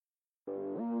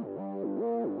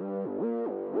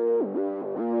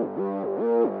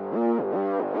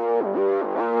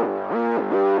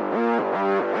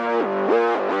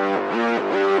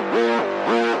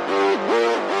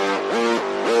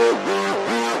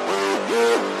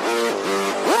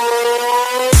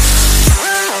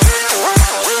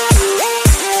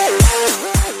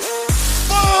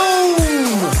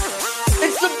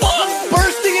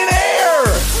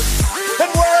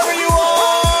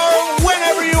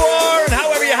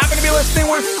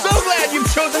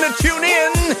chosen to tune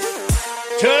in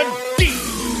to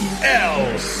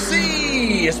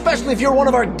DLC, especially if you're one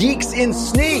of our geeks in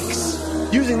sneaks,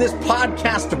 using this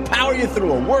podcast to power you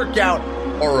through a workout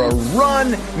or a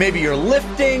run. Maybe you're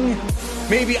lifting.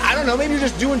 Maybe, I don't know, maybe you're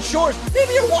just doing chores.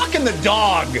 Maybe you're walking the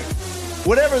dog.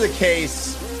 Whatever the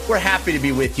case, we're happy to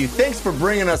be with you. Thanks for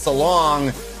bringing us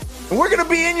along. And we're going to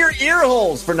be in your ear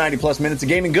holes for 90 plus minutes of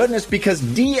gaming goodness, because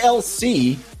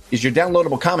DLC is your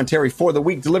downloadable commentary for the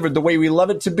week, delivered the way we love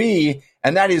it to be.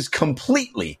 And that is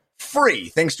completely free,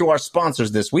 thanks to our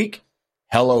sponsors this week,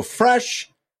 HelloFresh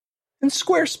and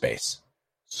Squarespace.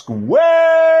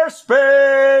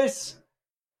 Squarespace!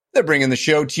 They're bringing the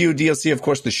show to you. DLC, of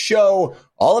course, the show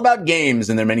all about games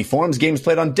in their many forms. Games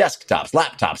played on desktops,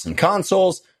 laptops, and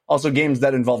consoles. Also games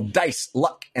that involve dice,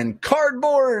 luck, and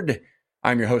cardboard.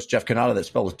 I'm your host, Jeff Canada, that's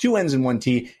spelled with 2 N's and 1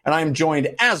 T. And I am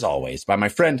joined, as always, by my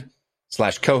friend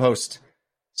 / co-host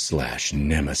 /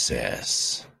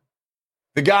 nemesis.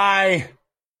 The guy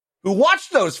who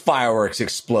watched those fireworks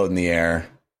explode in the air,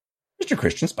 Mr.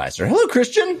 Christian Spicer. Hello,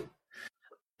 Christian.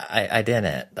 I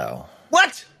didn't, though.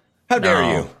 What? How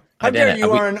dare you? How dare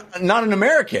you are not an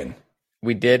American?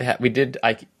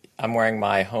 I'm wearing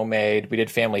my homemade, we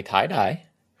did family tie-dye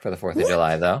for the 4th of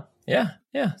July, though. Yeah.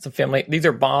 Some family, these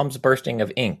are bombs bursting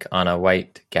of ink on a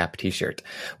white Gap t-shirt.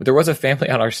 There was a family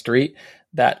on our street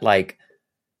that, like,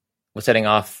 was setting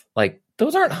off, like,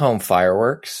 those aren't home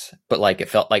fireworks, but, like, it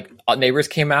felt like neighbors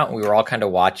came out and we were all kind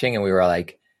of watching and we were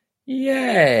like,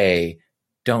 yay,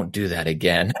 don't do that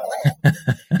again.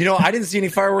 You know, I didn't see any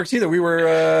fireworks either. We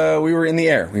were in the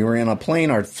air. We were in a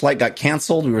plane. Our flight got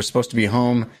canceled. We were supposed to be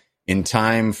home in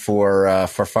time for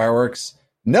fireworks.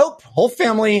 Nope. Whole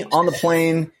family on the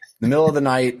plane in the middle of the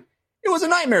night. It was a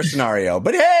nightmare scenario.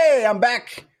 But hey, I'm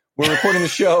back. We're recording the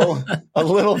show a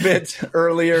little bit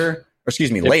earlier. Or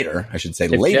excuse me, later. I should say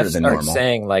later than normal.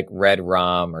 Saying like Red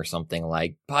Rum or something,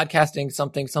 like podcasting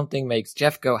something makes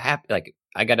Jeff go happy. Like,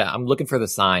 I'm looking for the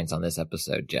signs on this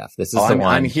episode, Jeff. This is the one.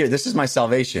 I'm here. This is my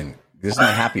salvation. This is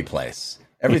my happy place.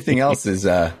 Everything else is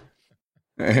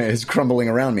crumbling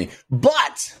around me.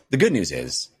 But the good news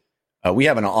is we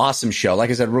have an awesome show.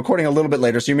 Like I said, recording a little bit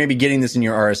later, so you may be getting this in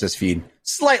your RSS feed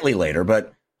slightly later,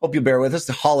 but hope you bear with us.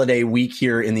 The holiday week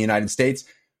here in the United States.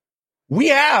 We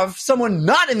have someone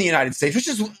not in the United States, which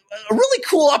is a really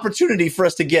cool opportunity for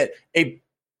us to get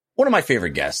one of my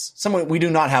favorite guests, someone we do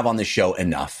not have on this show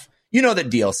enough. You know that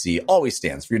DLC always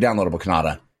stands for your downloadable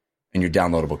Canada and your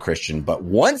downloadable Christian. But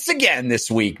once again this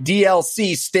week,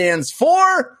 DLC stands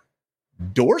for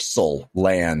Dorsal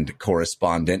Land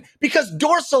Correspondent, because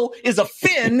Dorsal is a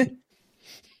Finn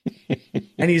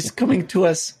and he's coming to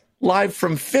us live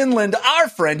from Finland. Our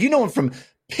friend, you know him from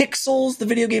Pixels, the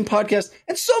video game podcast,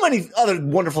 and so many other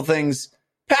wonderful things.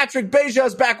 Patrick Beja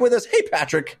is back with us. Hey,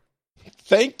 Patrick.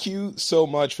 Thank you so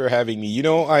much for having me. You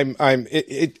know,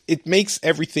 it makes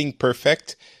everything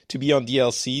perfect to be on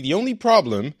DLC. The only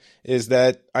problem is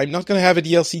that I'm not going to have a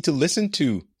DLC to listen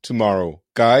to tomorrow,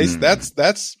 guys.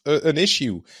 That's an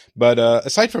issue. But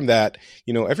aside from that,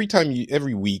 you know,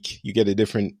 every week you get a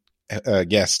different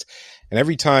guest, and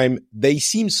every time they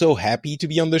seem so happy to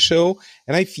be on the show,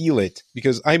 and I feel it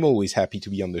because I'm always happy to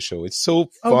be on the show. It's so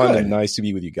fun and nice to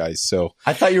be with you guys. So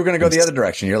I thought you were going to go the other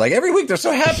direction. You're like, every week they're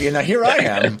so happy, and now here I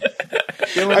am.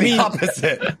 The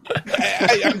opposite.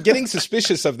 I'm getting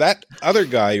suspicious of that other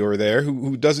guy over there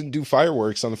who doesn't do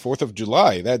fireworks on the 4th of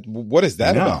July. What is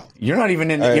that about? You're not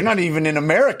even in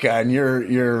America, and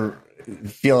you're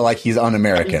feel like he's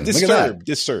un-American.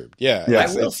 Disturbed. Yeah.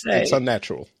 I will say, it's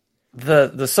unnatural.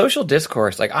 The social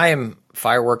discourse, like, I am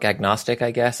firework agnostic,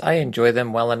 I guess. I enjoy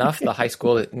them well enough. The high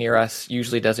school near us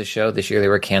usually does a show. This year they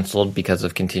were canceled because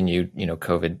of continued,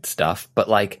 COVID stuff. But,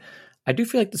 like, I do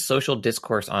feel like the social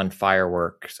discourse on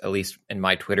fireworks, at least in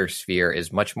my Twitter sphere,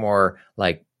 is much more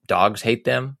like dogs hate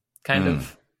them kind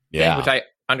of thing, which I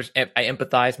understand. I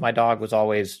empathize. My dog was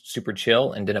always super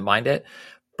chill and didn't mind it.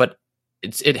 But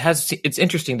it's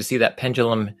interesting to see that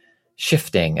pendulum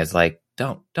shifting as, like,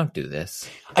 don't do this.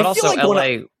 But also, like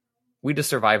LA, we just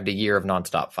survived a year of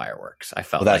nonstop fireworks. I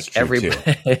felt like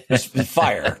everybody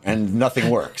fire and nothing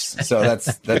works. So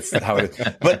that's how it is.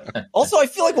 But also, I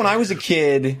feel like when I was a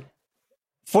kid,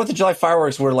 4th of July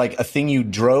fireworks were like a thing you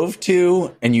drove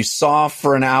to and you saw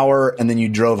for an hour and then you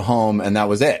drove home and that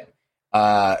was it.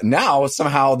 Now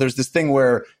somehow there's this thing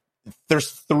where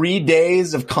there's 3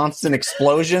 days of constant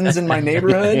explosions in my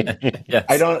neighborhood. Yes.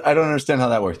 I don't understand how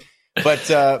that works.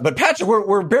 But Patrick,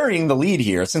 we're burying the lead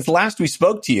here. Since last we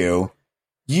spoke to you,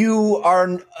 you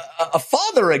are a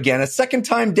father again, a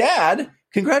second-time dad.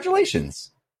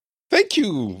 Congratulations. Thank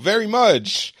you very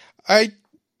much. I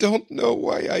don't know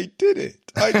why I did it.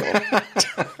 I don't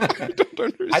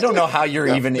understand. I don't know how you're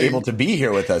even able to be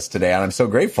here with us today, and I'm so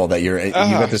grateful that you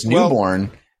got this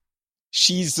newborn. Well,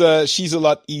 she's a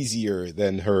lot easier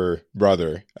than her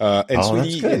brother. And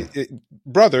Sweetie, the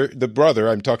brother,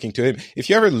 I'm talking to him. If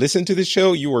you ever listen to this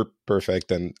show, you were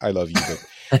perfect, and I love you.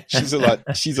 But she's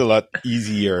a lot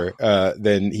easier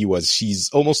than he was. She's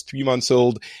almost 3 months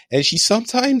old, and she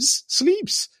sometimes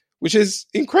sleeps, which is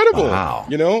incredible. Wow.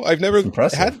 I've never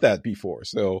had that before.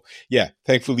 So yeah,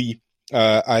 thankfully,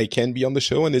 I can be on the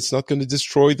show, and it's not going to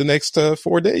destroy the next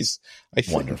 4 days. I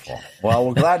think. Wonderful. Well,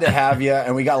 we're glad to have you,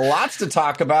 and we got lots to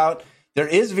talk about. There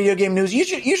is video game news.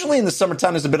 Usually in the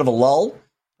summertime, there's a bit of a lull,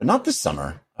 but not this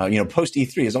summer. Post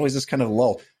E3 is always this kind of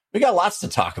lull. We got lots to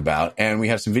talk about, and we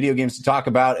have some video games to talk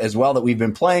about as well that we've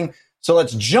been playing. So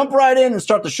let's jump right in and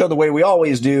start the show the way we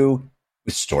always do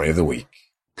with Story of the Week.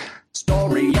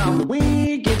 Story of the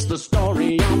week, it's the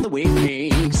story of the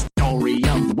week. Story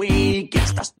of the week,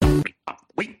 it's the story of the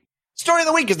week. Story of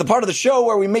the Week is the part of the show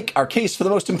where we make our case for the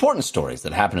most important stories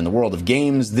that happen in the world of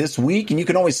games this week, and you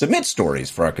can always submit stories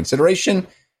for our consideration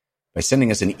by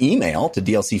sending us an email to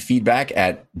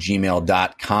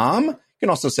dlcfeedback@gmail.com. You can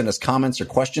also send us comments or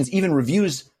questions, even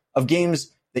reviews of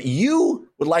games that you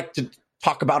would like to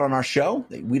talk about on our show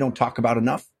that we don't talk about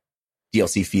enough.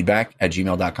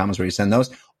 dlcfeedback@gmail.com is where you send those.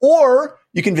 Or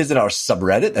you can visit our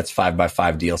subreddit, that's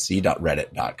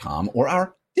 5x5dlc.reddit.com, or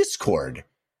our Discord,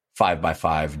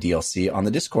 5x5dlc on the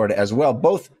Discord as well.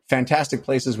 Both fantastic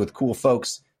places with cool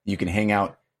folks. You can hang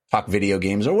out, talk video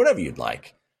games, or whatever you'd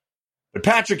like. But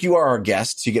Patrick, you are our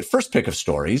guest, so you get first pick of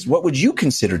stories. What would you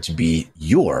consider to be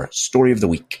your story of the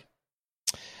week?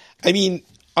 I mean,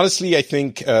 honestly, I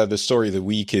think the story of the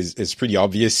week is pretty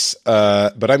obvious,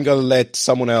 but I'm going to let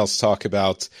someone else talk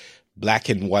about black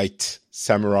and white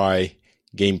samurai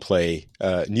gameplay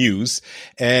news.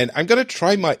 And I'm going to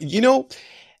try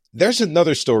there's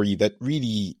another story that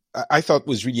really I thought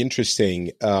was really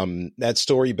interesting. That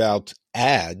story about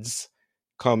ads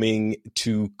coming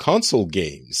to console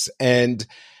games. And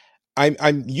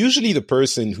I'm usually the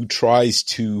person who tries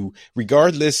to,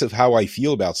 regardless of how I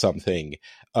feel about something,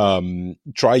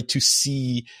 try to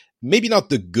see maybe not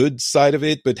the good side of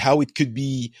it, but how it could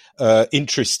be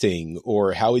interesting,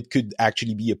 or how it could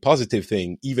actually be a positive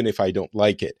thing, even if I don't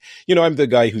like it. I'm the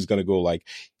guy who's going to go like,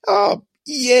 oh,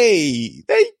 yay,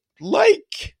 they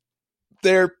like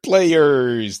their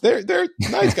players. They're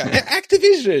nice guys.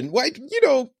 Activision, why,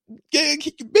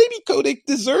 maybe Kotick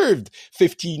deserved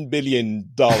 $15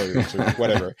 billion or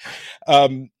whatever.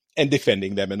 And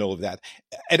defending them and all of that.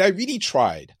 And I really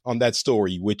tried on that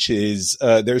story, which is,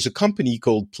 there's a company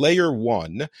called Player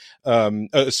One, a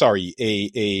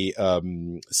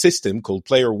system called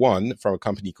Player One from a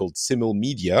company called Simul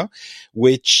Media,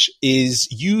 which is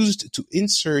used to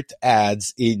insert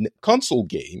ads in console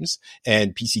games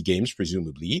and PC games,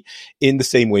 presumably, in the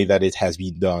same way that it has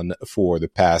been done for the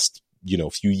past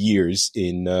few years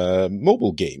in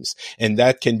mobile games. And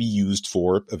that can be used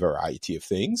for a variety of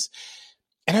things.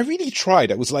 And I really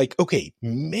tried. I was like, okay,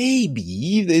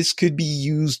 maybe this could be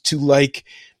used to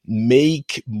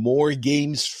make more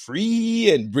games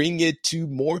free and bring it to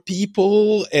more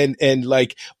people and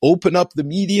open up the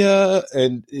media.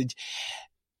 And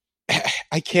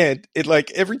I can't.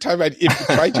 Every time I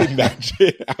try to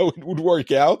imagine how it would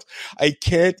work out, I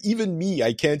can't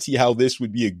see how this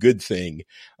would be a good thing.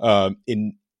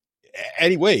 In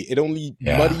any way, it only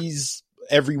muddies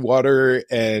every water,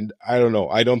 and I don't know.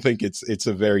 I don't think it's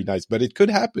a very nice, but it could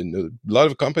happen. A lot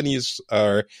of companies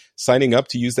are signing up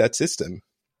to use that system.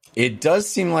 It does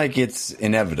seem like it's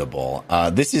inevitable.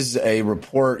 This is a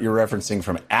report you're referencing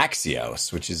from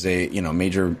Axios, which is a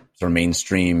major sort of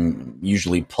mainstream,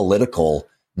 usually political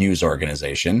news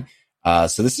organization.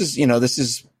 So this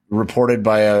is reported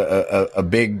by a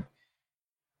big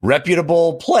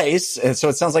reputable place. And so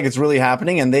it sounds like it's really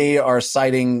happening. And they are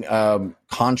citing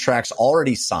contracts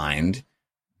already signed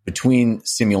between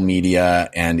Simul Media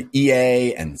and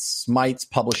EA and Smite's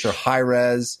publisher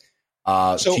Hi-Rez.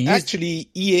 Actually,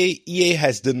 EA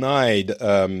has denied.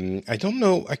 I don't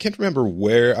know. I can't remember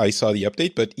where I saw the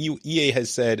update, but EA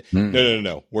has said,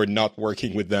 no, we're not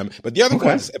working with them. But the other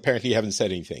ones apparently haven't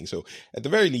said anything. So at the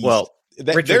very least,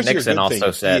 Richard Nixon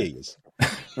also said.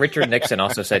 Richard Nixon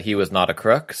also said he was not a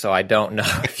crook, so I don't know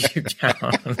if you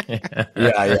count.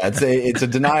 Yeah. It's a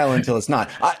denial until it's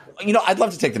not. I'd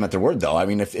love to take them at their word, though. I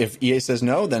mean, if EA says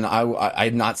no, then I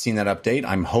had not seen that update.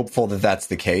 I'm hopeful that that's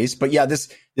the case. But yeah, this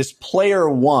Player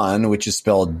One, which is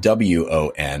spelled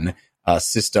WON,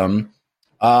 system,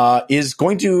 is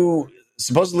going to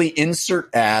supposedly insert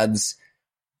ads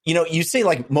You say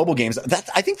like mobile games.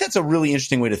 I think that's a really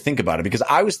interesting way to think about it, because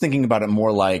I was thinking about it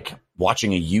more like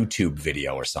watching a YouTube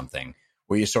video or something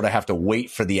where you sort of have to wait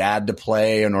for the ad to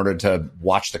play in order to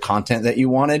watch the content that you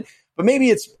wanted. But maybe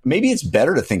it's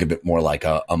better to think a bit more like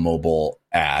a mobile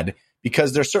ad,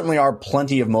 because there certainly are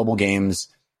plenty of mobile games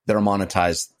that are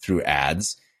monetized through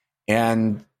ads,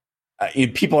 and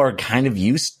people are kind of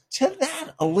used to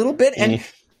that a little bit. And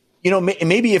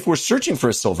maybe if we're searching for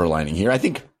a silver lining here, I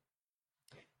think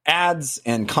ads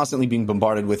and constantly being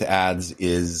bombarded with ads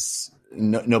is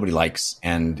nobody likes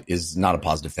and is not a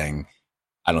positive thing.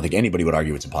 I don't think anybody would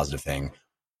argue it's a positive thing.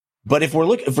 But if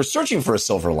we're searching for a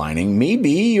silver lining, maybe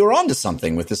you're onto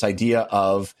something with this idea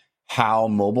of how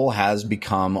mobile has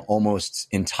become almost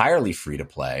entirely free to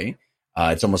play.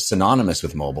 It's almost synonymous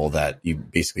with mobile, that you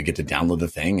basically get to download the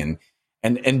thing,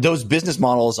 and those business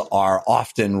models are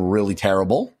often really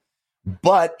terrible.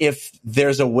 But if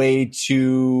there's a way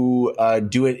to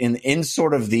do it in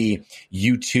sort of the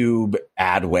YouTube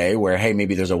ad way, where, hey,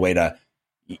 maybe there's a way to,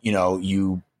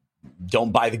 you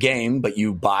don't buy the game, but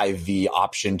you buy the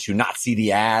option to not see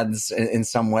the ads in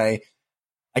some way.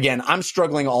 Again, I'm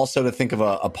struggling also to think of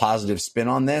a positive spin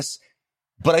on this.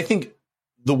 But I think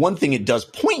the one thing it does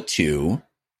point to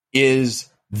is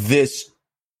this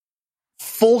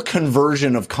full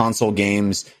conversion of console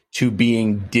games to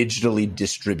being digitally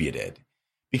distributed.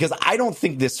 Because I don't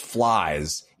think this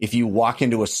flies if you walk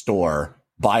into a store,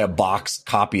 buy a boxed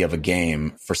copy of a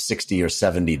game for $60 or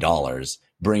 $70,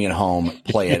 bring it home,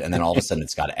 play it, and then all of a sudden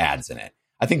it's got ads in it.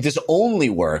 I think this only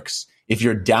works if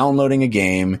you're downloading a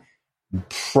game,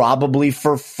 probably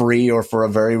for free or for a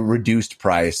very reduced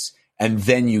price, and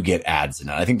then you get ads in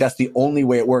it. I think that's the only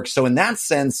way it works. So in that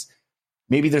sense,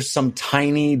 maybe there's some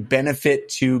tiny benefit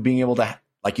to being able to,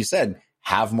 like you said,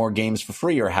 have more games for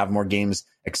free or have more games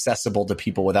accessible to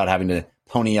people without having to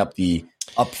pony up the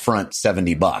upfront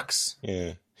 $70.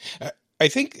 Yeah. I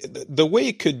think the way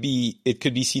it could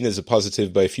be seen as a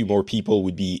positive by a few more people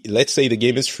would be, let's say the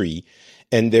game is free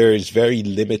and there's very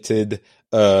limited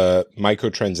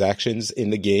microtransactions in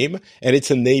the game, and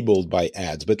it's enabled by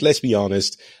ads. But let's be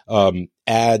honest,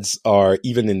 ads are,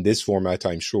 even in this format,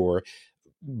 I'm sure,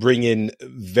 bring in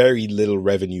very little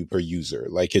revenue per user.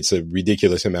 Like, it's a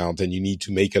ridiculous amount, and you need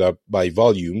to make it up by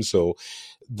volume. So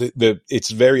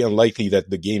it's very unlikely that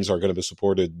the games are going to be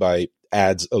supported by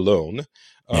ads alone.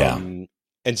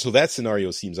 And so that scenario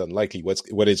seems unlikely.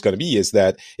 What it's going to be is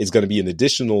that it's going to be an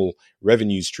additional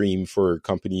revenue stream for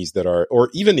companies that are, or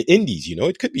even the indies,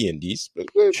 it could be indies, but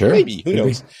sure, maybe, who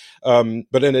knows?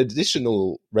 But an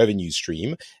additional revenue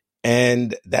stream.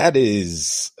 And that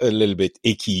is a little bit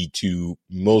icky to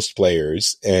most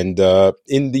players. And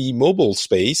in the mobile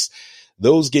space,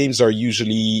 those games are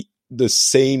usually the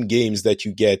same games that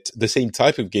you get, the same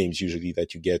type of games usually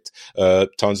that you get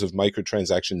tons of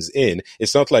microtransactions in.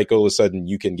 It's not like all of a sudden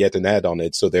you can get an ad on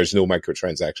it, so there's no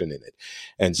microtransaction in it.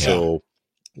 And so,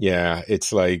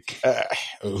 it's like,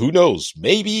 who knows?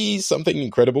 Maybe something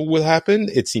incredible will happen.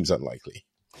 It seems unlikely.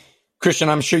 Christian,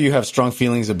 I'm sure you have strong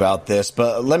feelings about this,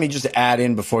 but let me just add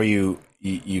in before you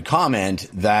comment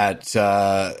that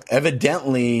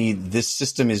evidently this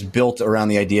system is built around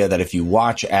the idea that if you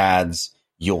watch ads,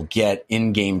 you'll get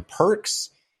in-game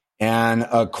perks. And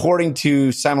according to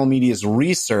Simulmedia's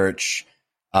research,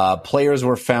 players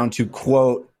were found to,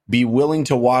 quote, be willing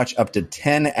to watch up to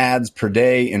 10 ads per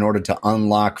day in order to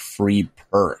unlock free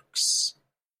perks.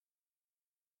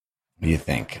 What do you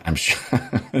think? I'm sure.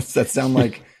 Does that sound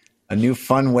like a new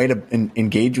fun way to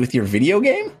engage with your video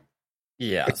game?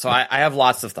 Yeah, so I have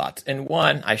lots of thoughts. And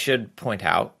one, I should point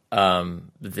out,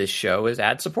 this show is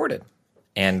ad-supported.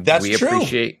 And we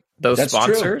appreciate those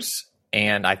sponsors.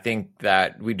 And I think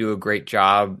that we do a great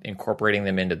job incorporating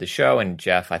them into the show. And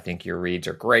Jeff, I think your reads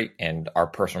are great, and our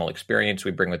personal experience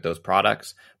we bring with those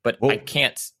products. But I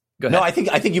can't. Go ahead. No, I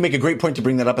think you make a great point to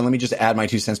bring that up. And let me just add my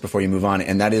 2 cents before you move on.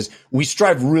 And that is, we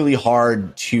strive really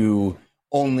hard to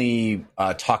only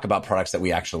talk about products that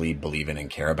we actually believe in and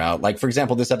care about. Like, for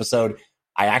example, this episode,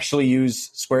 I actually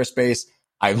use Squarespace.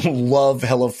 I love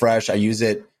HelloFresh. I use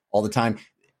it all the time.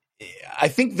 I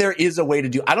think there is a way to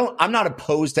do. I'm not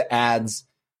opposed to ads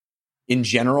in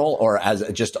general, or as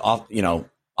just off,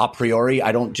 a priori.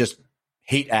 I don't just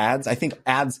hate ads. I think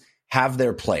ads have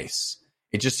their place.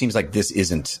 It just seems like this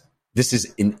is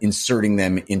inserting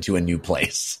them into a new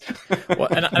place. Well,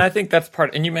 and I think that's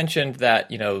part. And you mentioned that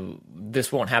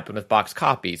this won't happen with box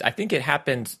copies. I think it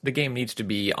happens. The game needs to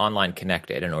be online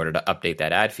connected in order to update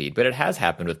that ad feed, but it has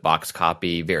happened with box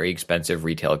copy, very expensive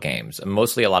retail games,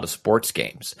 mostly a lot of sports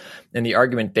games. And the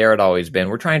argument there had always been,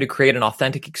 we're trying to create an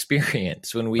authentic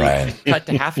experience. When we cut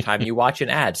to halftime, you watch an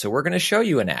ad. So we're going to show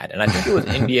you an ad. And I think it was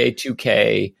NBA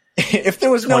 2K. If there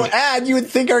was no ad, you would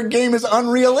think our game is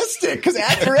unrealistic because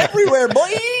ads are everywhere, boy.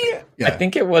 Yeah. I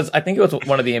think it was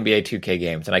one of the NBA 2K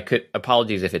games, and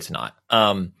apologies if it's not.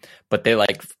 But it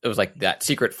was like that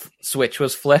secret switch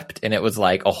was flipped, and it was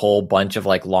like a whole bunch of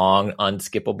like long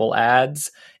unskippable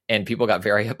ads, and people got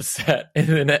very upset. And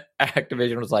then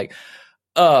Activision was like,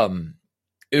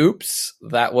 oops,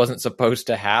 that wasn't supposed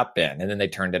to happen. And then they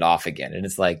turned it off again. And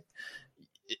it's like,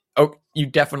 oh, you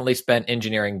definitely spent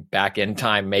engineering back in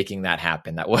time making that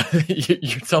happen. That was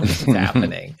something's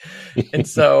happening. And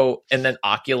then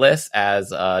Oculus,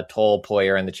 as Toll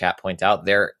Poyer in the chat points out,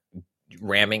 they're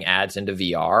ramming ads into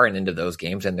VR and into those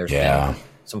games. And there's been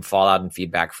some fallout and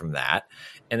feedback from that.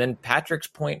 And then Patrick's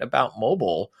point about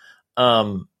mobile,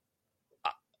 dare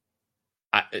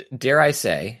I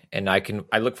say, and I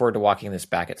look forward to walking this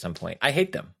back at some point. I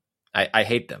hate them. I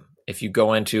hate them. If you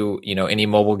go into, any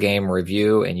mobile game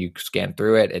review and you scan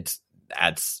through it,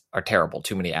 ads are terrible.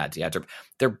 Too many ads. The ads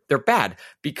they're bad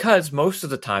because most of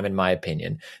the time, in my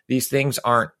opinion, these things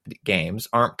aren't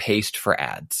paced for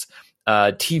ads.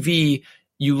 TV,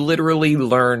 you literally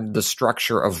learn the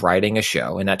structure of writing a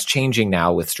show, and that's changing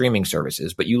now with streaming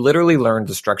services, but you literally learn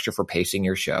the structure for pacing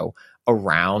your show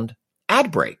around ad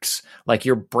breaks. Like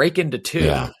your break into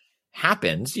two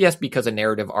happens, yes, because a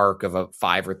narrative arc of a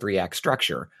 5 or 3 act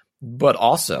structure, but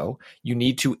also you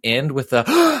need to end with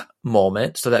a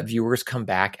moment so that viewers come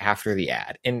back after the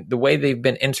ad. And the way they've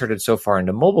been inserted so far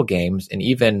into mobile games and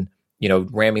even,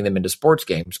 ramming them into sports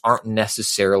games aren't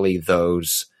necessarily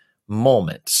those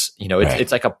moments.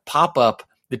 It's like a pop-up.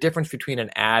 The difference between an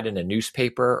ad in a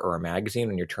newspaper or a magazine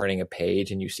when you're turning a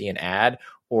page and you see an ad,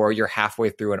 or you're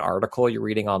halfway through an article you're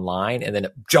reading online and then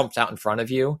it jumps out in front of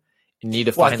you. You need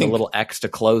to find the little X to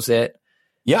close it.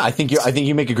 Yeah, I think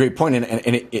you make a great point,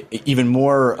 and even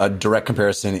more a direct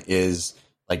comparison is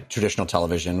like traditional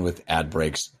television with ad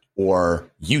breaks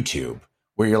or YouTube,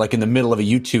 where you're like in the middle of a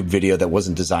YouTube video that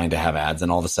wasn't designed to have ads,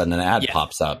 and all of a sudden an ad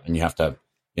pops up, and you have to,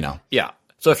 Yeah.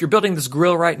 So if you're building this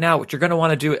grill right now, what you're going to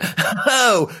want to do,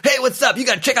 oh, hey, what's up? You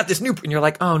got to check out this new, and you're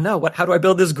like, oh no, how do I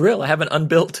build this grill? I have an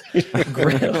unbuilt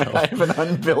grill. I have an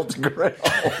unbuilt grill.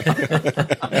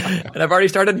 And I've already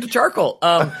started to charcoal.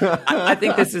 I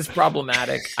think this is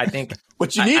problematic. I think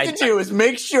what you need to do is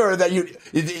make sure that you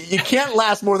can't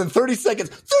last more than 30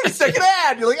 seconds. 30-second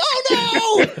ad. You're like,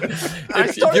 oh no, I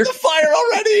started the fire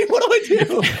already. What do I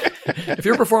do? If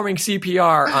you're performing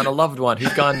CPR on a loved one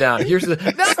who's gone down, here's the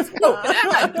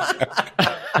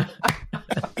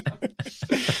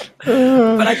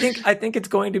But I think it's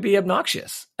going to be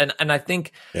obnoxious, and I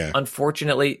think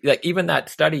unfortunately, like even that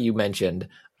study you mentioned,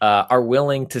 are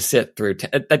willing to sit through.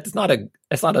 It's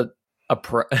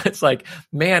like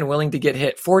man willing to get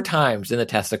hit 4 times in the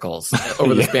testicles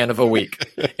over the span of a week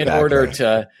in order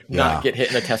to not get hit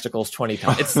in the testicles 20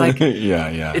 times. It's like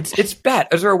it's bad.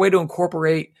 Is there a way to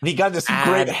incorporate? And he got this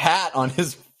great hat on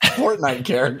his Fortnite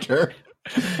character.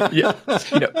 I'll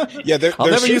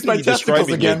never use my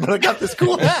testicles again, but I got this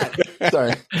cool hat.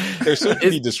 Sorry. They're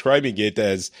certainly describing it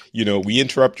as, we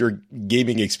interrupt your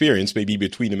gaming experience, maybe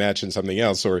between a match and something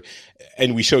else,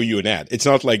 and we show you an ad. It's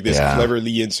not like this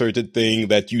cleverly inserted thing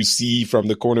that you see from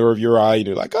the corner of your eye and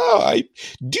you're like, oh, I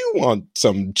do want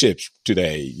some chips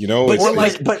today,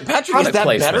 But Patrick, is that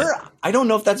better? I don't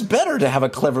know if that's better to have a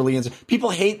cleverly inserted.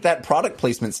 People hate that product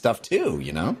placement stuff too,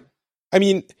 I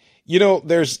mean,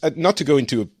 there's not to go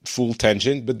into a full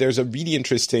tangent, but there's a really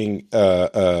interesting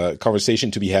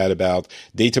conversation to be had about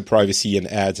data privacy and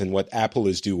ads and what Apple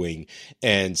is doing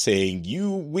and saying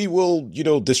we will,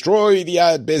 destroy the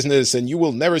ad business and you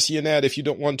will never see an ad if you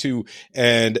don't want to.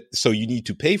 And so you need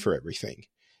to pay for everything.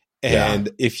 And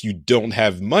if you don't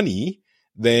have money,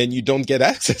 then you don't get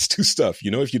access to stuff,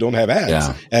 if you don't have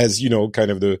ads, as,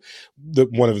 kind of the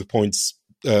one of the points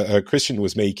Christian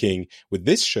was making with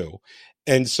this show.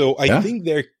 And so I think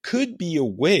there could be a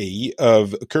way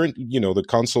of current, the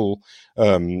console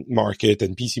market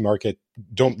and PC market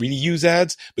don't really use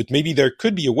ads, but maybe there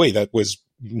could be a way that was,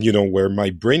 where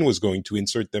my brain was going to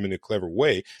insert them in a clever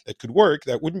way that could work,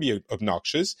 that wouldn't be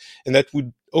obnoxious, and that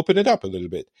would open it up a little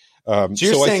bit. So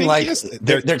you're saying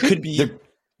there could be.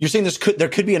 You're saying there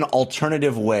could be an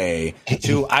alternative way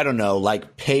to, I don't know,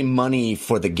 like pay money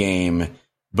for the game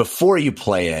before you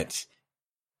play it.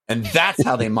 And that's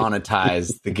how they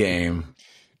monetize the game.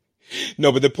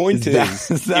 No, but the point is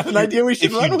that an idea we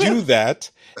should run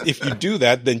with? If you do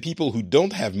that, then people who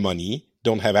don't have money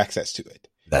don't have access to it.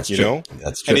 That's you true. know?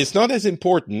 That's true. And it's not as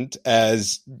important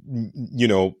as, you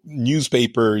know,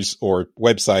 newspapers or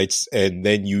websites. And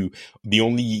then the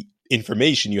only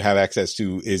information you have access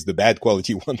to is the bad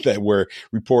quality one that where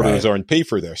reporters aren't paid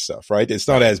for their stuff, right? It's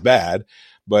not as bad,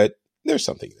 but there's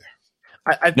something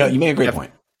there. No, you made a great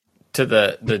point. To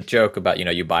the joke about, you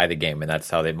know, you buy the game and that's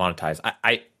how they monetize.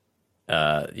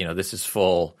 You know, this is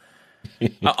full.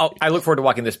 I look forward to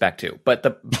walking this back too. But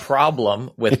the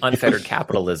problem with unfettered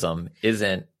capitalism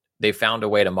isn't they found a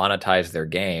way to monetize their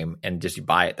game and just you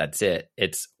buy it. That's it.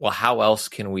 It's, well, how else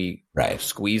can we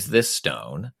squeeze this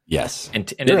stone? Yes.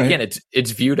 And again,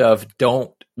 it's viewed of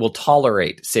we'll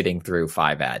tolerate sitting through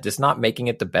 5 ads. It's not making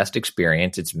it the best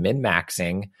experience. It's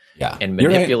min-maxing and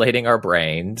manipulating our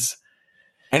brains.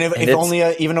 And even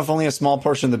if only a small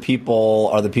portion of the people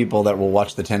are the people that will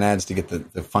watch the 10 ads to get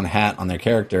the fun hat on their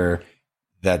character,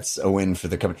 that's a win for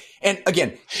the company. And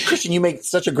again, Christian, you make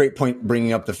such a great point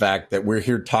bringing up the fact that we're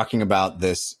here talking about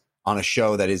this on a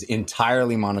show that is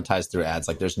entirely monetized through ads.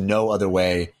 Like there's no other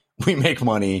way we make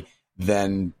money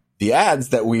than the ads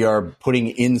that we are putting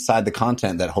inside the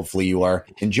content that hopefully you are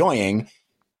enjoying.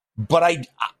 But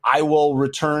I will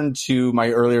return to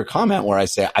my earlier comment where I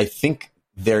say, I think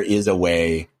there is a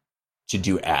way to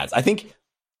do ads. I think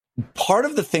part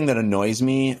of the thing that annoys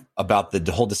me about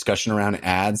the whole discussion around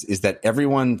ads is that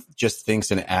everyone just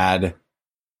thinks an ad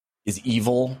is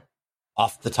evil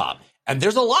off the top. And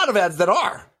there's a lot of ads that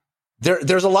are.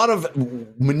 There's a lot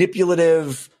of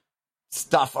manipulative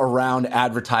stuff around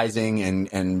advertising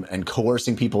and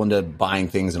coercing people into buying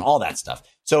things and all that stuff.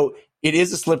 So it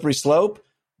is a slippery slope,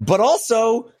 but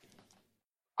also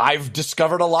I've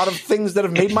discovered a lot of things that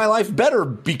have made my life better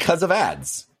because of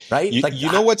ads, right?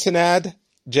 You know what's an ad,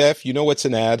 Jeff? You know what's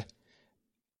an ad?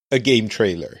 A game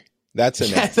trailer. That's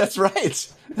an ad. That's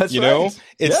right. That's you right. know,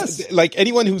 it's like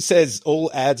anyone who says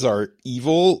all ads are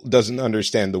evil doesn't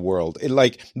understand the world.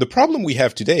 The problem we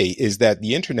have today is that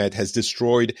the internet has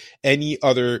destroyed any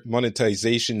other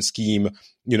monetization scheme,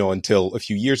 you know, until a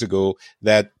few years ago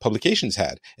that publications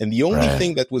had. And the only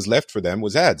thing that was left for them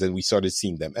was ads. And we started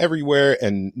seeing them everywhere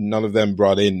and none of them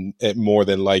brought in more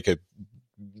than like a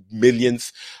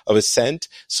millionth of a cent,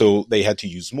 so they had to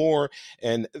use more.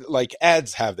 And like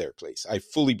ads have their place. I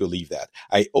fully believe that.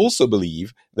 I also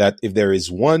believe that if there is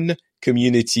one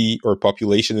community or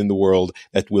population in the world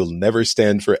that will never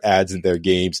stand for ads in their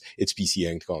games, it's PC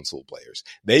and console players.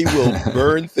 They will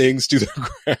burn things to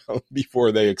the ground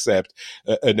before they accept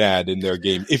an ad in their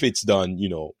game if it's done, you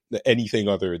know, anything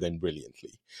other than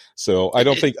brilliantly. So I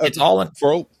don't think it's all in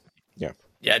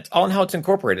Yeah, it's all in how it's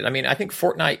incorporated. I mean, I think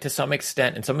Fortnite, to some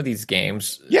extent, in some of these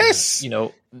games, yes, you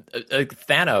know,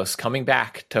 Thanos coming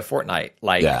back to Fortnite,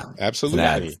 like, yeah,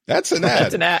 absolutely, that's an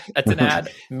ad. That's an ad.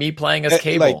 Me playing as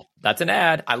Cable, that's an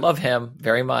ad. I love him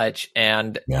very much,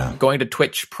 and going to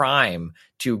Twitch Prime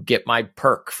to get my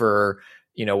perk for,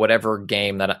 you know, whatever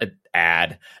game that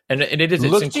ad, and it is.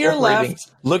 Look to your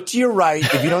left, look to your right.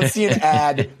 If you don't see an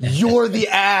ad, you're the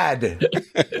ad.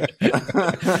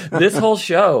 This whole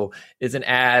show is an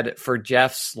ad for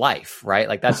Jeff's life, right?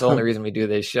 Like that's the only reason we do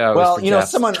this show. Well, you know,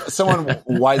 someone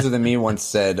wiser than me once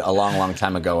said a long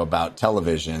time ago about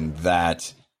television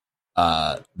that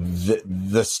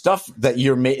the stuff that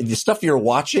the stuff you're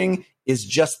watching is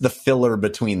just the filler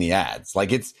between the ads.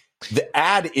 Like the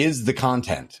ad is the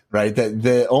content, right?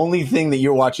 The only thing that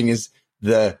you're watching is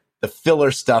the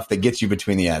filler stuff that gets you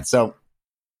between the ads. So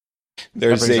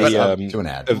there's to an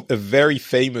ad. A very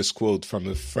famous quote from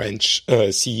a French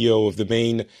CEO of the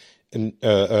main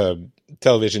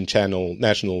television channel,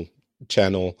 national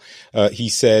channel. He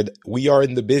said, "We are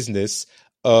in the business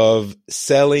of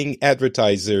selling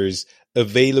advertisers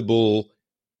available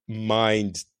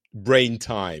brain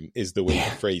time," is the way he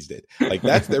phrased it. Like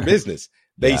that's their business.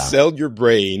 They sell your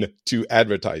brain to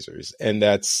advertisers, and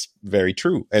that's very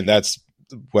true. And that's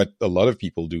what a lot of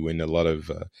people do in a lot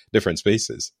of different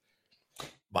spaces.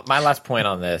 My last point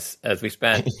on this, as we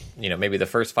spent, you know, maybe the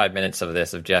first 5 minutes of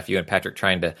this, of Jeff, you and Patrick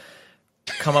trying to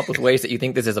come up with ways that you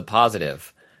think this is a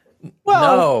positive.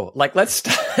 Well, no, like let's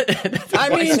start. I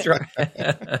mean,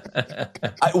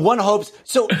 one hopes.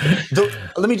 So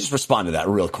let me just respond to that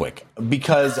real quick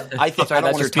because I think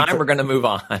that's your time. We're going to move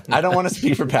on. I don't want to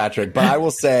speak for Patrick, but I will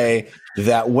say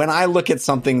that when I look at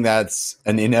something that's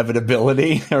an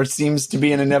inevitability or seems to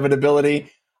be an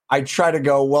inevitability, I try to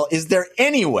go, well, is there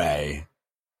any way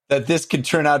that this could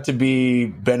turn out to be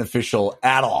beneficial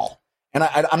at all? And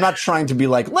I'm not trying to be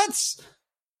like, let's,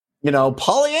 you know,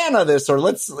 Pollyanna this, or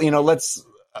let's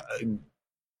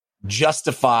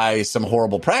justify some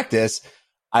horrible practice.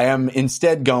 I am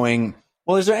instead going,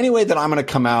 well, is there any way that I'm going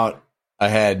to come out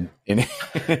ahead in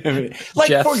like,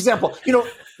 Jeff. for example,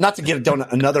 not to get down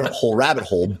another whole rabbit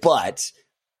hole, but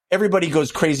everybody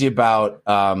goes crazy about,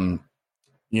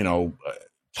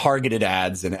 targeted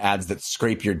ads and ads that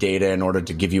scrape your data in order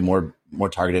to give you more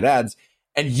targeted ads.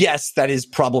 And yes, that is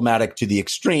problematic to the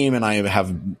extreme, and I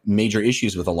have major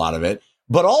issues with a lot of it.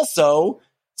 But also,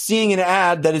 seeing an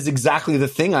ad that is exactly the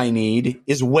thing I need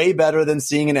is way better than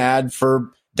seeing an ad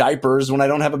for diapers when I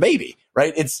don't have a baby,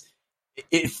 right?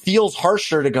 It feels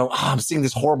harsher to go, I'm seeing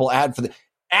this horrible ad for the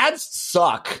ads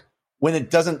suck when it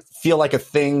doesn't feel like a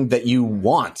thing that you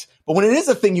want. But when it is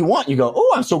a thing you want, you go,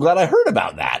 oh, I'm so glad I heard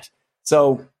about that.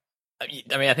 So,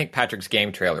 I mean, I think Patrick's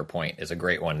game trailer point is a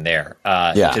great one there.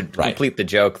 Complete the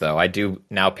joke, though, I do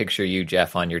now picture you,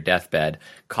 Jeff, on your deathbed,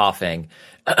 coughing.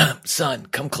 Son,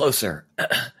 come closer.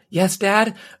 Yes,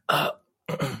 Dad? I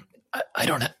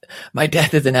don't have... My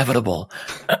death is inevitable.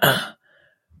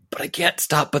 But I can't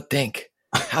stop but think,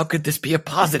 how could this be a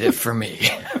positive for me?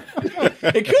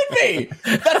 It could be.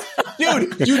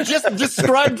 Dude, you just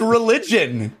described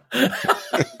religion. That's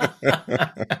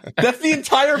the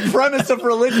entire premise of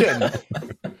religion.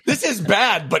 This is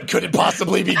bad, but could it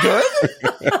possibly be good?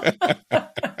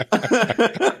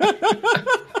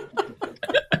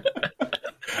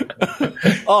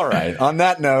 All right. On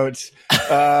that note,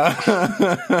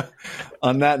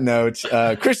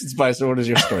 Christian Spicer, what is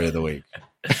your story of the week?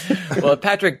 Well,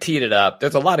 Patrick teed it up.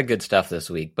 There's a lot of good stuff this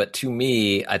week, but to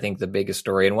me, I think the biggest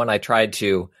story, and one I tried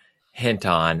to hint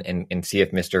on and see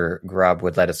if Mr. Grubb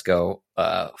would let us go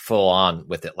full on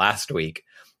with it last week,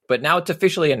 but now it's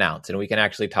officially announced and we can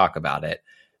actually talk about it.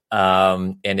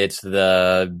 And it's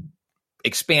the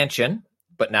expansion,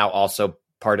 but now also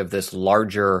part of this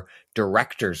larger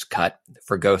director's cut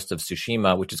for Ghost of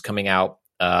Tsushima, which is coming out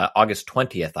August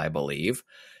 20th, I believe.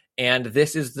 And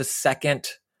this is the second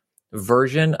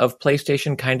version of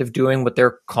PlayStation kind of doing what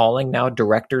they're calling now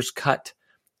director's cut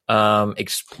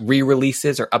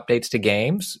re-releases or updates to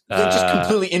games. They're just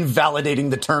completely invalidating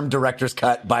the term director's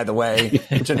cut, by the way,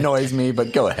 which annoys me,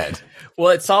 but go ahead.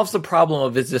 Well, it solves the problem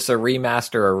of, is this a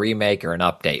remaster, a remake, or an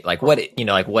update? Like what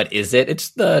is it? It's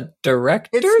the director.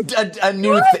 It's a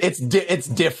new. It's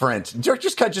different.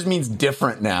 Director's cut just means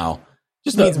different now.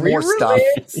 Just means more stuff.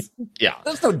 Yeah.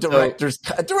 There's no director's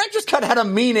cut. Director's cut had a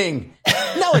meaning.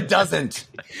 No, it doesn't.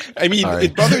 I mean,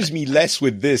 it bothers me less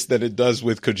with this than it does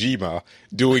with Kojima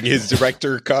doing his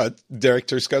director's cut,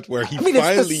 where he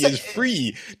finally is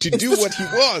free to do what he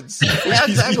wants. Yeah,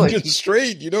 exactly. He's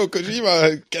constrained.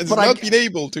 Kojima has not been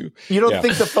able to. You don't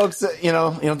think the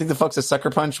folks at Sucker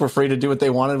Punch were free to do what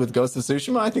they wanted with Ghost of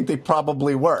Tsushima? I think they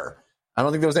probably were. I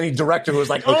don't think there was any director who was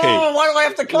like, why do I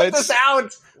have to cut this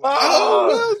out?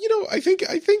 Well, I think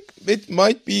it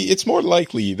might be. It's more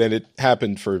likely than it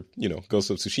happened for Ghost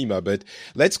of Tsushima. But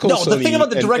let's call Sony. The thing about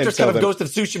the director's cut of them, Ghost of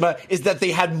Tsushima is that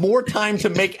they had more time to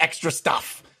make extra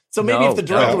stuff. So maybe if the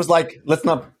director was like, let's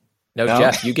not. No,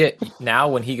 Jeff, you get now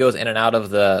when he goes in and out of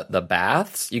the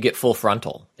baths, you get full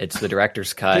frontal. It's the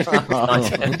director's cut.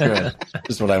 Good.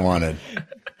 Just what I wanted.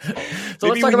 So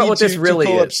let's talk about what this really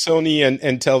call is. Up Sony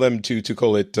and tell them to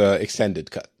call it extended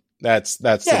cut. That's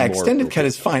extended cut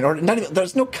is fine. Or not even.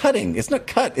 There's no cutting. It's not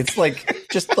cut. It's like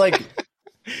just like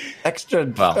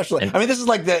extra special. I mean, this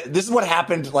is what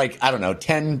happened. Like, I don't know,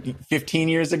 10, 15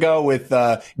 years ago with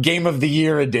Game of the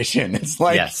Year edition. It's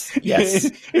like yes.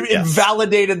 it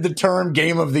validated the term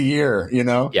Game of the Year.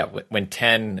 Yeah, when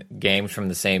 10 games from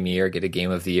the same year get a Game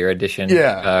of the Year edition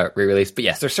re-release. But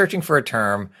yes, they're searching for a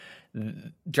term.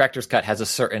 Director's cut has a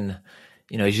certain,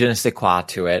 je ne sais quoi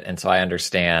to it, and so I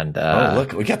understand.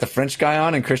 Look, we got the French guy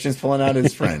on, and Christian's pulling out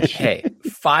his French. Hey,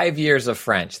 5 years of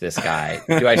French, this guy.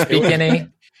 Do I speak any?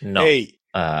 No. Hey,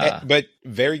 but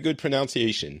very good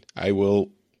pronunciation. I will.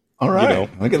 All right,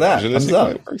 look at that. Thumbs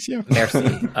up. Works, yeah. Merci.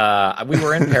 We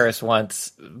were in Paris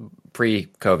once,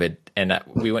 pre-COVID, and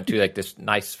we went to like this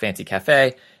nice fancy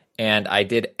cafe. And I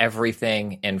did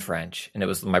everything in French, and it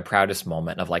was my proudest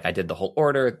moment of like, I did the whole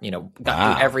order,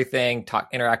 got through everything,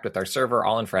 interact with our server,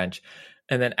 all in French.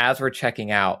 And then as we're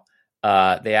checking out,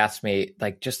 they asked me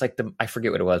I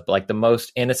forget what it was, but like the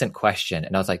most innocent question.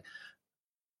 And I was like,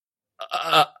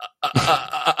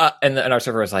 and our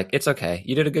server was like, it's okay.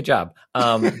 You did a good job.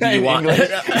 Do you want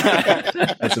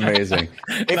That's amazing.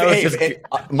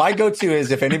 My go-to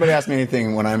is if anybody asks me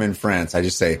anything when I'm in France, I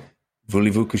just say,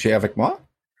 voulez-vous coucher avec moi?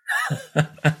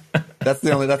 That's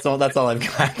all I've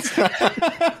got.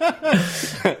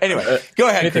 Anyway, go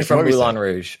ahead. Anything from Moulin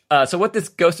Rouge. So what this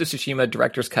Ghost of Tsushima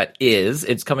director's cut is,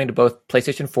 it's coming to both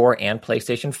PlayStation 4 and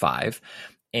PlayStation 5.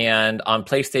 And on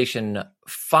PlayStation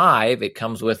 5, it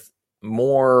comes with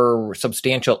more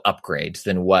substantial upgrades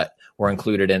than what were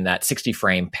included in that 60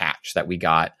 frame patch that we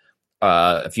got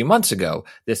a few months ago.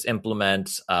 This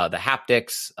implements the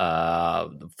haptics,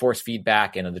 the force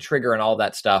feedback, and the trigger and all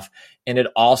that stuff. And it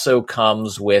also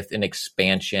comes with an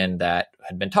expansion that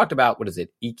had been talked about. What is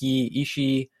it?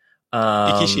 Ikishima.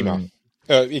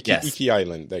 Yes. Iki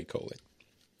Island, they call it.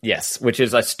 Yes, which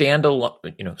is a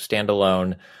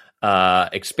standalone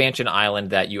expansion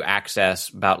island that you access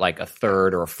about like a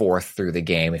third or a fourth through the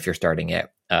game. If you're starting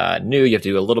it new, you have to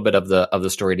do a little bit of the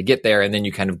story to get there, and then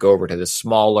you kind of go over to this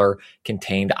smaller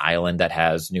contained island that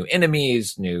has new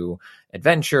enemies, new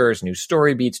adventures, new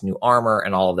story beats, new armor,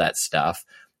 and all of that stuff.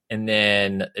 And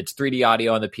then it's 3D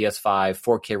audio on the PS5,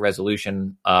 4K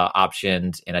resolution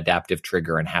options, and adaptive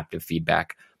trigger and haptic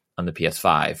feedback on the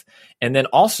PS5. And then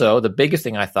also the biggest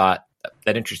thing I thought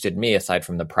that interested me, aside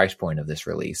from the price point of this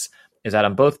release, is that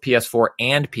on both PS4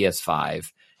 and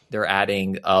PS5, they're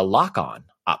adding a lock-on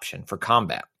option for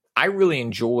combat. I really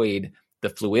enjoyed the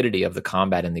fluidity of the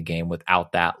combat in the game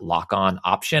without that lock-on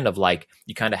option of like,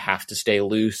 you kind of have to stay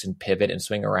loose and pivot and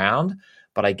swing around.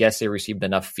 But I guess they received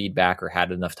enough feedback or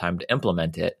had enough time to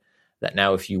implement it that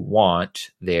now if you want,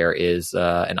 there is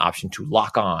an option to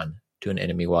lock on to an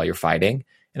enemy while you're fighting.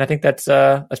 And I think that's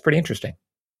pretty interesting.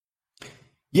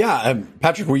 Yeah,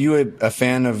 Patrick, were you a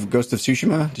fan of Ghost of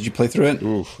Tsushima? Did you play through it?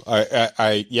 Ooh,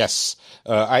 yes.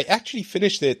 I actually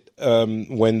finished it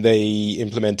when they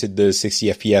implemented the 60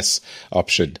 FPS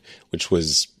option, which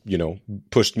was,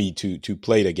 pushed me to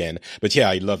play it again. But yeah,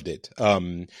 I loved it.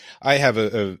 I have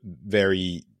a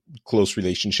very close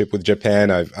relationship with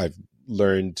Japan. I've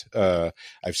learned,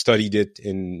 I've studied it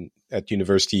at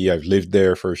university. I've lived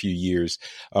there for a few years.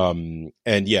 And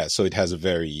yeah, so it has a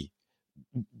very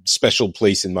special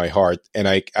place in my heart. And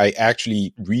I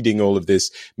actually, reading all of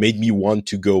this made me want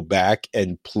to go back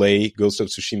and play Ghost of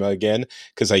Tsushima again,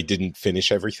 because I didn't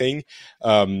finish everything.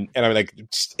 And I'm like,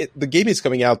 the game is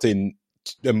coming out in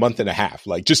a month and a half.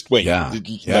 Like, just wait. Yeah.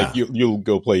 Like, you'll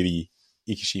go play the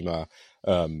Ikishima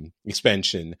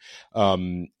expansion.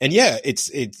 And yeah,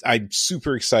 I'm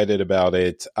super excited about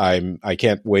it. I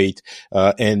can't wait.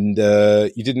 And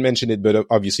you didn't mention it, but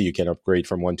obviously you can upgrade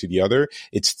from one to the other.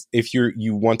 It's, if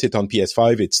you want it on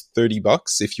PS5, it's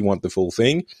 $30 if you want the full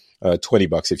thing.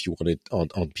 $20 if you want it on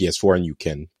PS4, and you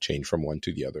can change from one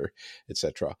to the other,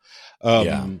 etc.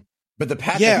 Yeah. But the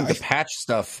patch, I think the patch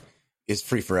stuff is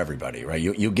free for everybody, right?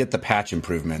 You get the patch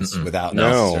improvements without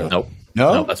necessarily.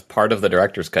 No, that's part of the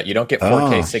director's cut. You don't get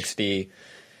 4K 60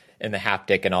 in the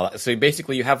haptic and all that. So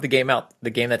basically, you have the game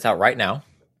that's out right now.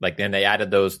 Like, then they added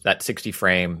that 60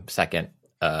 frame second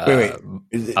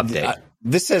update.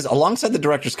 This says, alongside the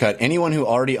director's cut, anyone who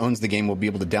already owns the game will be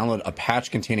able to download a patch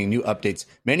containing new updates,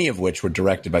 many of which were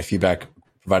directed by feedback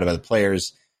provided by the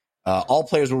players. All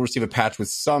players will receive a patch with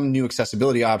some new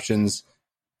accessibility options.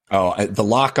 The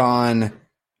lock-on,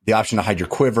 the option to hide your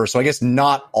quiver. So I guess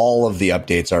not all of the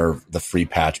updates are the free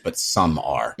patch, but some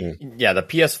are. Yeah, the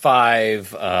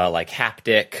PS5 like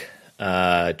haptic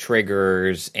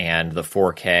triggers and the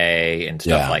 4K and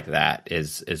stuff like that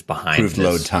is behind improved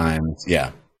load times.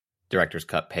 Yeah. Director's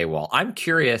cut paywall. I'm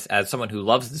curious, as someone who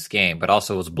loves this game, but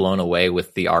also was blown away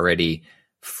with the already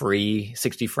free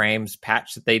 60 frames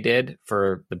patch that they did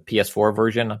for the PS4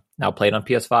 version, now played on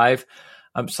PS5.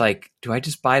 I'm just like, do I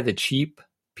just buy the cheap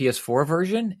PS4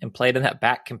 version and play it in that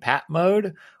back compat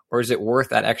mode, or is it worth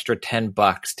that extra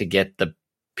 $10 to get the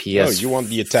PS? Oh, you want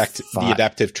the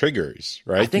adaptive triggers,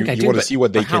 right? I think you want to see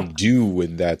what they can do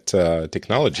with that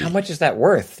technology. How much is that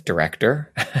worth,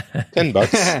 director?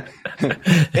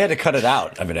 $10. They had to cut it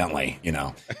out, evidently.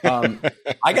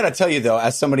 I got to tell you though,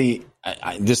 as somebody,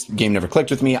 this game never clicked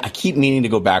with me. I keep meaning to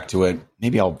go back to it.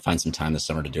 Maybe I'll find some time this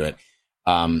summer to do it.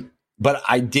 But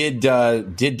I did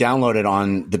download it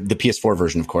on the PS4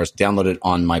 version, of course, download it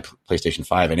on my PlayStation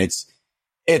 5, and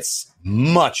it's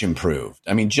much improved.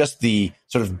 I mean, just the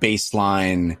sort of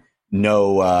baseline,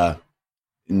 no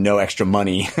extra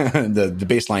money, the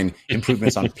baseline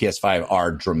improvements on PS5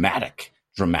 are dramatic.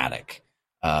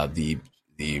 The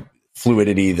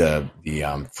fluidity, the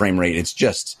frame rate,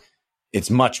 it's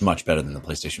much, much better than the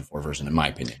PlayStation 4 version, in my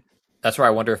opinion. That's where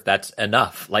I wonder if that's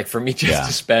enough, like for me just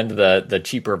to spend the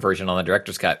cheaper version on the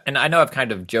director's cut. And I know I've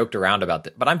kind of joked around about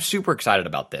this, but I'm super excited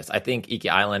about this. I think Iki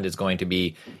Island is going to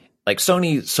be, like,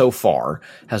 Sony so far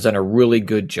has done a really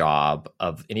good job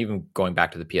of, and even going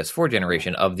back to the PS4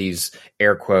 generation, of these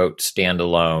air quote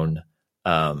standalone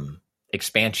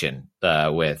expansion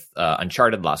with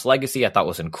Uncharted Lost Legacy. I thought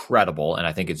was incredible, and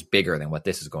I think it's bigger than what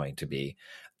this is going to be.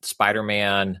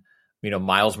 Spider-Man,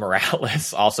 Miles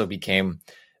Morales also became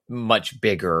much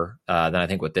bigger than I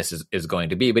think what this is going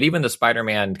to be. But even the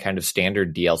Spider-Man kind of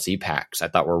standard DLC packs, I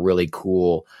thought were really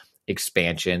cool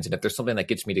expansions. And if there's something that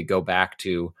gets me to go back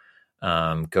to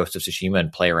Ghost of Tsushima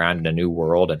and play around in a new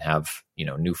world and have,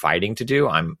 new fighting to do,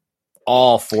 I'm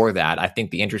all for that. I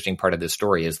think the interesting part of this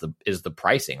story is the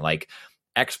pricing. Like,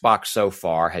 Xbox so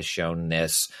far has shown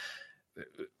this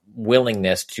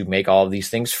willingness to make all of these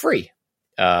things free,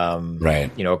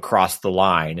 across the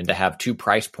line, and to have two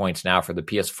price points now for the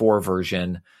PS4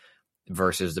 version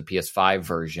versus the PS5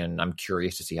 version. I'm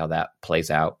curious to see how that plays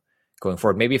out going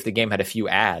forward. Maybe if the game had a few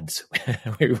ads,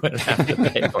 we wouldn't have to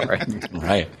pay for it.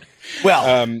 Right.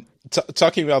 Well,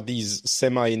 talking about these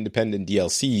semi-independent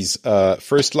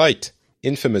DLCs,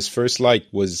 Infamous First Light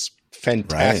was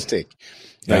fantastic.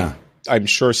 Right. Yeah. I'm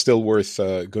sure still worth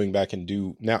going back and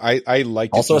do. Now, I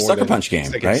like also a Sucker Punch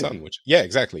game, right? Son,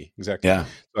 exactly. Yeah.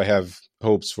 So I have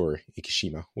hopes for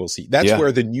Ikishima. We'll see. That's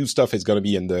where the new stuff is going to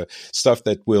be, and the stuff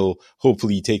that will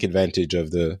hopefully take advantage of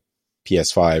the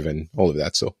PS5 and all of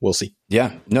that. So we'll see.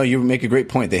 Yeah. No, you make a great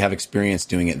point. They have experience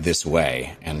doing it this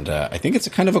way, and I think it's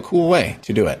a kind of a cool way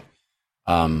to do it.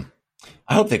 I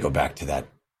hope they go back to that,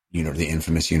 the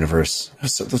Infamous universe.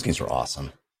 Those games were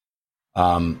awesome.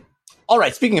 All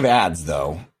right, speaking of ads,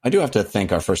 though, I do have to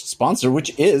thank our first sponsor,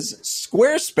 which is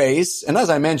Squarespace. And as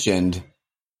I mentioned,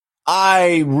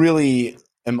 I really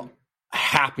am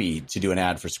happy to do an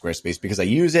ad for Squarespace because I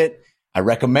use it. I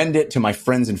recommend it to my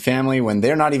friends and family when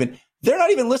they're not even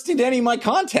listening to any of my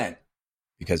content,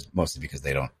 mostly because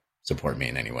they don't support me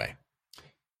in any way.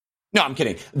 No, I'm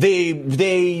kidding. They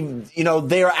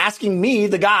are asking me,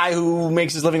 the guy who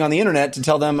makes his living on the internet, to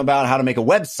tell them about how to make a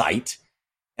website.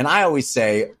 And I always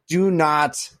say, do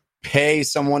not pay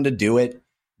someone to do it.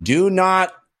 Do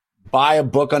not buy a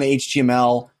book on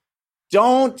HTML.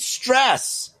 Don't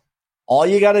stress. All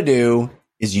you got to do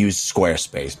is use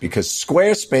Squarespace, because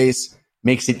Squarespace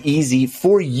makes it easy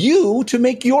for you to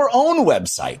make your own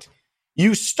website.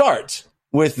 You start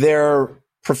with their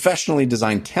professionally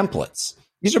designed templates.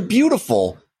 These are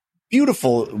beautiful,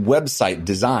 beautiful website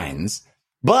designs,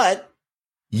 but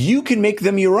you can make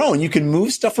them your own. You can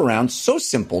move stuff around. So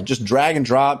simple. Just drag and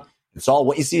drop. It's all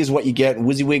what you see is what you get.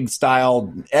 WYSIWYG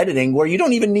style editing, where you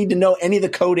don't even need to know any of the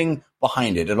coding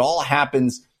behind it. It all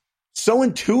happens so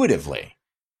intuitively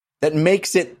that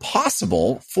makes it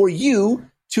possible for you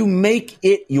to make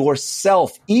it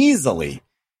yourself easily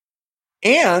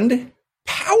and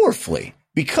powerfully,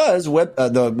 because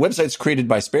the websites created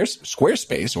by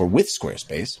Squarespace or with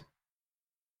Squarespace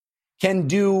can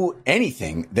do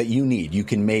anything that you need. You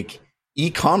can make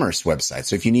e-commerce websites.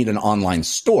 So if you need an online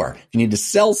store, if you need to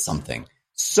sell something,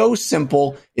 so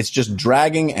simple. It's just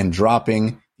dragging and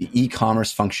dropping the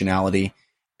e-commerce functionality.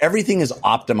 Everything is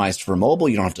optimized for mobile.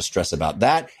 You don't have to stress about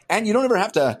that. And you don't ever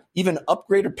have to even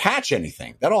upgrade or patch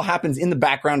anything. That all happens in the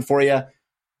background for you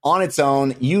on its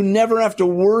own. You never have to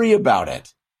worry about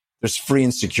it. There's free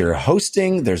and secure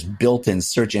hosting. There's built-in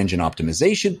search engine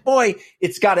optimization. Boy,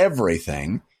 it's got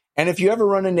everything. And if you ever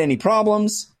run into any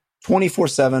problems,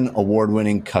 24/7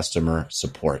 award-winning customer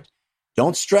support.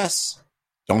 Don't stress.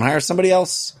 Don't hire somebody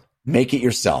else. Make it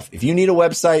yourself. If you need a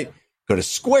website, go to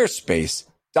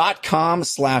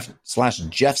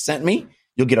squarespace.com/Jeff sent me.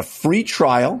 You'll get a free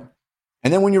trial.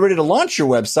 And then when you're ready to launch your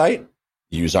website,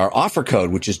 use our offer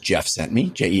code, which is Jeff sent me,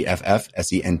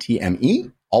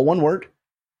 JEFFSENTME, all one word.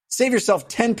 Save yourself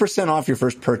 10% off your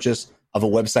first purchase of a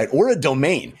website or a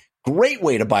domain. Great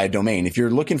way to buy a domain. If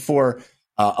you're looking for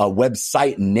a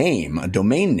website name, a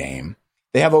domain name,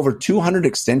 they have over 200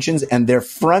 extensions, and their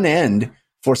front end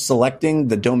for selecting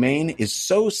the domain is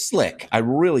so slick. I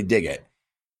really dig it.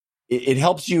 It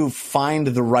helps you find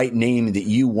the right name that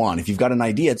you want. If you've got an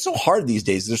idea, it's so hard these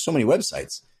days. There's so many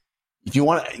websites. If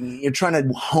you're trying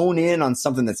to hone in on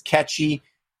something that's catchy,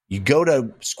 you go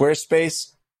to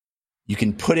Squarespace. You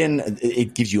can put in,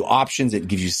 it gives you options. It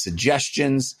gives you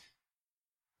suggestions.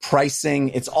 Pricing.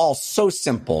 It's all so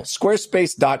simple.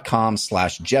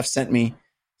 Squarespace.com/Jeff sent me.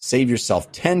 Save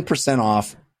yourself 10%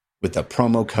 off with the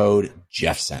promo code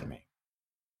Jeff sent me.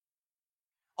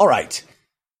 All right.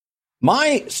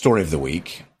 My story of the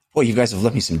week. Boy, you guys have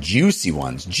left me some juicy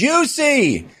ones.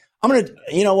 Juicy! I'm in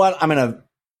a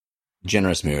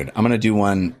generous mood. I'm going to do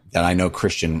one that I know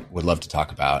Christian would love to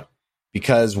talk about,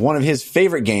 because one of his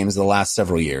favorite games the last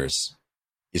several years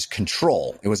is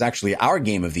Control. It was actually our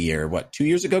game of the year, 2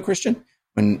 years ago, Christian?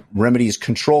 When Remedy's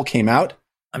Control came out?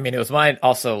 I mean, it was mine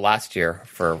also last year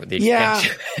for the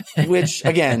expansion. Yeah, which,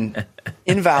 again,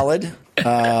 invalid,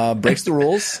 breaks the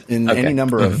rules in any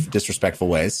number of disrespectful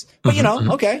ways. But,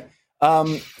 okay.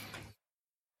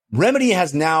 Remedy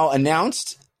has now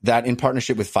announced that in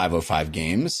partnership with 505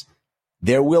 Games,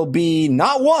 there will be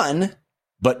not one,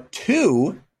 but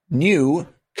two new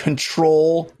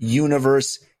Control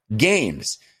universe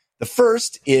games. The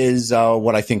first is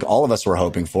what I think all of us were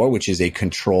hoping for, which is a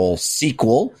Control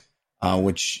sequel,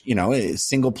 which, is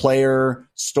single player,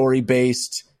 story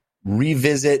based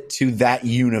revisit to that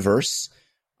universe.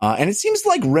 And it seems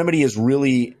like Remedy is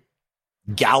really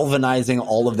galvanizing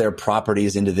all of their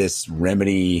properties into this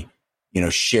Remedy,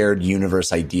 shared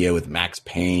universe idea with Max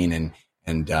Payne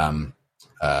and Alan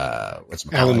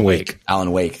Wake.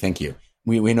 Alan Wake. Thank you.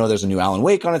 We know there's a new Alan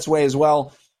Wake on its way as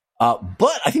well.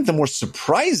 But I think the more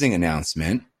surprising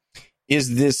announcement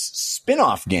is this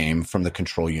spin-off game from the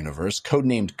Control universe,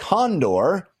 codenamed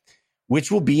Condor,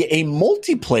 which will be a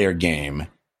multiplayer game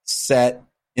set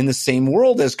in the same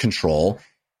world as Control.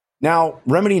 Now,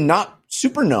 Remedy not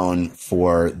super known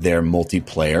for their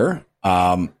multiplayer,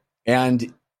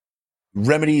 and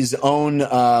Remedy's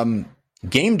own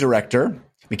game director,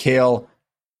 Mikhail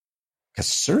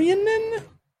Kasuryanin.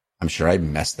 I'm sure I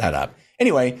messed that up.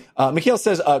 Anyway, Mikhail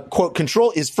says, quote,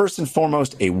 Control is first and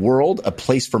foremost a world, a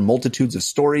place for multitudes of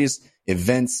stories,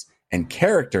 events, and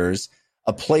characters,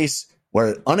 a place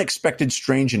where unexpected,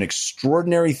 strange, and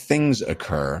extraordinary things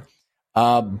occur.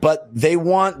 But they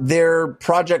want their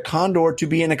Project Condor to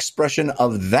be an expression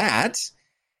of that.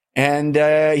 And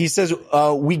he says,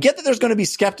 we get that there's going to be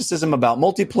skepticism about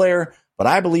multiplayer, but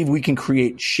I believe we can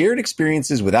create shared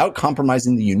experiences without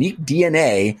compromising the unique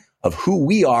DNA of who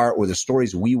we are or the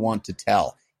stories we want to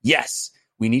tell. Yes,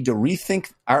 we need to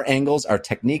rethink our angles, our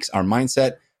techniques, our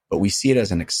mindset, but we see it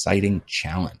as an exciting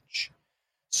challenge.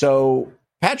 So,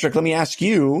 Patrick, let me ask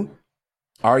you,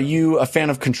 are you a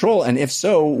fan of Control? And if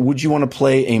so, would you want to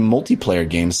play a multiplayer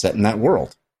game set in that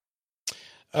world?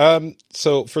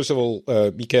 So, first of all,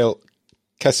 Mikhail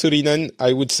Kasurinen,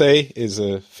 I would say, is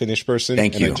a Finnish person.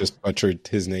 Thank you. And I just butchered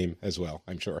his name as well,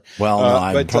 I'm sure. Well, no,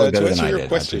 I'm probably better than I did.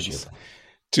 Questions,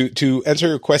 to answer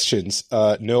your questions,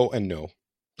 no and no.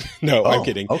 No, I'm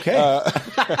kidding. Okay.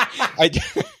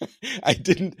 I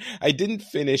didn't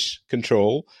finish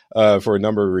Control for a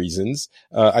number of reasons.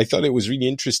 I thought it was really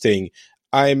interesting.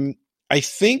 I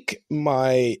think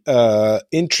my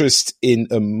interest in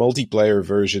a multiplayer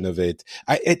version of it,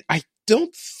 I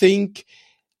don't think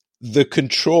the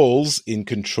controls in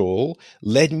Control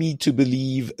led me to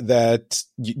believe that,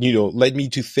 led me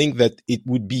to think that it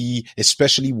would be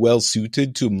especially well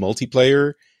suited to a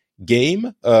multiplayer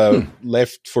game,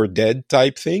 Left 4 Dead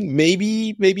type thing.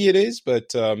 Maybe it is,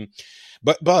 but I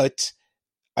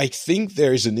think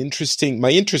there's my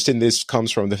interest in this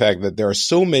comes from the fact that there are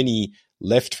so many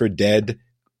Left 4 Dead,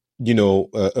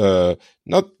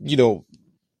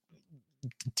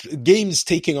 games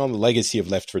taking on the legacy of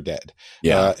Left 4 Dead.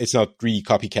 Yeah. It's not really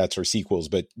copycats or sequels,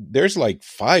 but there's like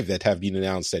 5 that have been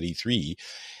announced at E3.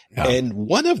 Yeah. And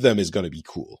one of them is going to be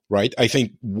cool, right? I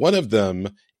think one of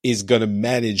them is going to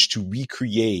manage to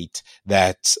recreate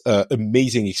that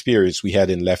amazing experience we had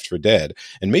in Left 4 Dead.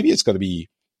 And maybe it's going to be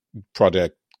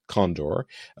Project Condor.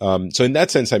 So in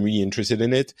that sense, I'm really interested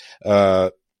in it.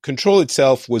 Control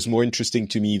itself was more interesting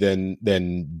to me than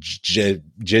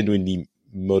genuinely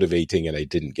motivating, and I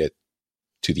didn't get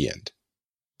to the end.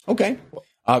 Okay.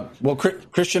 Well,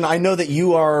 Christian, I know that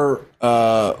you are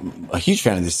a huge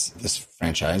fan of this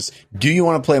franchise. Do you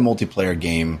want to play a multiplayer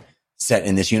game set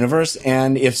in this universe?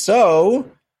 And if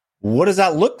so, what does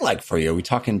that look like for you? Are we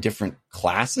talking different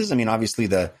classes? I mean, obviously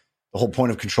the whole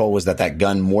point of Control was that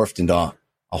gun morphed into a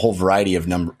whole variety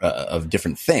of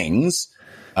different things.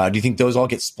 Do you think those all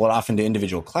get split off into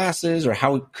individual classes, or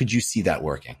how could you see that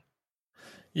working?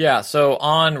 Yeah, so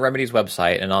on Remedy's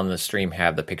website and on the stream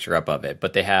have the picture up of it,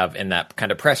 but they have in that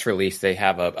kind of press release, they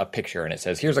have a picture and it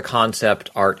says, here's a concept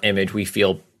art image we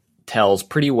feel tells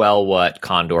pretty well what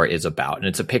Condor is about. And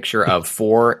it's a picture of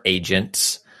 4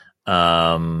 agents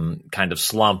kind of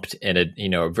slumped in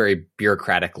a very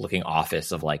bureaucratic looking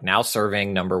office of like now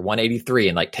serving number 183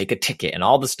 and like take a ticket and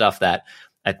all the stuff that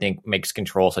I think makes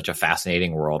Control such a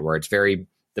fascinating world, where it's very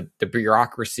the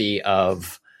bureaucracy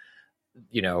of,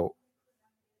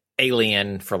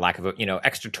 alien, for lack of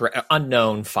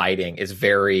unknown fighting is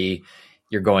very,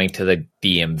 you're going to the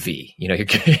DMV, you're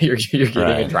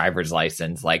getting a driver's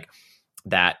license, like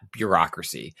that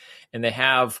bureaucracy. And they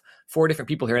have 4 different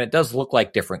people here, and it does look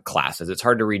like different classes. It's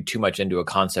hard to read too much into a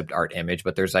concept art image,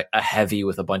 but there's like a heavy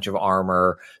with a bunch of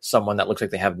armor, someone that looks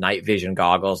like they have night vision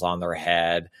goggles on their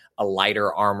head, a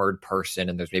lighter armored person,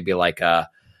 and there's maybe like a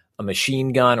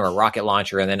machine gun or a rocket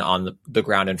launcher, and then on the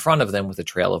ground in front of them with a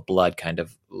trail of blood kind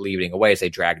of leading away as they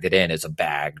dragged it in is a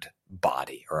bagged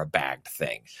body or a bagged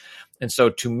thing. And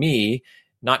so to me,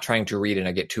 not trying to read and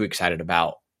I get too excited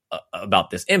about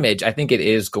this image, I think it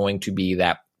is going to be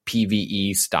that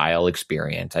PvE style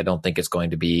experience. I don't think it's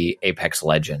going to be Apex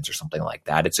Legends or something like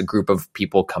that. It's a group of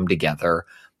people come together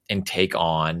and take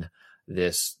on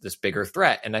this bigger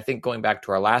threat. And I think going back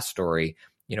to our last story,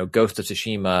 Ghost of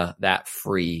Tsushima, that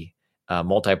free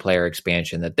multiplayer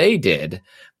expansion that they did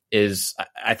is,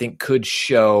 I think, could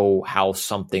show how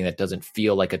something that doesn't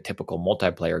feel like a typical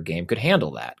multiplayer game could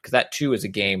handle that. Because that too is a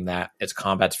game that its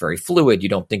combat's very fluid. You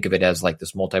don't think of it as like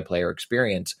this multiplayer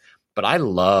experience, but I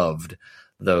loved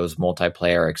those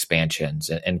multiplayer expansions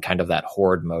and kind of that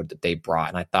horde mode that they brought.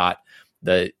 And I thought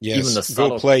even the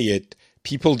subtle, go play it.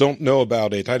 People don't know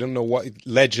about it. I don't know what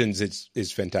Legends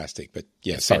is fantastic, but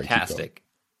yeah, sorry, fantastic,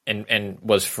 and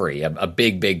was free, a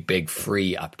big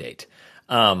free update.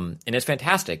 And it's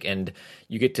fantastic, and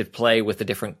you get to play with the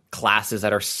different classes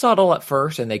that are subtle at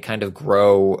first, and they kind of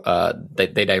grow.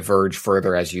 They diverge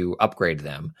further as you upgrade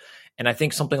them. And I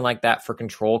think something like that for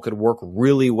Control could work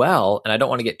really well. And I don't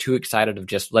want to get too excited of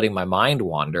just letting my mind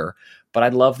wander, but I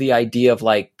love the idea of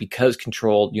like, because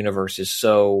Control universe is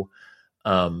so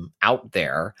out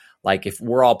there, like if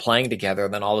we're all playing together,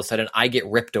 then all of a sudden I get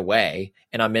ripped away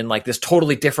and I'm in like this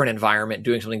totally different environment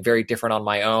doing something very different on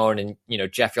my own. And,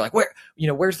 Jeff, you're like,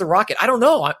 where's the rocket? I don't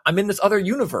know. I'm in this other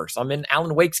universe. I'm in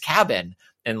Alan Wake's cabin.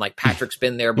 And like Patrick's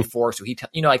been there before. So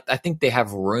I think they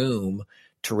have room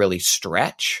to really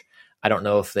stretch. I don't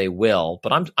know if they will,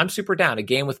 but I'm super down. A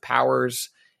game with powers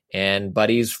and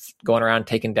buddies going around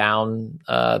taking down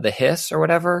the hiss or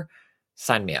whatever.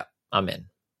 Sign me up. I'm in.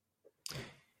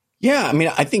 Yeah, I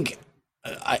mean, I think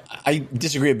I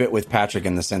disagree a bit with Patrick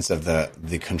in the sense of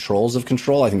the controls of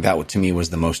Control. I think that to me was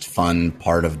the most fun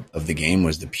part of the game,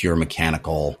 was the pure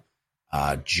mechanical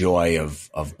joy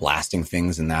of blasting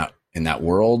things in that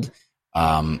world.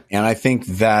 And I think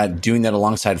that doing that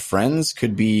alongside friends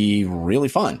could be really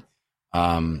fun.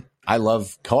 I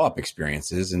love co-op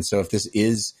experiences. And so if this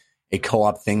is a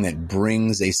co-op thing that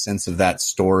brings a sense of that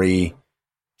story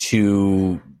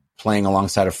to playing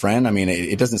alongside a friend, I mean,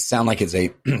 it doesn't sound like it's a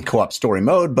co-op story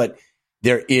mode, but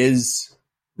there is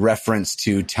reference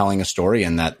to telling a story.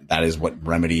 And that is what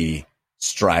Remedy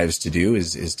strives to do,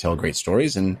 is tell great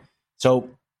stories. And so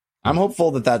I'm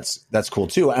hopeful that that's cool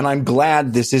too. And I'm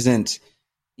glad this isn't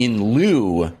in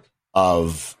lieu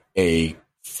of a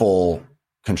full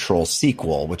Control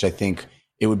sequel, which I think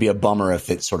it would be a bummer if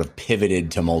it sort of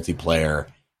pivoted to multiplayer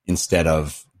instead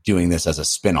of doing this as a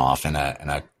spin-off and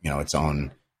a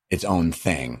its own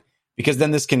thing, because then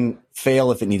this can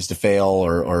fail if it needs to fail,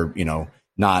 or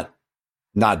not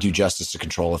do justice to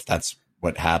Control if that's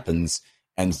what happens,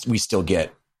 and we still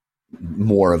get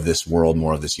more of this world,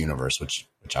 more of this universe, which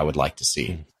I would like to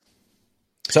see.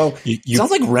 So it sounds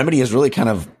like Remedy is really kind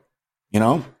of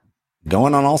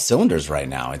going on all cylinders right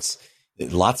now. It's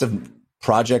lots of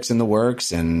projects in the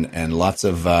works and lots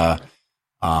of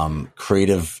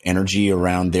creative energy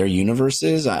around their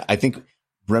universes. I think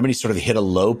Remedy sort of hit a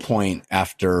low point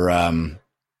after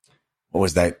what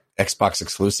was that Xbox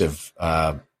exclusive?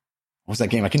 What was that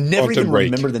game? I can never even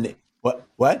remember the name.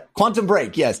 What? Quantum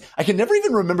Break. Yes. I can never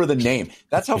even remember the name.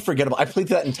 That's how forgettable. I played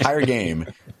that entire game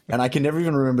and I can never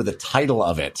even remember the title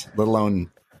of it, let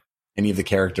alone any of the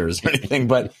characters or anything.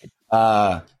 But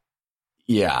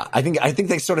yeah, I think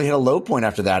they sort of hit a low point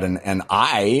after that. And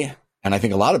I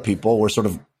think a lot of people were sort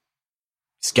of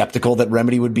skeptical that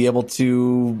Remedy would be able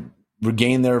to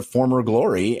regain their former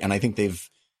glory. And I think they've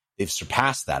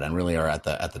surpassed that and really are at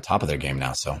the top of their game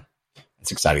now. So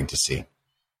it's exciting to see.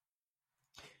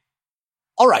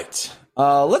 All right,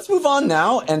 let's move on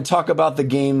now and talk about the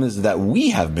games that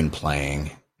we have been playing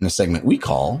in a segment we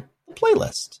call the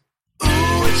playlist. Ooh,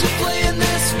 what you playing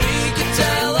this week? You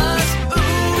tell us.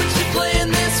 Ooh, what you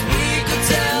playing this week? You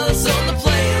tell us on the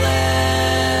playlist.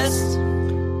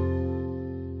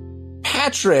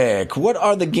 Patrick, what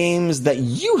are the games that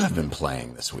you have been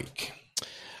playing this week?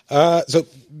 So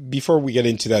before we get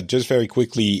into that, just very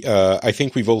quickly, I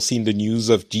think we've all seen the news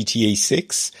of GTA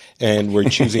 6 and we're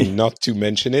choosing not to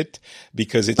mention it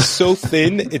because it's so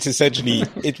thin. It's essentially,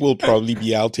 it will probably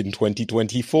be out in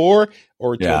 2024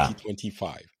 or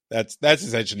 2025. That's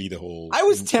essentially the whole. I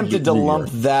was tempted to lump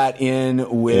that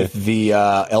in with the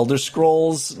Elder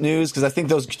Scrolls news because I think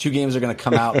those two games are going to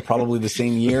come out probably the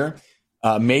same year.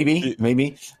 Maybe.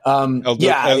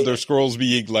 Elder Scrolls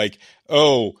being like,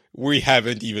 oh, we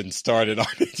haven't even started on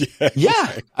it yet.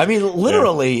 Yeah. I mean,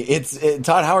 literally, it's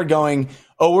Todd Howard going,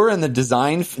 oh, we're in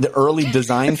the early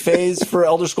design phase for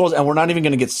Elder Scrolls, and we're not even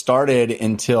going to get started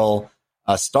until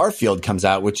Starfield comes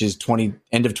out, which is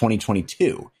end of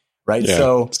 2022, right?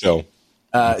 Yeah,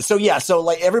 so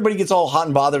like everybody gets all hot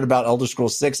and bothered about Elder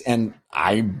Scrolls 6, and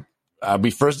I'll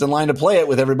be first in line to play it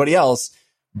with everybody else.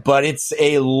 but it's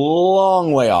a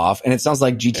long way off, and it sounds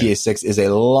like GTA 6 is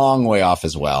a long way off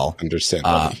as well.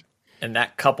 Understandably. And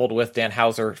that coupled with Dan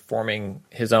Houser forming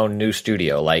his own new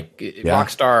studio, like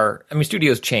Rockstar, I mean,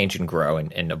 studios change and grow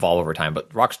and evolve over time, but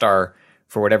Rockstar,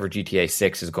 for whatever GTA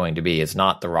 6 is going to be, is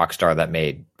not the Rockstar that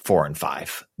made 4 and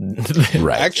 5.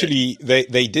 Right. Actually,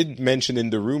 they did mention in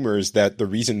the rumors that the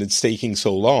reason it's taking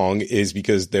so long is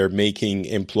because they're making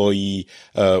employee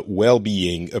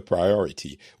well-being a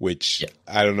priority, which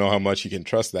I don't know how much you can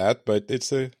trust that, but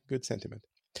it's a good sentiment.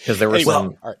 Because there were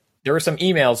Anyway, there were some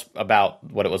emails about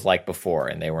what it was like before,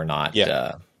 and they were not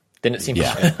didn't seem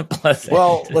pleasant.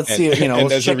 Well, let's see. and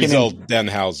Let's as a check result, Dan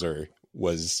Houser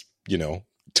was,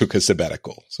 took a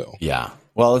sabbatical. So yeah.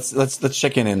 Well, let's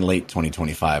check in late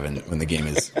 2025, and when the game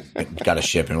is got to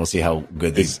ship, and we'll see how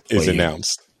good this is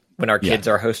announced. When our kids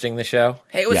are hosting the show.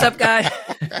 Hey, what's up, guys?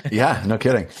 Yeah, no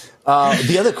kidding.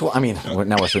 The other cool, I mean,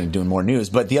 now we're sort of doing more news,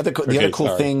 but the other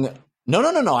cool thing.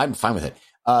 No, I'm fine with it.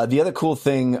 The other cool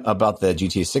thing about the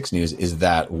GTA 6 news is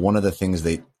that one of the things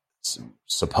they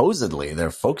supposedly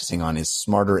they're focusing on is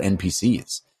smarter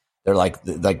NPCs. They're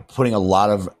like putting a lot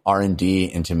of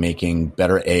R&D into making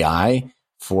better AI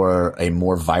for a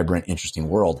more vibrant, interesting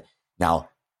world. Now,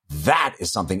 that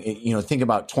is something, think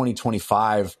about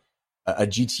 2025, a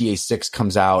GTA 6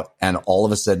 comes out, and all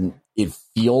of a sudden it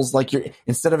feels like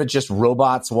instead of it just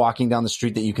robots walking down the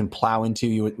street that you can plow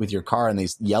into with your car and they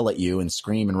yell at you and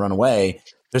scream and run away,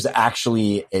 there's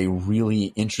actually a really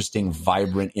interesting,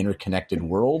 vibrant, interconnected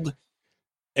world.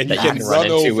 And you can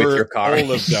run over with your car.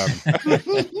 all of them.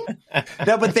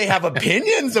 No, but they have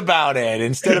opinions about it.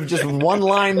 Instead of just one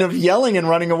line of yelling and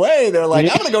running away, they're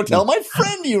like, I'm going to go tell my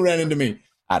friend you ran into me.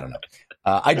 I don't know.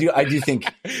 I do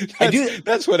think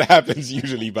that's what happens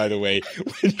usually, by the way,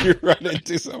 when you run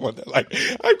into someone. They're like,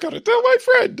 I've got to tell my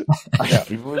friend.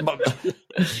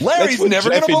 Larry's never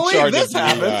going to believe this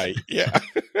happened. Yeah.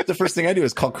 The first thing I do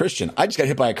is call Christian. I just got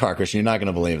hit by a car, Christian. You're not going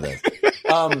to believe this.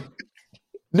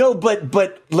 No,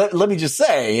 but let me just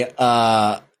say,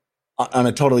 on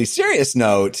a totally serious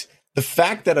note, the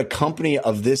fact that a company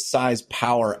of this size,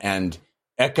 power, and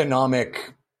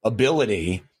economic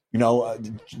ability,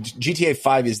 GTA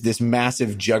 5 is this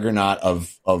massive juggernaut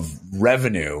of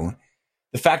revenue.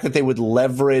 The fact that they would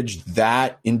leverage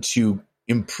that into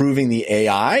improving the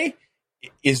AI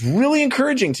is really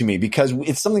encouraging to me, because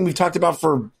it's something we've talked about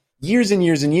for years and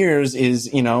years and years is,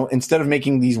 instead of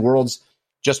making these worlds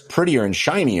just prettier and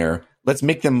shinier, let's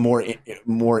make them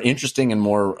more interesting and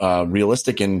more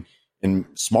realistic and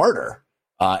smarter.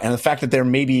 And the fact that they're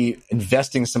maybe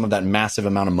investing some of that massive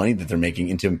amount of money that they're making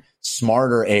into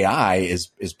smarter AI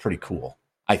is pretty cool,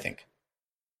 I think.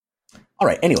 All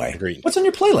right. Anyway, Agreed. What's on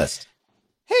your playlist?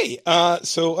 Hey,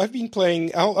 so I've been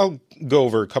playing. I'll go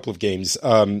over a couple of games.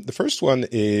 The first one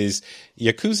is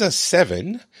Yakuza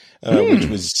 7, which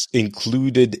was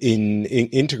included in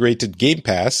integrated Game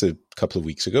Pass a couple of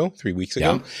weeks ago, 3 weeks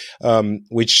ago,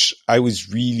 which I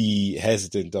was really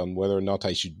hesitant on whether or not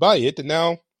I should buy it, and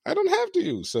now I don't have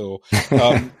to. So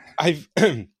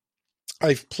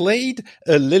I've played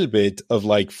a little bit of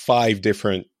like 5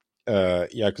 different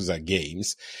Yakuza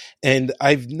games, and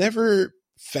I've never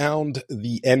found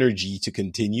the energy to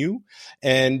continue.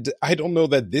 And I don't know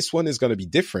that this one is going to be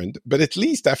different, but at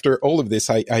least after all of this,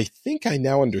 I think I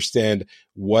now understand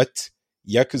what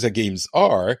Yakuza games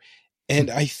are.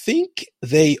 And I think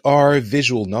they are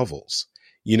visual novels.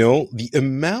 The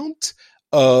amount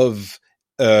of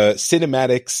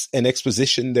cinematics and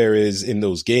exposition there is in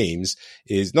those games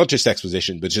is not just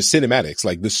exposition, but just cinematics.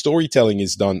 Like the storytelling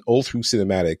is done all through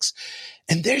cinematics.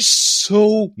 And there's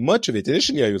so much of it.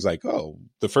 Initially, I was like, oh,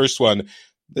 the first one,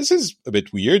 this is a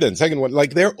bit weird. And second one,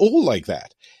 like they're all like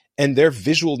that. And they're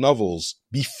visual novels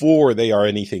before they are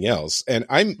anything else. And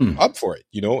I'm up for it.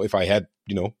 If I had,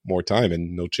 more time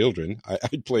and no children,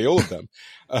 I'd play all of them.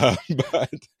 But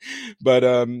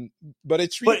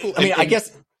it's really cool. I mean, I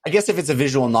guess if it's a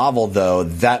visual novel, though,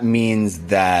 that means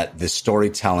that the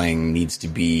storytelling needs to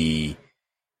be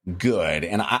good.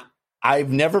 And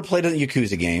I've never played a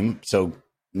Yakuza game, so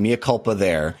mea culpa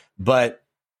there. But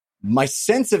my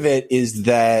sense of it is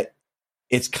that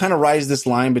it's kind of rides this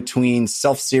line between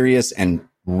self-serious and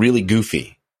really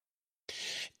goofy.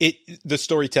 The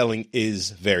storytelling is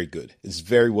very good. It's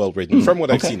very well written, from what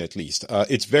I've seen at least.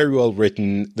 It's very well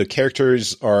written. The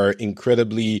characters are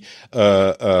incredibly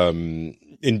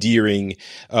endearing.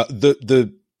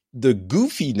 The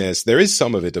goofiness, there is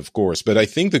some of it, of course, but I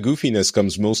think the goofiness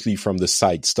comes mostly from the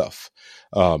side stuff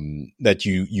that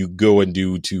you go and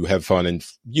do to have fun and,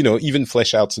 even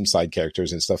flesh out some side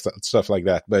characters and stuff like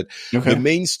that. But the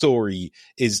main story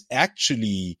is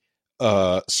actually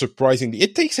surprisingly,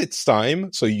 it takes its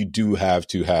time, so you do have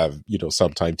to have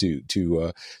some time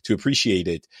to appreciate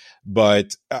it.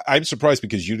 But I'm surprised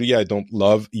because usually I don't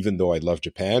love, even though I love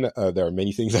Japan, there are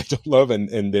many things I don't love,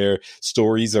 and their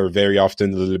stories are very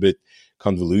often a little bit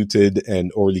convoluted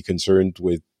and overly concerned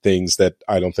with things that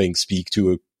I don't think speak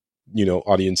to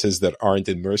audiences that aren't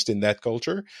immersed in that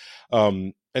culture.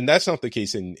 And that's not the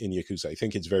case in Yakuza. I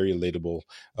think it's very relatable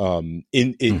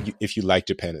if you like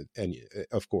Japan, and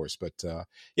of course. But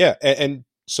and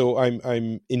so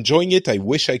I'm enjoying it. I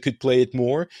wish I could play it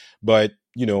more, but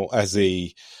as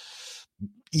a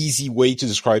easy way to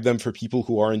describe them for people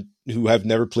who have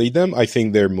never played them, I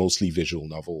think they're mostly visual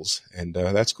novels, and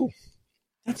that's cool.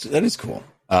 That is cool.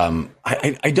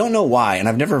 I don't know why, and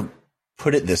I've never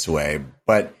put it this way,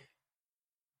 but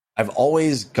I've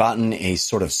always gotten a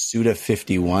sort of Suda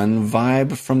 51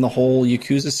 vibe from the whole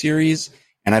Yakuza series,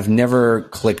 and I've never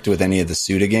clicked with any of the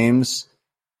Suda games.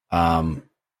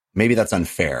 Maybe that's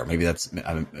unfair. Maybe that's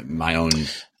my own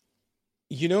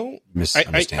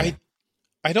misunderstanding.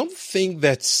 I don't think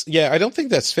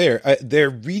that's fair. They're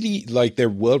really they're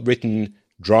well-written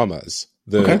dramas,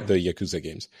 the Yakuza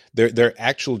games. They're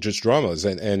actual just dramas,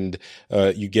 and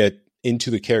you get into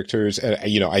the characters, and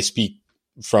I speak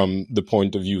from the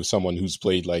point of view of someone who's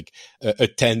played like a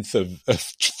tenth of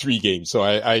 3 games. So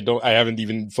I haven't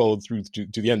even followed through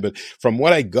to the end, but from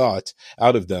what I got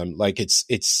out of them,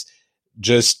 it's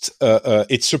just,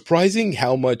 it's surprising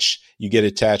how much you get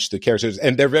attached to characters,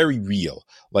 and they're very real.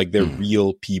 Like they're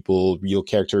real people, real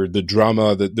character, the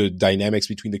drama, the dynamics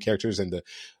between the characters and the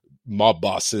mob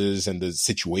bosses and the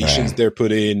situations they're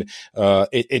put in.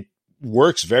 It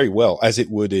works very well, as it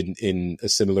would in a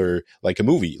similar, like a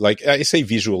movie. Like I say,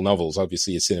 visual novels,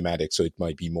 obviously it's cinematic, so it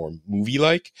might be more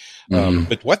movie-like.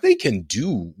 But what they can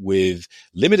do with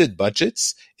limited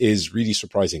budgets is really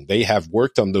surprising. They have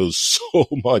worked on those so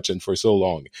much and for so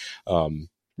long.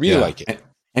 Really like it.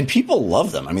 And people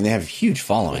love them. I mean, they have huge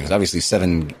followings. Obviously,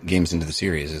 7 games into the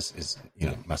series is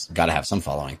got to have some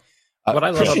following. What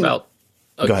I love about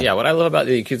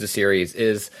the Yakuza series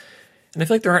is, and I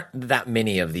feel like there aren't that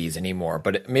many of these anymore,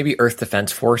 but maybe Earth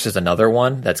Defense Force is another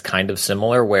one that's kind of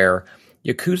similar, where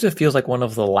Yakuza feels like one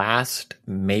of the last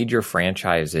major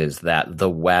franchises that the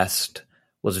West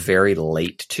was very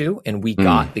late to, and we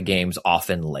got the games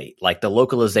often late. Like the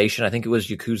localization, I think it was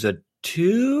Yakuza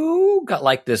 2, got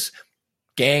like this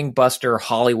gangbuster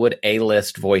Hollywood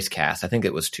A-list voice cast. I think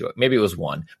it was 2, maybe it was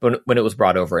 1, but when it was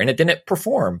brought over, and it didn't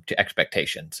perform to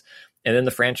expectations. And then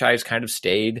the franchise kind of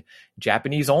stayed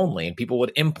Japanese only, and people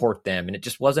would import them, and it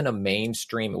just wasn't a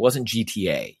mainstream. It wasn't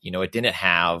GTA. It didn't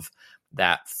have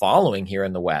that following here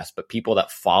in the West, but people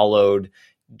that followed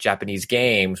Japanese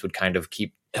games would kind of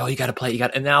keep, you got to play,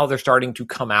 and now they're starting to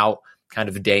come out kind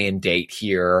of day and date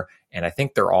here. And I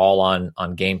think they're all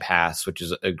on Game Pass, which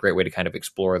is a great way to kind of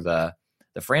explore the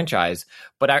franchise.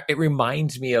 But it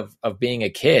reminds me of being a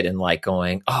kid and like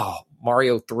going,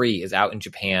 Mario 3 is out in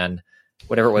Japan,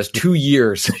 whatever it was, 2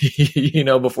 years,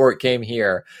 before it came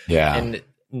here. Yeah. And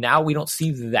now we don't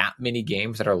see that many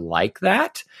games that are like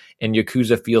that. And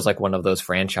Yakuza feels like one of those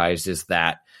franchises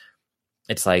that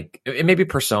it's like, maybe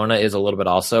Persona is a little bit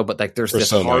also, but like there's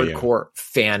this hardcore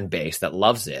fan base that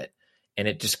loves it. And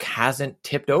it just hasn't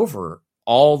tipped over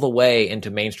all the way into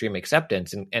mainstream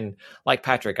acceptance. And like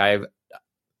Patrick,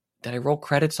 did I roll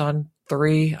credits on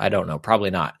 3? I don't know. Probably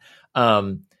not.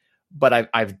 But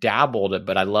I've dabbled,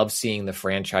 but I love seeing the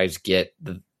franchise get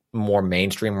the more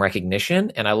mainstream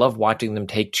recognition, and I love watching them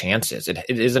take chances. It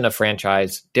isn't a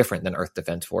franchise different than Earth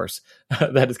Defense Force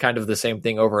that is kind of the same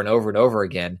thing over and over and over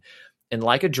again. And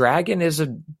Like a Dragon is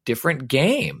a different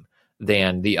game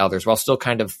than the others, while still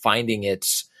kind of finding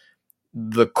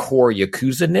the core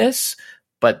Yakuza-ness,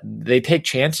 but they take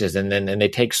chances and they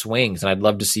take swings, and I'd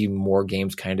love to see more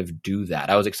games kind of do that.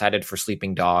 I was excited for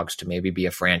Sleeping Dogs to maybe be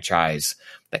a franchise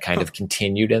that kind of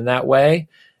continued in that way,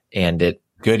 and it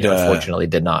unfortunately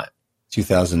did not.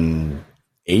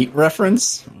 2008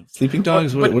 reference? Sleeping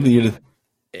Dogs? What do you do?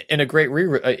 In a great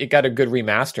it got a good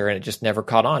remaster, and it just never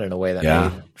caught on in a way that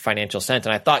made financial sense.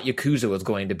 And I thought Yakuza was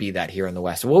going to be that here in the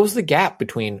West. So what was the gap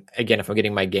between, again, if I'm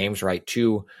getting my games right,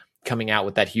 2 coming out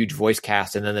with that huge voice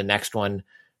cast, and then the next one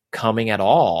coming at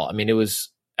all? I mean,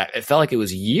 it felt like it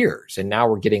was years, and now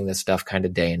we're getting this stuff kind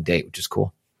of day and date, which is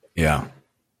cool. Yeah,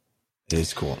 it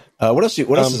is cool. What else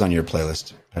is on your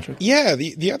playlist, Patrick? Yeah,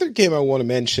 the other game I want to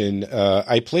mention,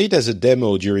 I played as a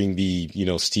demo during the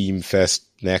Steam Fest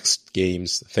Next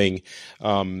Games thing,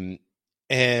 and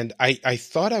I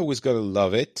thought I was going to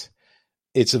love it.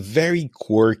 It's a very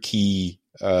quirky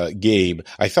game.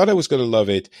 I thought I was going to love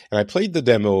it, and I played the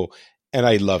demo, and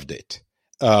I loved it.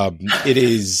 It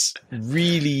is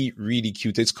really, really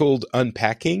cute. It's called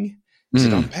Unpacking. Is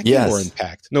it Unpacking or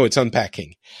Unpacked? No, it's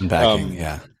Unpacking. Unpacking,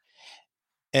 yeah.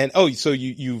 And so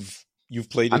you've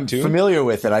played it too? I'm familiar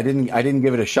with it. I didn't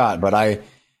give it a shot, but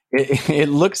it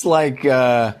looks like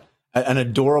an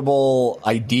adorable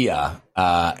idea,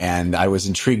 and I was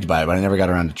intrigued by it, but I never got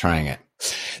around to trying it.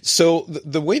 So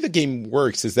the way the game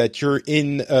works is that you're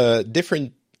in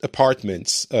different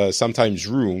apartments, sometimes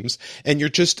rooms, and you're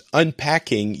just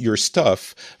unpacking your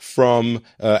stuff from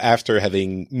after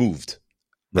having moved.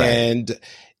 Right. And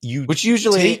which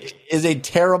usually is a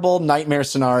terrible nightmare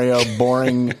scenario,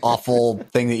 boring, awful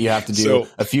thing that you have to do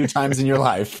a few times in your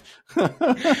life.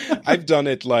 I've done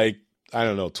it like, I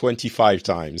don't know, 25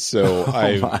 times. So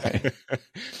I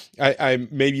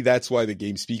maybe that's why the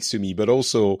game speaks to me, but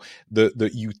also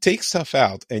you take stuff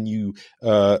out and you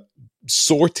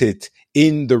sort it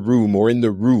in the room or in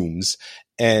the rooms.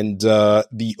 And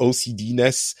the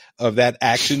OCD-ness of that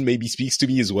action maybe speaks to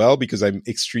me as well, because I'm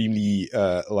extremely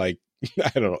I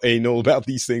don't know, anal about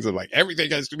these things. I'm like,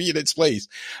 everything has to be in its place.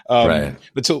 Right.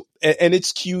 But and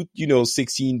it's cute,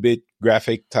 16-bit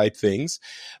graphic type things.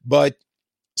 But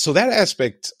so that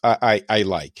aspect I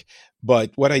like.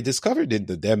 But what I discovered in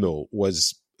the demo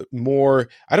was more,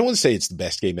 I don't want to say it's the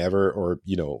best game ever or,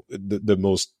 the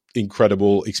most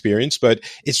incredible experience, but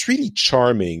it's really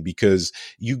charming because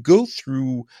you go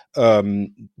through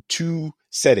two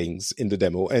settings in the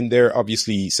demo, and they're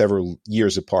obviously several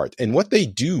years apart. And what they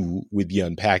do with the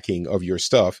unpacking of your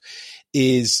stuff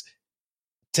is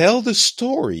tell the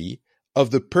story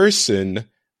of the person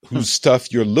whose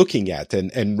stuff you're looking at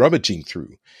and rummaging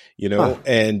through,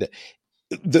 and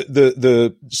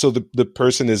the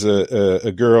person is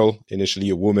a girl, initially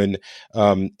a woman,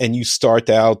 and you start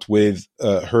out with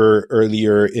her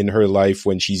earlier in her life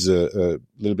when she's a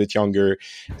little bit younger,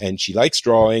 and she likes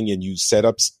drawing, and you set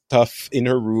up stuff in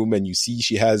her room, and you see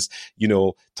she has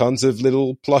tons of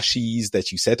little plushies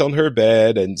that you set on her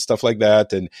bed and stuff like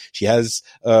that, and she has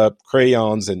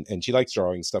crayons, and she likes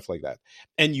drawing, stuff like that,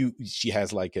 and she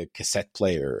has like a cassette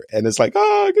player, and it's like,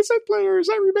 cassette players,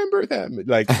 I remember them,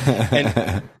 like.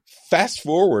 And fast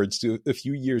forwards to a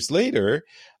few years later,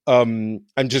 I'm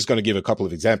just going to give a couple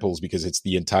of examples because it's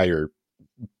the entire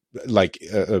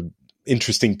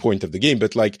interesting point of the game.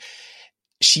 But like,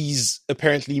 she's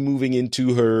apparently moving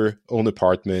into her own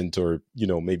apartment, or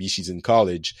maybe she's in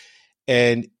college,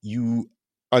 and you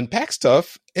unpack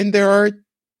stuff, and there are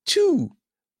 2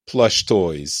 plush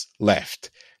toys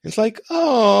left. It's like,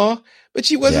 oh, but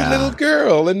she was a little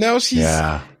girl, and now she's,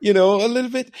 a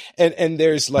little bit, and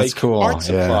there's like art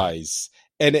supplies,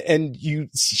 and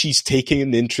she's taking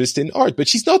an interest in art, but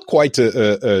she's not quite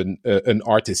an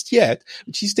artist yet,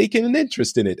 but she's taking an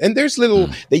interest in it. And there's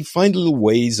they find little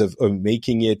ways of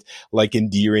making it like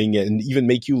endearing and even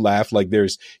make you laugh. Like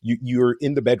you're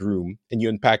in the bedroom and you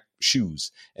unpack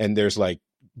shoes, and there's like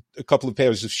a couple of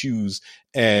pairs of shoes,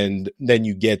 and then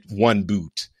you get one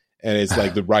boot. And it's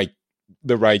like the right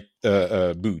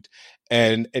boot,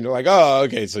 and you're like, oh,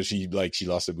 okay, so she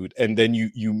lost a boot, and then you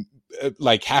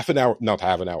like 5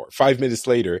 minutes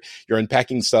later, you're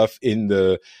unpacking stuff in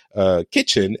the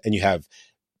kitchen, and you have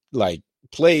like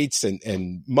plates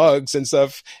and mugs and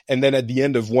stuff, and then at the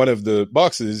end of one of the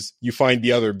boxes, you find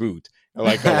the other boot. I'm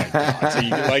like, oh my God. So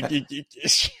you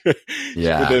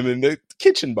put them in the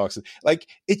kitchen boxes. Like,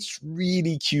 it's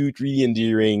really cute, really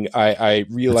endearing. I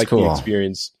really like the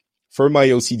experience for my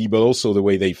OCD, but also the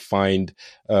way they find,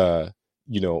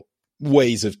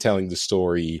 ways of telling the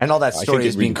story. And all that story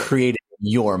is being created in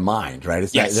your mind, right?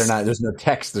 It's there's no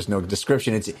text, there's no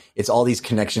description. It's all these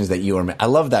connections that you are. I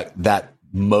love that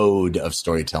mode of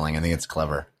storytelling. I think it's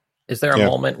clever. Is there a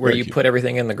moment where you put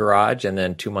everything in the garage, and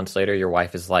then 2 months later your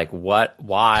wife is like, what?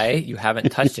 Why? You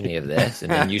haven't touched any of this.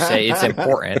 And then you say it's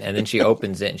important, and then she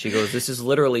opens it and she goes, this is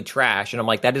literally trash. And I'm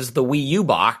like, that is the Wii U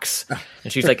box.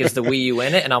 And she's like, is the Wii U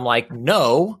in it? And I'm like,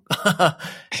 no.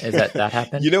 Is that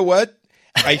happen? You know what?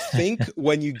 I think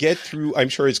when you get through, I'm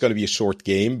sure it's going to be a short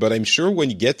game, but I'm sure when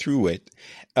you get through it,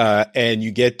 and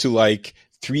you get to like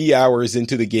 3 hours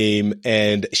into the game,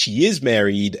 and she is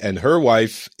married, and her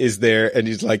wife is there, and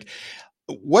he's like,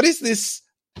 what is this,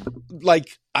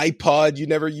 like, iPod you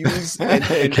never use?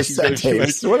 And she's like,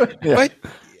 but,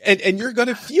 and you're going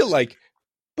to feel like,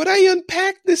 but I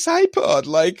unpacked this iPod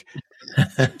like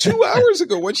 2 hours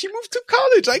ago when she moved to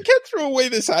college. I can't throw away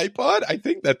this iPod. I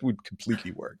think that would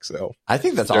completely work. So I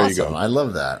think that's awesome. I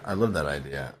love that. I love that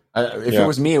idea. If it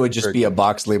was me, it would just be a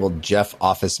box labeled Jeff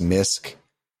Office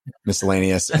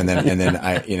miscellaneous, and then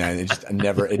I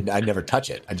never touch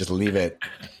it. I just leave it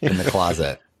in the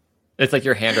closet. It's like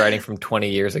your handwriting from 20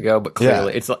 years ago, but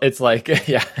clearly it's like,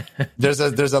 yeah. There's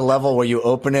a level where you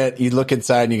open it, you look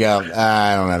inside, and you go,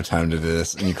 I don't have time to do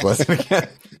this, and you close it again.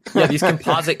 Yeah, these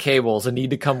composite cables need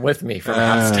to come with me from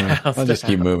house to house. I'll just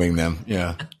keep moving them.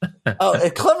 Yeah. Oh, a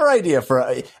clever idea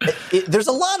for. There's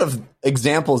a lot of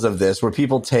examples of this where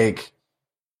people take,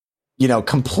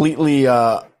 completely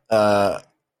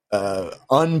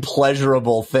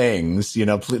unpleasurable things,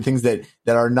 things that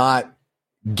are not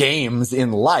games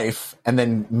in life, and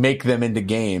then make them into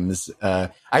games.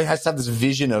 I just have this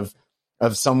vision of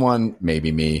someone,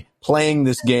 maybe me, playing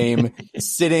this game,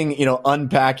 sitting,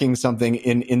 unpacking something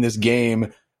in this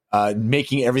game,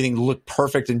 making everything look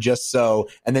perfect and just so,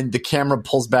 and then the camera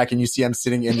pulls back and you see I'm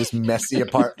sitting in this messy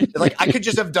apartment. Like, I could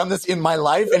just have done this in my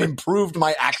life and improved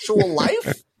my actual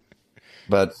life.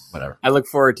 But whatever. I look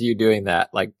forward to you doing that,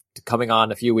 like coming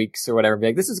on a few weeks or whatever, be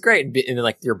like, this is great. And then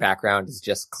like your background is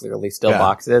just clearly still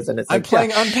boxes. And it's like, I'm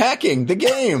playing Unpacking, the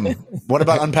game. What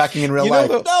about unpacking in real life?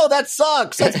 No, that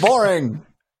sucks. That's boring.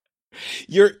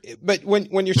 But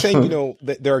when you're saying,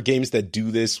 that there are games that do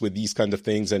this with these kind of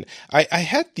things, and I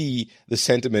had the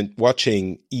sentiment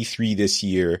watching E3 this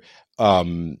year,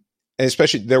 and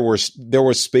especially there was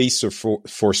space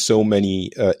for so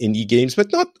many indie games,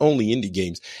 but not only indie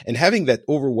games, and having that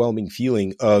overwhelming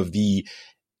feeling of the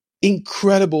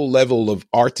incredible level of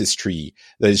artistry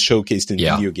that is showcased in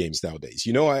video games nowadays.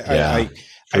 I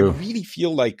really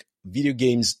feel like video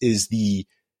games is the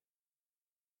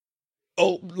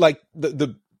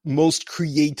most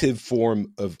creative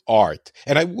form of art.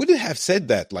 And I wouldn't have said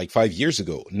that like 5 years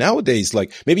ago. Nowadays,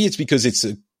 like maybe it's because it's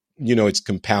it's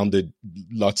compounded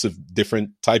lots of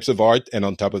different types of art. And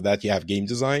on top of that, you have game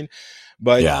design,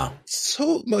 but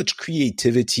so much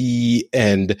creativity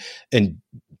and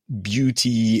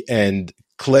beauty and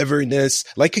cleverness.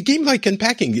 Like a game like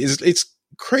Unpacking it's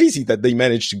crazy that they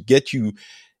managed to get you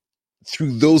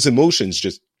through those emotions,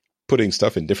 just putting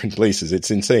stuff in different places. It's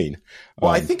insane.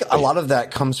 Well, I think a lot of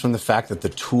that comes from the fact that the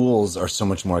tools are so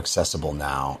much more accessible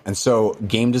now. And so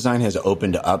game design has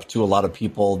opened up to a lot of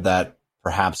people that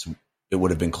perhaps it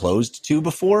would have been closed to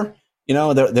before.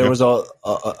 There was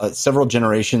several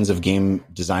generations of game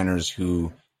designers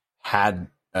who had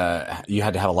you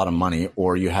had to have a lot of money,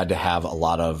 or you had to have a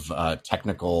lot of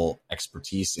technical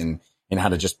expertise in how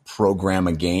to just program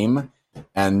a game.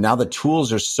 And now the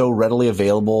tools are so readily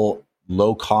available,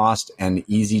 low cost, and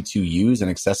easy to use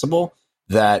and accessible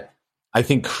that I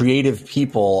think creative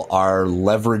people are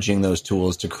leveraging those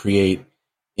tools to create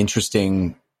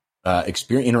interesting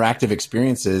interactive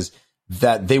experiences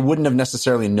that they wouldn't have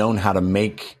necessarily known how to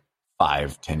make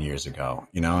 5-10 years ago,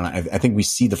 and I think we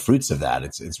see the fruits of that.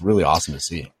 It's really awesome to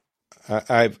see.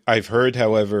 I've heard,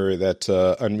 however, that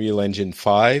Unreal Engine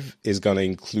 5 is going to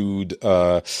include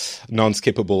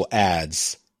non-skippable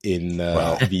ads in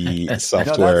the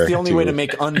software. No, that's the only way to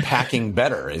make unpacking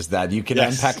better, is that you can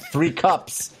unpack 3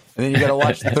 cups and then you got to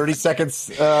watch 30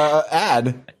 seconds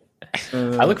ad.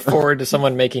 I look forward to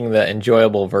someone making the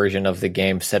enjoyable version of the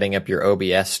game, setting up your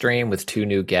OBS stream with 2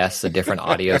 new guests, a different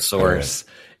audio source.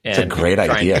 It's a great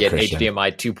idea, trying to get Christian.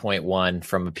 HDMI 2.1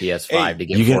 from a PS5 to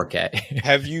get 4K.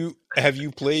 Have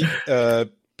you played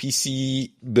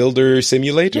PC Builder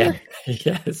Simulator?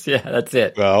 Yes, that's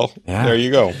it. Well, there you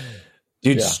go.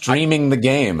 Dude, streaming the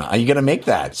game. You got to make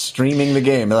that. Streaming the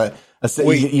game. You got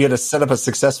to set up a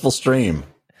successful stream.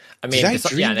 I mean, did I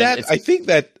dream that? I think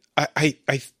that I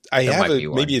have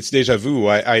maybe it's deja vu.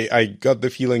 I got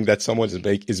the feeling that someone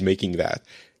is making that,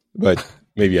 but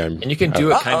maybe I'm. And you can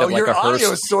do it kind of like your a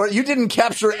audio story. You didn't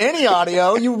capture any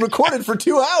audio. You recorded for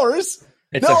 2 hours.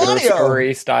 It's a Her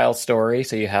Story style story.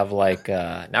 So you have like,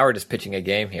 now we're just pitching a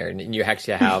game here, and you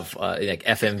actually have like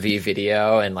FMV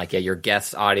video and like your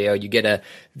guest audio. You get a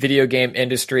video game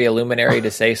industry luminary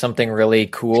to say something really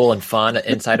cool and fun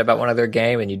inside about one of their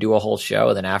game, and you do a whole show.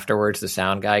 And then afterwards, the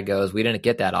sound guy goes, "We didn't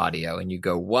get that audio," and you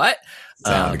go, "What?"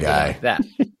 Sound guy. That.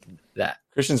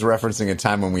 Christian's referencing a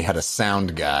time when we had a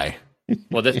sound guy.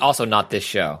 Well, also not this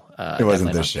show. It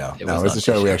wasn't this show. It was the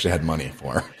show we actually had money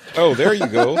for. Oh, there you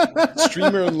go.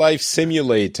 Streamer Life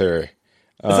Simulator.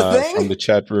 It's a thing? From the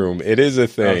chat room. It is a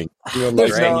thing.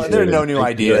 There are no new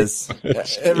ideas.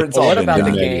 What about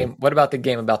the game? What about the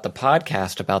game about the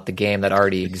podcast about the game that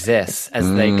already exists as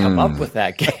they come up with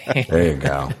that game? There you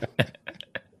go.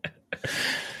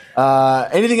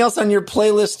 Anything else on your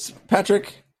playlist,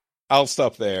 Patrick? I'll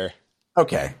stop there.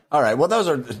 Okay. All right. Well, those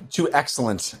are 2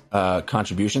 excellent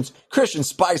contributions. Christian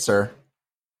Spicer,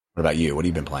 what about you? What have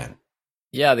you been playing?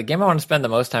 Yeah, the game I want to spend the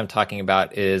most time talking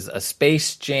about is a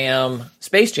Space Jam,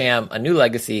 A New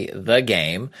Legacy, the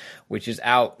game, which is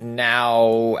out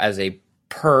now as a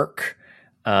perk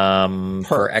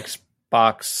for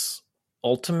Xbox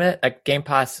Ultimate, like Game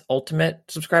Pass Ultimate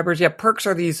subscribers. Yeah, perks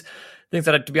are these things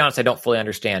that, to be honest, I don't fully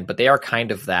understand, but they are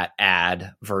kind of that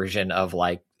ad version of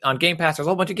like on Game Pass, there's a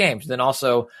whole bunch of games. Then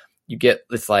also you get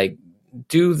this like,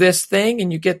 do this thing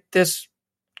and you get this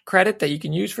credit that you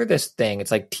can use for this thing. It's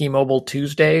like T-Mobile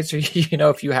Tuesdays, or, you know,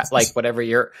 if you have like whatever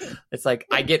it's like,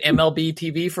 I get MLB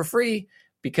TV for free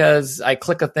because I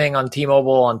click a thing on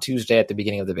T-Mobile on Tuesday at the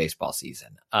beginning of the baseball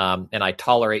season. And I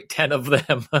tolerate 10 of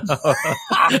them.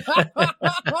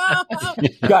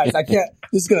 Guys, I can't.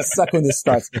 This is going to suck when this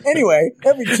starts. Anyway,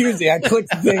 every Tuesday I click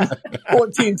the thing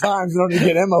 14 times in order to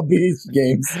get MLB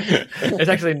games. It's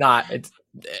actually not. It's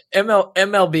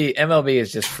MLB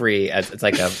is just free. It's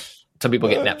like some people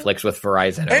get Netflix with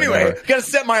Verizon. Anyway, got to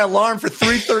set my alarm for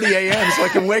 3:30 a.m. so I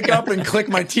can wake up and click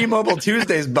my T-Mobile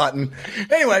Tuesdays button.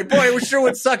 Anyway, boy, it sure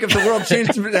would suck if the world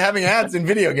changed to having ads in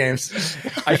video games.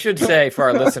 I should say for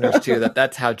our listeners too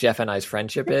that's how Jeff and I's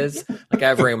friendship is. Like I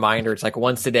have a reminder. It's like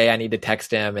once a day I need to text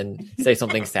him and say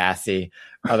something sassy.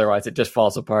 Otherwise, it just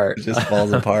falls apart. It just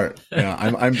falls apart. Yeah,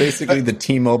 I'm basically the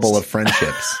T-Mobile of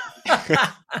friendships.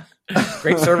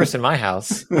 Great service in my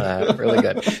house. Really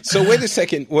good. So wait a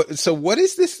second. What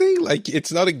is this thing? Like,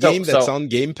 it's not a game that's on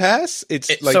Game Pass?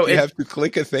 It's like you have to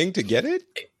click a thing to get it?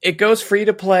 It goes free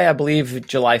to play, I believe,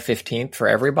 July 15th for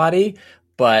everybody.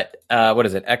 But what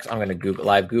is it? I'm going to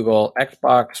Google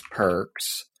Xbox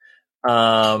perks.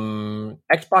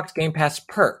 Xbox Game Pass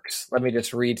perks. Let me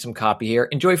just read some copy here.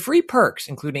 Enjoy free perks,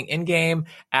 including in-game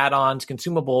add-ons,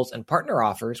 consumables, and partner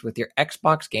offers with your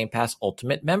Xbox Game Pass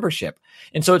Ultimate membership.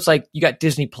 And so it's like you got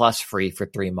Disney Plus free for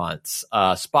 3 months,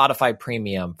 Spotify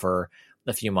Premium for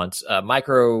a few months,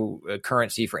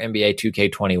 microcurrency for NBA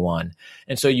 2K21.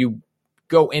 And so you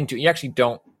actually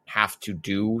don't have to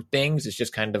do things. It's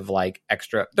just kind of like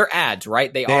extra. They're ads,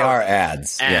 right? They are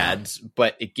ads,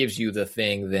 but it gives you the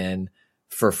thing then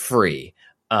for free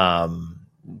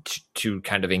to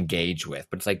kind of engage with.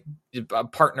 But it's like a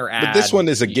partner ad. But this one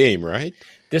is a game, right?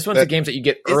 This one's a game that you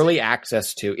get early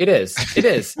access to. It is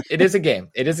a game.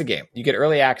 It is a game. You get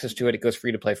early access to it. It goes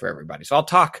free to play for everybody. So I'll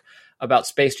talk about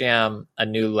Space Jam: A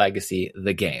New Legacy,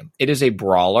 the game. It is a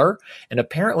brawler, and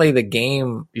apparently the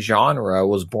game genre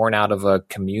was born out of a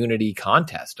community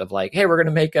contest of like, hey, we're going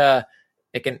to make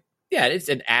it's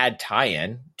an ad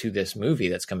tie-in to this movie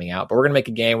that's coming out, but we're going to make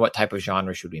a game. What type of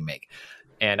genre should we make?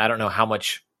 And I don't know how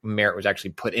much merit was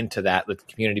actually put into that with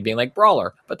the community being like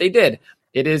brawler, but they did.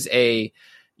 It is a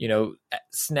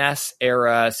SNES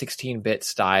era 16-bit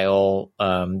style,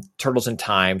 Turtles in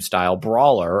Time style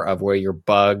brawler of where you're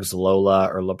Bugs, Lola,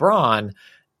 or LeBron.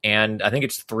 And I think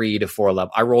it's 3 to 4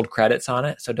 levels. I rolled credits on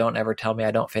it, so don't ever tell me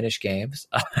I don't finish games.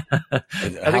 I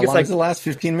think it's like the last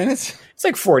 15 minutes. It's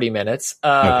like 40 minutes. Okay.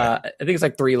 I think it's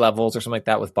like 3 levels or something like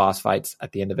that with boss fights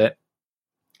at the end of it.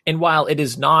 And while it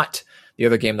is not the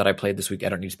other game that I played this week, I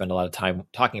don't need to spend a lot of time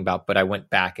talking about, but I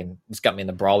went back and it's got me in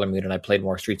the brawler mood, and I played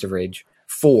more Streets of Rage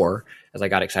 4 as I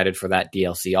got excited for that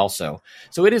DLC also.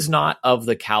 So it is not of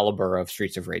the caliber of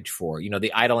Streets of Rage 4.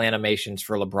 The idle animations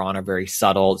for LeBron are very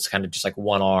subtle. It's kind of just like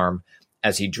one arm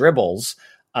as he dribbles,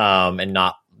 and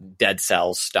not Dead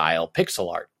Cells style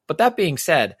pixel art. But that being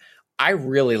said, I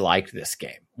really liked this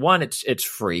game. 1, it's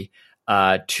free.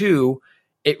 2,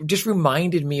 it just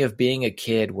reminded me of being a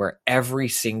kid where every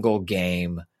single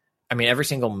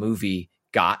movie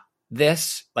got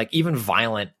this, like even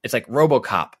violent. It's like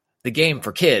RoboCop, the game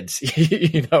for kids,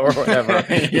 or whatever.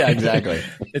 Yeah, exactly.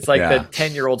 It's like the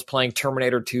 10-year-olds playing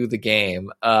Terminator 2, the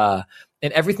game. And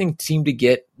everything seemed to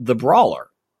get the brawler,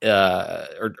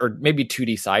 or maybe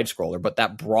 2D side scroller, but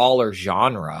that brawler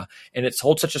genre. And it's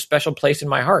holds such a special place in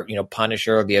my heart.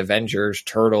 Punisher, The Avengers,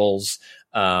 Turtles,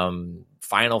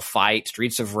 Final Fight,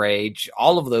 Streets of Rage,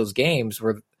 all of those games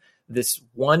were this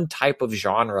one type of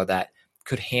genre that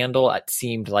could handle, it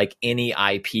seemed like, any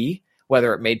IP,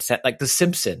 whether it made sense, like The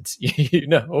Simpsons,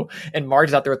 and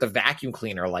Marge's out there with the vacuum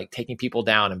cleaner, like taking people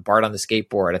down, and Bart on the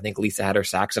skateboard. I think Lisa had her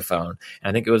saxophone, and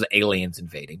I think it was aliens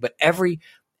invading. But every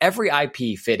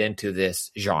IP fit into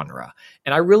this genre.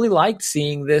 And I really liked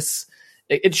seeing this.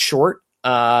 It's short,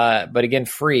 but again,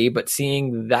 free, but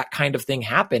seeing that kind of thing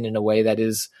happen in a way that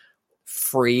is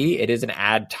free. It is an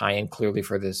ad tie-in clearly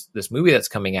for this movie that's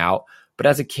coming out. But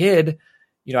as a kid,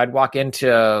 I'd walk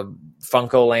into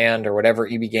Funko Land or whatever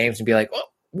EB Games and be like, oh,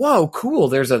 whoa, cool.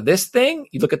 There's this thing.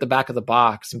 You look at the back of the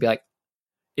box and be like,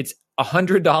 it's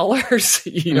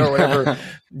 $100, whatever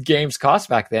games cost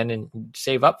back then, and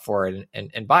save up for it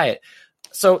and buy it.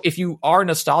 So if you are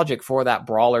nostalgic for that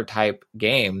brawler type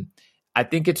game, I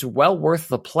think it's well worth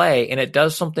the play, and it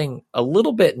does something a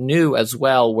little bit new as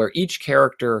well, where each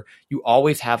character, you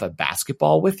always have a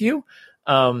basketball with you.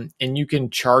 And you can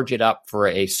charge it up for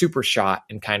a super shot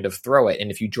and kind of throw it.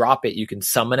 And if you drop it, you can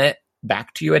summon it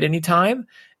back to you at any time.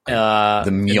 The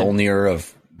Mjolnir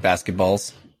of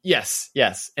basketballs. Yes.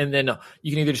 And then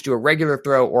you can either just do a regular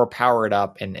throw or power it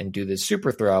up and do this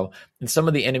super throw. And some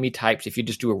of the enemy types, if you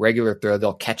just do a regular throw,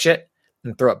 they'll catch it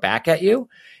and throw it back at you.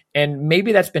 And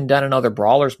maybe that's been done in other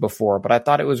brawlers before, but I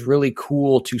thought it was really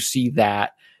cool to see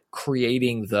that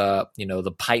creating the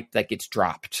pipe that gets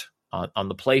dropped on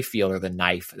the play field, or the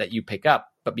knife that you pick up,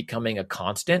 but becoming a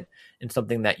constant and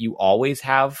something that you always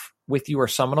have with you or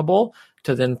summonable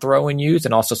to then throw and use.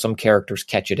 And also some characters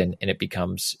catch it and it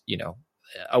becomes,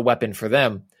 a weapon for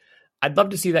them. I'd love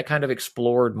to see that kind of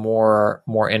explored more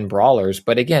in brawlers,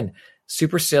 but again,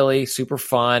 super silly, super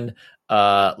fun.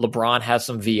 LeBron has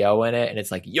some VO in it, and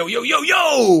it's like yo yo yo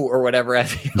yo or whatever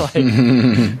as he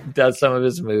does some of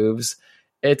his moves.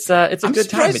 It's a good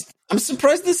time. I'm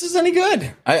surprised this is any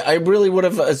good. I really would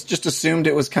have just assumed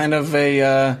it was kind of a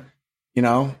I mean,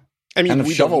 kind of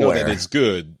we don't know shovelware. that it's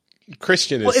good.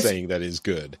 Christian is saying that is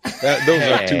good. Those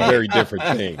are two very different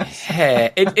things.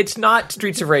 It's not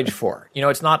Streets of Rage 4.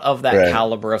 It's not of that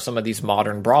caliber of some of these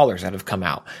modern brawlers that have come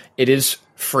out. It is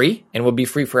free and will be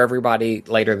free for everybody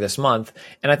later this month.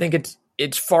 And I think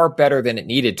it's far better than it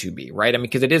needed to be, right? I mean,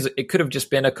 because it could have just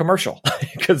been a commercial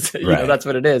because that's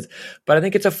what it is. But I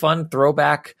think it's a fun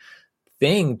throwback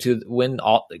thing to win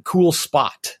cool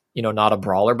spot. Not a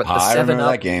brawler, but the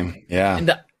 7-Up that game. Yeah. And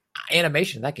the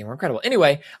animation in that game were incredible.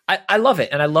 Anyway, I love it,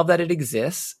 and I love that it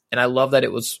exists, and I love that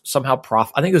it was somehow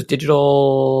I think it was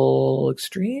Digital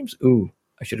Extremes. Ooh,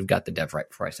 I should have got the dev right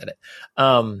before I said it.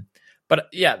 But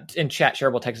yeah, in chat,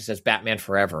 Shareable Texas says Batman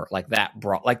Forever, like that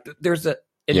there's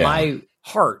my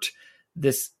heart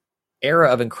this era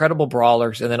of incredible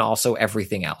brawlers, and then also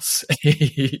everything else,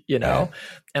 And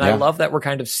I love that we're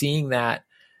kind of seeing that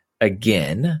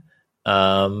again.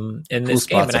 In this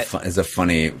game, is a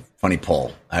funny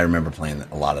pull. I remember playing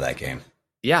a lot of that game.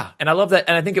 Yeah, and I love that,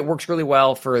 and I think it works really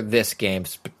well for this game,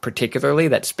 particularly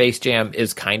that Space Jam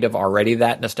is kind of already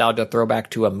that nostalgia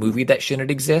throwback to a movie that shouldn't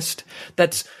exist.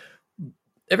 That's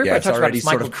everybody talks about. It's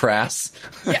sort of crass.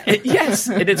 Yes,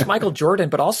 it's Michael Jordan,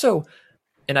 but also,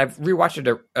 and I've rewatched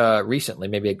it recently,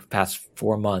 maybe the past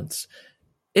 4 months.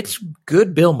 It's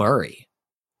good Bill Murray,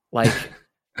 like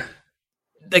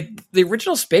the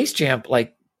original Space Jam,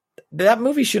 like that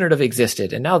movie shouldn't have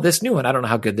existed. And now this new one, I don't know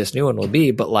how good this new one will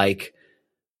be, but like,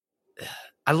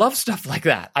 I love stuff like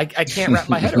that. I can't wrap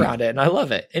my head around it, and I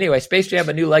love it. Anyway, Space Jam: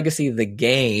 A New Legacy, the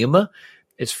game,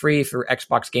 is free for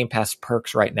Xbox Game Pass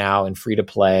perks right now and free to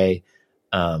play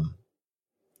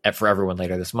for everyone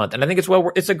later this month. And I think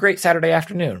it's a great Saturday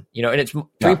afternoon, and it's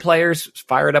 3 players,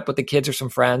 fire it up with the kids or some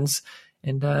friends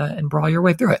and brawl your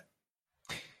way through it.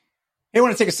 Hey, I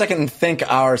want to take a second and thank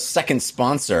our second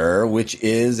sponsor, which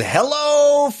is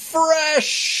HelloFresh.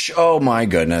 Oh my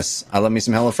goodness. I love me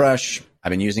some HelloFresh. I've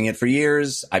been using it for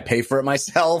years. I pay for it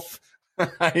myself.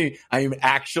 I'm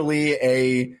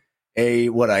actually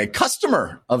a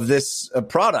customer of this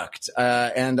product,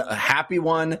 and a happy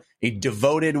one, a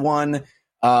devoted one.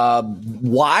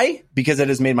 Why? Because it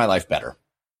has made my life better.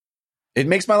 It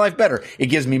makes my life better. It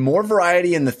gives me more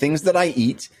variety in the things that I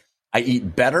eat. I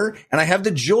eat better, and I have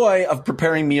the joy of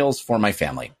preparing meals for my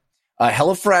family.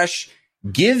 HelloFresh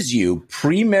gives you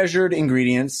pre-measured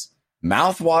ingredients,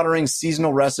 mouth-watering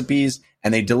seasonal recipes,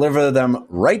 and they deliver them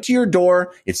right to your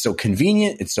door. It's so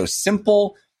convenient. It's so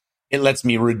simple. It lets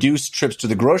me reduce trips to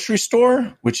the grocery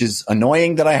store, which is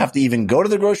annoying that I have to even go to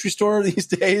the grocery store these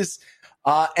days.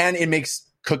 And it makes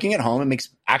cooking at home, it makes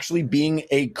actually being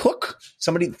a cook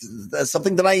something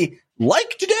that I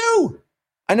like to do.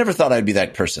 I never thought I'd be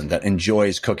that person that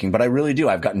enjoys cooking, but I really do.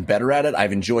 I've gotten better at it.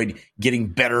 I've enjoyed getting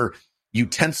better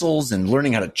utensils and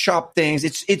learning how to chop things.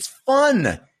 It's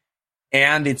fun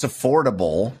and it's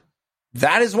affordable.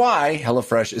 That is why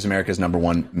HelloFresh is America's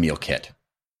 #1 meal kit.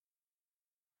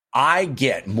 I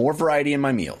get more variety in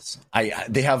my meals.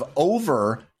 They have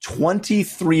over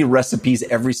 23 recipes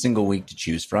every single week to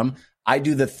choose from. I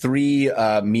do the 3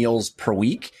 meals per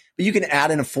week, but you can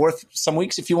add in a 4th some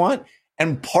weeks if you want.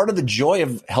 And part of the joy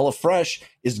of HelloFresh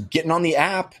is getting on the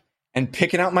app and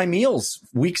picking out my meals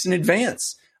weeks in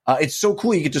advance. It's so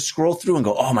cool. You get to scroll through and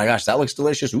go, oh my gosh, that looks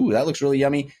delicious. Ooh, that looks really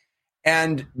yummy.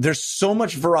 And there's so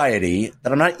much variety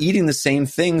that I'm not eating the same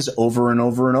things over and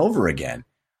over and over again.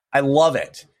 I love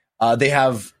it. They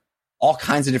have all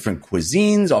kinds of different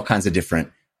cuisines, all kinds of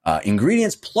different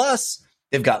ingredients. Plus,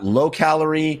 they've got low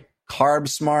calorie, carb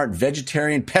smart,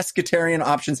 vegetarian, pescatarian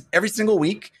options every single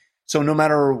week. So no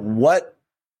matter what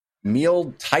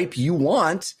meal type you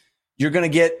want, you're going to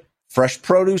get fresh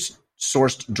produce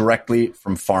sourced directly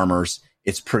from farmers.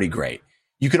 It's pretty great.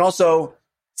 You can also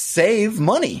save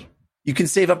money. You can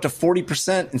save up to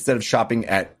 40% instead of shopping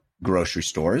at grocery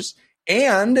stores.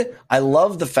 And I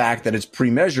love the fact that it's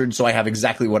pre-measured, so I have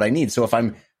exactly what I need. So if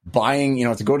I'm buying,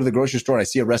 to go to the grocery store and I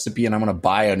see a recipe and I'm going to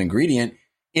buy an ingredient,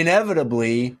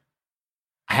 inevitably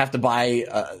I have to buy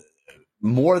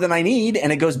more than I need,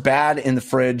 and it goes bad in the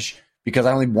fridge because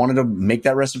I only wanted to make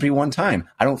that recipe one time.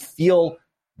 I don't feel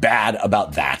bad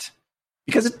about that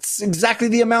because it's exactly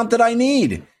the amount that I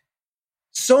need.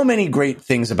 So many great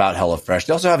things about HelloFresh.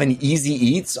 They also have an Easy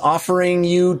Eats offering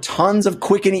you tons of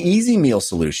quick and easy meal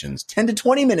solutions, 10 to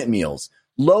 20 minute meals,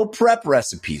 low prep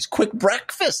recipes, quick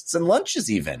breakfasts and lunches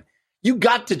even. You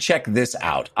got to check this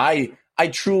out. I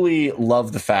truly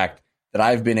love the fact that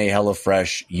I've been a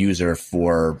HelloFresh user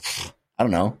for,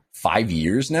 5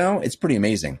 years now. It's pretty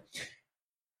amazing.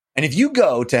 And if you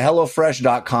go to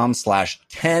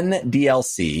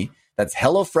HelloFresh.com/10DLC, that's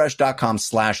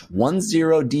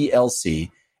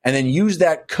HelloFresh.com/10DLC, and then use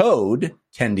that code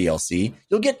 10DLC,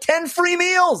 you'll get 10 free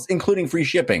meals, including free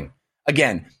shipping.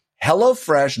 Again,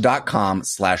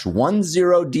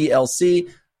 HelloFresh.com/10DLC,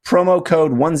 promo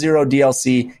code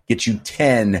 10DLC gets you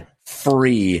 10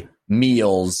 free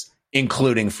meals,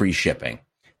 including free shipping.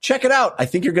 Check it out. I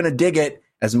think you're going to dig it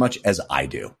as much as I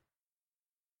do.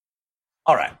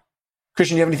 All right.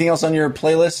 Christian, do you have anything else on your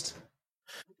playlist?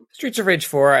 Streets of Rage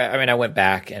 4, I went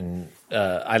back and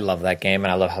I love that game,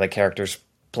 and I love how the characters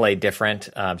play different.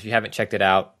 If you haven't checked it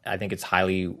out, I think it's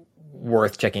highly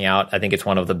worth checking out. I think it's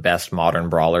one of the best modern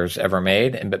brawlers ever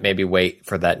made, but maybe wait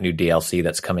for that new DLC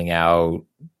that's coming out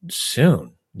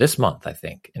soon, this month, I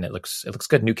think. And it looks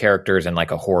good. New characters and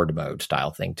like a horde mode style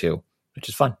thing too, which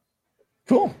is fun.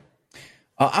 Cool.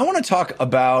 I want to talk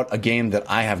about a game that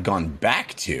I have gone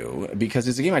back to because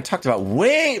it's a game I talked about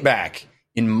way back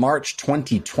in March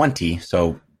 2020,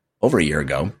 so over a year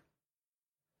ago,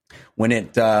 when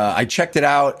I checked it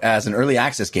out as an early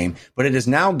access game, but it has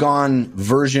now gone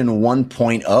version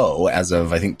 1.0 as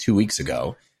of, I think, 2 weeks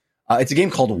ago. It's a game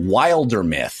called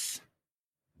Wildermyth.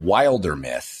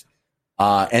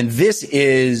 And this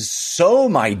is so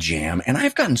my jam, and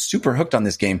I've gotten super hooked on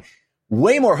this game.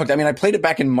 Way more hooked. I played it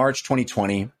back in March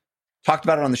 2020, talked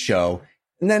about it on the show,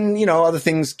 and then, other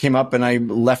things came up and I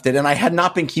left it, and I had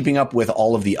not been keeping up with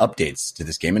all of the updates to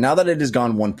this game. And now that it has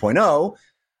gone 1.0,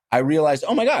 I realized,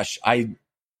 oh my gosh, I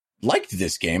liked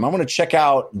this game. I want to check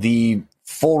out the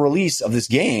full release of this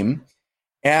game,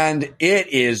 and it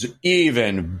is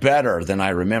even better than I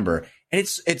remember. And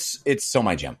it's so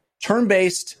my jam.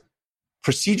 Turn-based,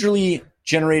 procedurally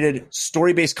generated,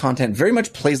 story-based content, very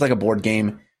much plays like a board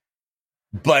game,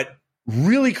 but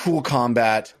really cool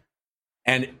combat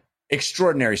and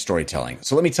extraordinary storytelling.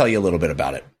 So let me tell you a little bit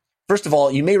about it. First of all,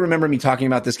 you may remember me talking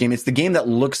about this game. It's the game that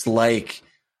looks like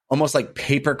almost like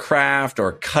papercraft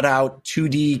or cutout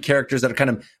 2D characters that are kind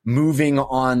of moving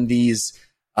on these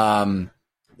like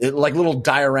little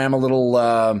diorama,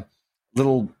 little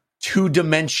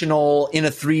two-dimensional in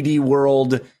a 3D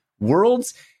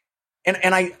worlds.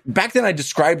 And I back then I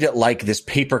described it like this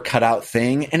paper cutout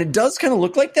thing, and it does kind of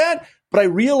look like that. But I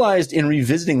realized in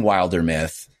revisiting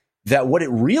Wildermyth that what it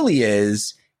really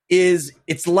is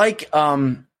it's like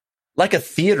a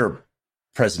theater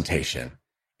presentation.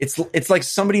 It's like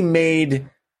somebody made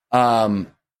not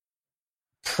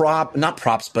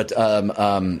props, but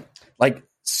like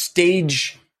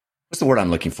stage. What's the word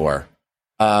I'm looking for?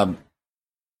 Cutouts.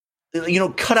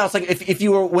 Like if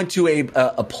you went to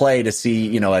a play to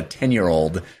see, a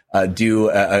 10-year-old do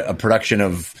a production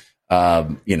of,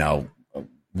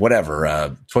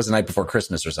 whatever, 'Twas the Night Before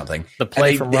Christmas or something. The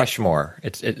play from Rushmore.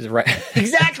 It's right.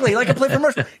 Exactly. Like a play from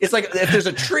Rushmore. It's like if there's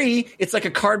a tree, it's like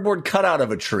a cardboard cutout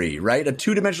of a tree, right? A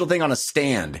two-dimensional thing on a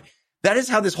stand. That is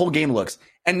how this whole game looks.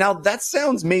 And now that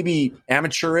sounds maybe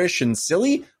amateurish and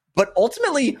silly, but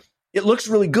ultimately it looks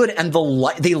really good. And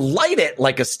they light it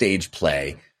like a stage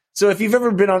play. So if you've ever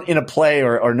been in a play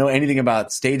or know anything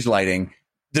about stage lighting,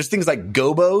 there's things like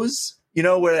gobos,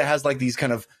 where it has like these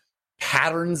kind of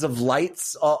patterns of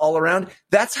lights all around.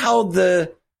 That's how all the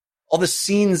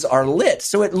scenes are lit.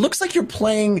 So it looks like you're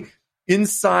playing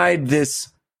inside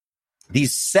these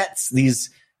sets,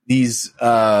 these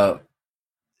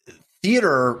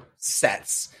theater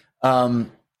sets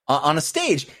on a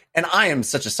stage. And I am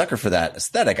such a sucker for that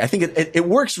aesthetic. I think it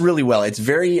works really well. It's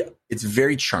very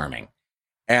charming.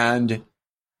 And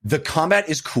the combat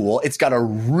is cool. It's got a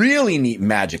really neat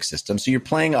magic system. So you're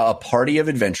playing a party of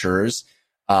adventurers,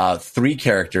 3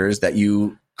 characters that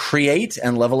you create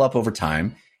and level up over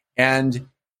time. And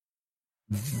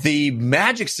the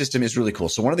magic system is really cool.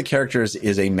 So one of the characters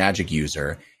is a magic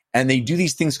user, and they do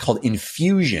these things called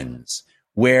infusions,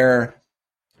 where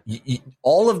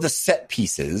all of the set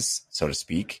pieces, so to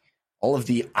speak, all of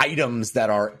the items that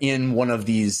are in one of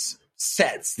these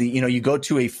sets, you go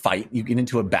to a fight, you get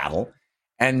into a battle,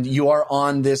 and you are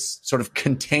on this sort of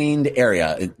contained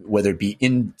area, whether it be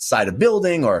inside a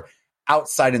building or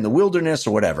outside in the wilderness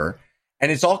or whatever.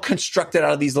 And it's all constructed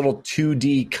out of these little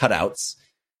 2D cutouts.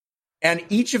 And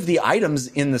each of the items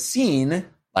in the scene,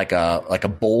 like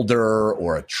a boulder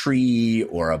or a tree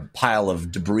or a pile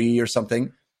of debris or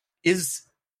something, is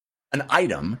an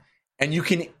item. And you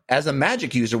can, as a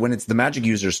magic user, when it's the magic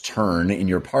user's turn in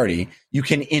your party, you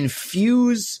can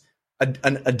infuse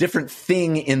a different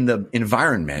thing in the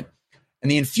environment. And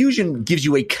the infusion gives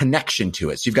you a connection to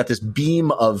it. So you've got this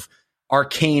beam of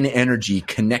arcane energy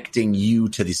connecting you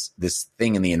to this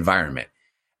thing in the environment.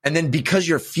 And then because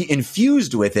you're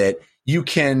infused with it, you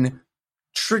can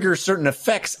trigger certain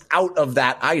effects out of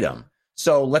that item.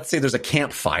 So let's say there's a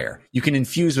campfire. You can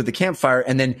infuse with the campfire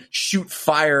and then shoot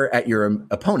fire at your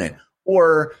opponent.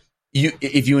 Or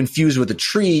if you infuse with a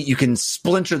tree, you can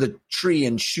splinter the tree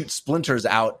and shoot splinters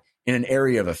out in an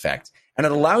area of effect. And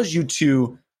it allows you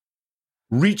to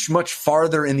reach much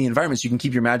farther in the environment, so you can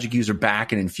keep your magic user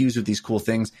back and infuse with these cool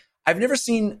things. I've never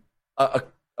seen a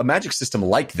magic system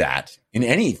like that in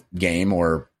any game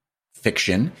or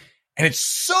fiction. And it's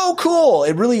so cool.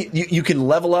 It really, you can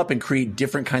level up and create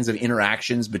different kinds of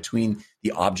interactions between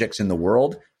the objects in the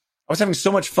world. I was having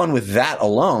so much fun with that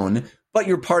alone, but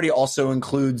your party also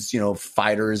includes,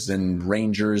 fighters and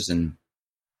rangers, and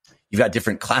you've got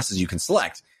different classes you can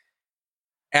select.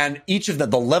 And each of the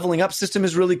leveling up system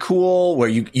is really cool, where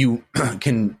you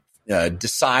can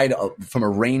decide from a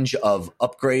range of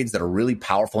upgrades that are really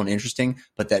powerful and interesting,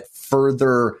 but that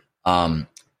further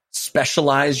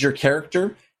specialize your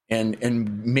character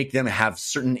and make them have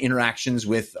certain interactions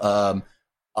with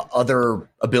other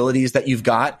abilities that you've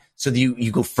got. So that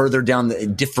you go further down the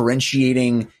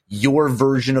differentiating your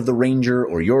version of the ranger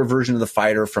or your version of the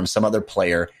fighter from some other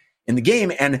player in the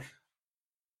game. And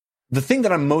the thing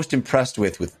that I'm most impressed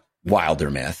with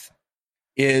Wildermyth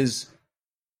is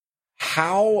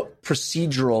how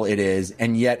procedural it is,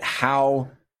 and yet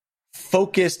how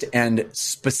focused and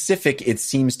specific it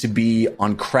seems to be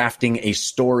on crafting a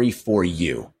story for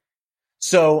you.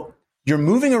 So you're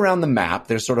moving around the map.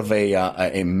 There's sort of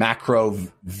a macro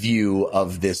view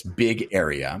of this big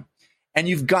area, and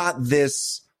you've got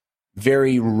this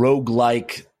very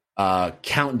roguelike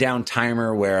countdown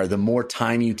timer where the more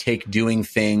time you take doing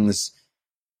things,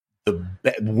 the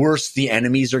worse the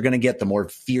enemies are going to get, the more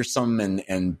fearsome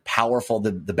and powerful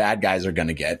the bad guys are going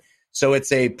to get. So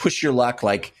it's a push your luck,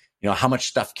 like, how much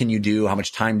stuff can you do? How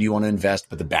much time do you want to invest?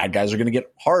 But the bad guys are going to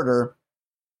get harder.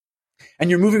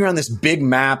 And you're moving around this big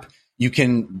map. You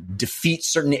can defeat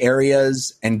certain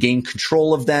areas and gain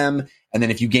control of them. And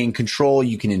then if you gain control,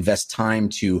 you can invest time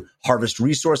to harvest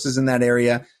resources in that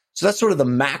area. So that's sort of the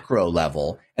macro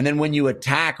level. And then when you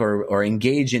attack or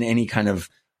engage in any kind of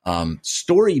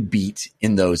story beat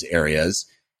in those areas,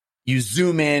 you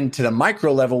zoom in to the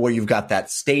micro level where you've got that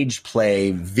stage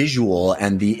play visual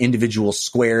and the individual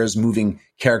squares moving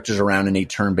characters around in a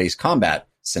turn-based combat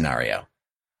scenario.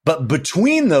 But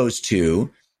between those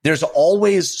two, there's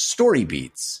always story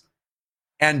beats.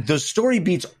 And those story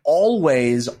beats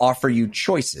always offer you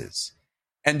choices.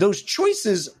 And those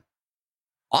choices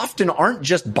often aren't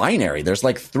just binary. There's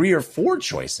like 3 or 4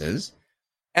 choices.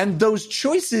 And those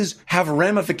choices have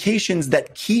ramifications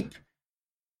that keep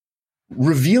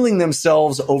revealing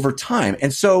themselves over time.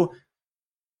 And so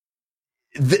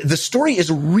the story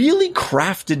is really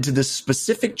crafted to the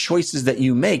specific choices that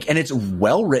you make. And it's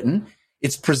well written.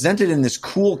 It's presented in this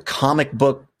cool comic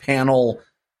book panel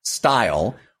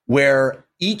style where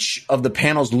each of the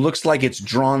panels looks like it's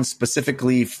drawn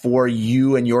specifically for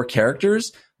you and your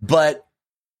characters, but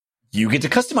you get to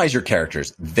customize your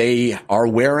characters. They are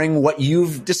wearing what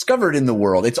you've discovered in the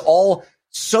world. It's all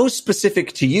so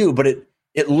specific to you, but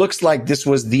it looks like this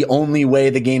was the only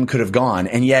way the game could have gone.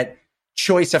 And yet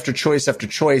choice after choice after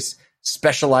choice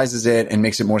specializes it and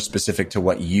makes it more specific to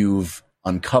what you've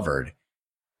uncovered.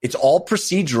 It's all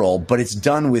procedural, but it's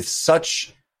done with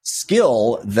such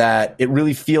skill that it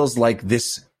really feels like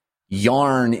this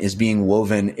yarn is being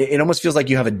woven. It almost feels like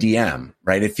you have a DM,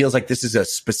 right? It feels like this is a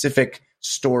specific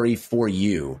story for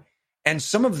you. And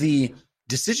some of the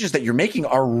decisions that you're making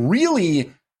are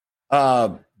really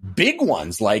big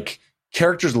ones, like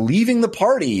characters leaving the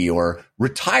party or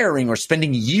retiring or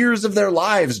spending years of their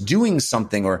lives doing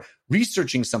something or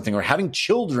researching something or having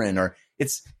children, or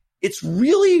it's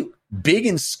really big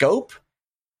in scope,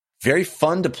 very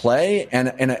fun to play,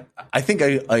 and I think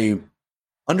a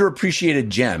underappreciated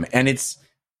gem. And it's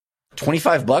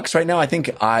 $25 right now. I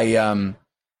think I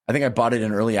I think I bought it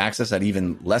in early access at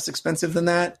even less expensive than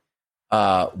that.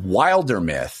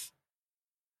 Wildermyth.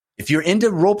 If you're into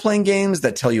role-playing games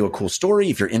that tell you a cool story,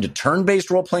 if you're into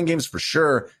turn-based role-playing games, for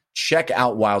sure, check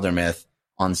out Wildermyth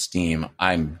on Steam.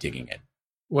 I'm digging it.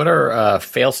 What are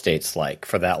fail states like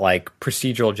for that, like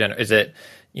procedural is it,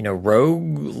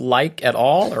 rogue-like at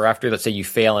all? Or after, let's say, you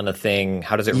fail in a thing,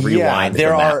 how does it rewind the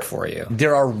map for you?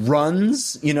 There are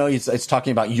runs, it's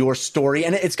talking about your story,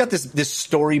 and it's got this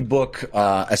storybook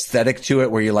aesthetic to it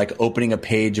where you're like opening a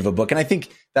page of a book. And I think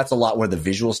that's a lot where the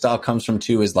visual style comes from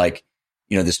too, is like,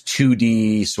 this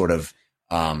 2D sort of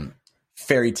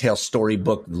fairy tale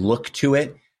storybook look to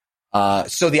it.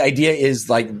 So the idea is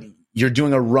like you're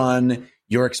doing a run,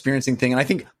 you're experiencing thing. And I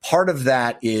think part of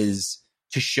that is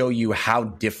to show you how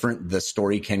different the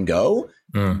story can go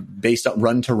based on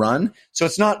run to run. So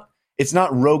it's not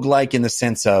roguelike in the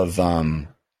sense of,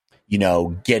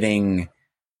 getting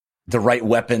the right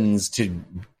weapons to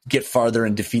get farther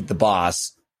and defeat the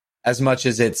boss, as much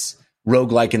as it's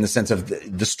roguelike in the sense of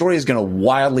the story is going to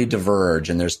wildly diverge,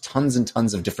 and there's tons and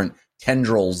tons of different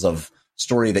tendrils of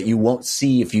story that you won't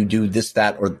see if you do this,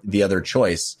 that, or the other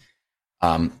choice.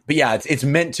 But yeah, it's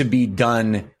meant to be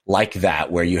done like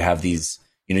that, where you have these,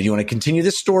 do you want to continue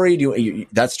this story?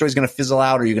 That story's going to fizzle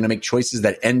out, or you're going to make choices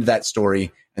that end that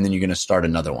story, and then you're going to start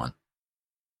another one.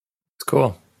 It's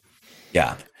cool.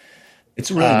 Yeah.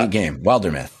 It's a really neat game.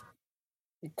 Wildermyth.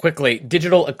 Quickly,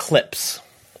 Digital Eclipse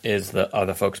is the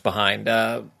other folks behind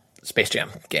Space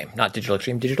Jam game. Not Digital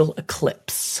Extreme, Digital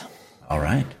Eclipse. All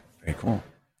right. Very cool.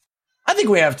 I think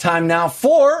we have time now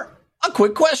for a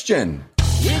quick question.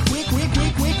 Quick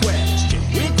question. Quick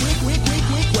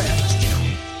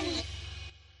question.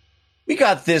 We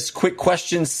got this quick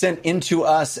question sent into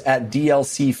us at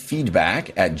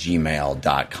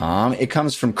dlcfeedback@gmail.com. It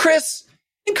comes from Chris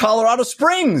in Colorado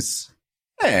Springs.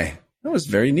 Hey, that was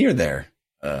very near there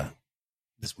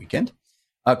this weekend.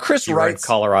 Chris writes,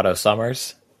 Colorado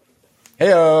summers.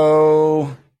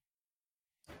 Heyo.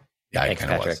 Yeah, Thanks,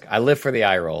 Patrick. I live for the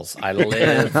eye rolls. I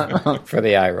live for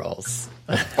the eye rolls.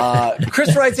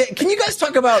 Chris writes, can you guys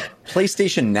talk about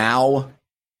PlayStation Now?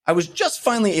 I was just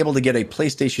finally able to get a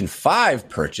PlayStation 5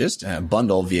 purchased, a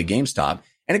bundle via GameStop,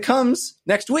 and it comes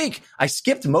next week. I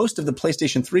skipped most of the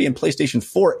PlayStation 3 and PlayStation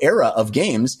 4 era of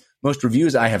games. Most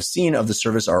reviews I have seen of the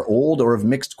service are old or of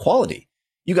mixed quality.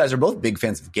 You guys are both big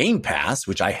fans of Game Pass,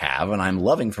 which I have, and I'm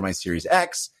loving for my Series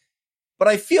X. But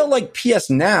I feel like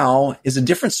PS Now is a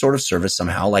different sort of service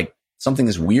somehow, like something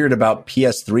is weird about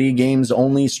PS3 games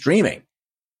only streaming.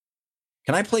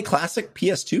 Can I play classic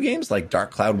PS2 games like Dark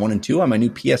Cloud 1 and 2 on my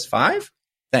new PS5?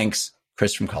 Thanks,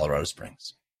 Chris from Colorado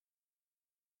Springs.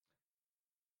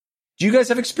 Do you guys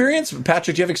have experience?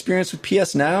 Patrick, do you have experience with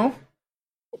PS Now?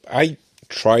 I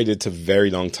tried it a very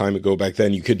long time ago. Back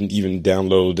then, you couldn't even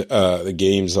download the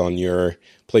games on your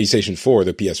PlayStation 4,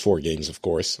 the PS4 games, of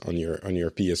course, on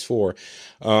your PS4.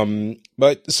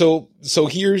 But so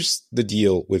here's the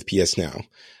deal with PS Now.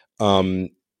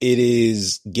 It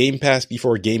is Game Pass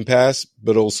before Game Pass,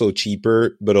 but also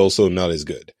cheaper, but also not as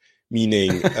good.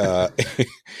 Meaning,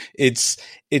 it's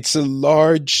a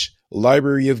large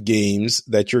library of games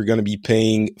that you're going to be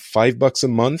paying $5 a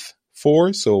month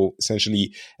for. So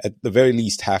essentially, at the very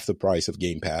least, half the price of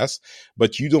Game Pass,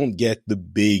 but you don't get the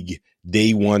big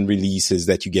day one releases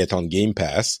that you get on Game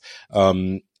Pass.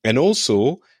 And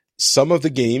also, some of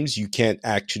the games you can't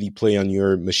actually play on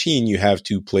your machine. You have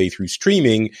to play through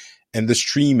streaming, and the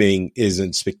streaming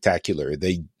isn't spectacular.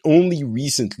 They only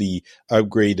recently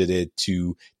upgraded it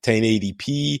to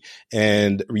 1080p,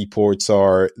 and reports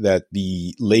are that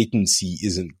the latency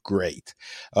isn't great.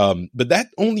 But that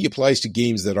only applies to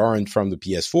games that aren't from the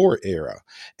PS4 era.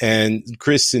 And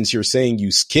Chris, since you're saying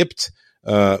you skipped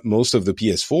most of the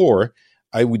PS4,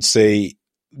 I would say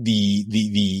the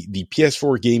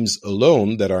PS4 games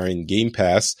alone that are in Game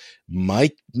Pass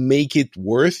might make it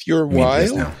worth your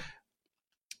while.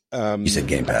 You said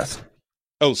Game Pass.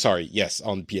 Oh, sorry. Yes,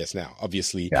 on PS Now,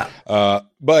 obviously. Yeah.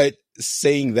 But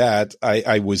saying that,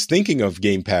 I was thinking of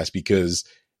Game Pass because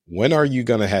when are you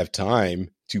going to have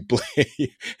time to play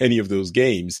any of those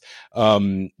games?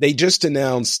 They just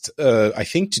announced, I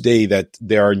think today, that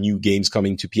there are new games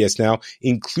coming to PS Now,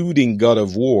 including God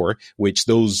of War, which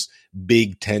those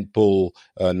big tentpole,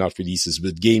 not releases,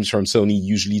 but games from Sony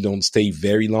usually don't stay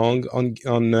very long on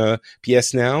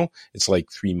PS Now. It's like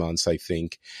 3 months, I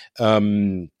think.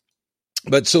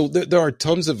 But so there are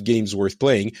tons of games worth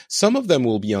playing. Some of them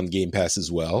will be on Game Pass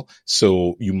as well,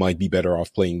 so you might be better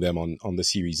off playing them on the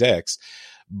Series X.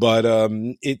 But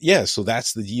so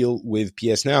that's the deal with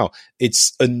PS Now.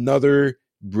 It's another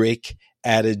brick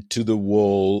added to the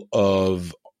wall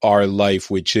of our life,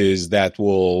 which is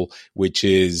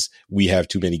we have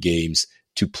too many games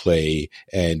to play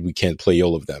and we can't play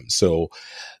all of them. So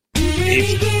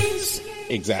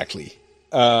exactly.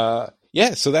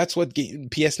 Yeah, so that's what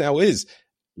PS Now is.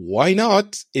 Why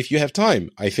not, if you have time?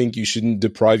 I think you shouldn't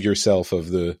deprive yourself of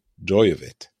the joy of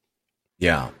it.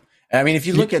 Yeah. I mean, if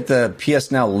you look at the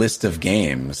PS Now list of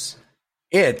games,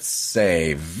 it's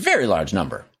a very large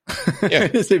number. Yeah.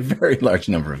 It is a very large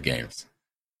number of games.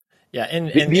 Yeah, and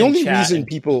the only reason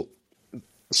people...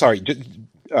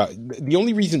 the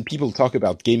only reason people talk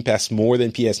about Game Pass more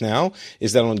than PS Now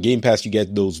is that on Game Pass you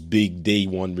get those big day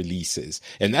one releases,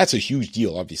 and that's a huge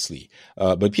deal, obviously.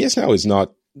 But PS Now is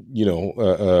not,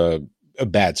 a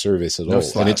bad service at all,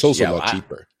 and it's also a lot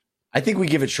cheaper. I think we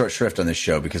give it short shrift on this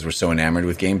show because we're so enamored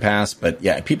with Game Pass. But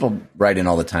yeah, people write in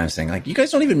all the time saying like, "You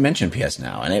guys don't even mention PS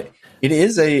Now," and it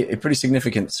is a pretty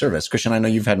significant service. Christian, I know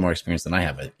you've had more experience than I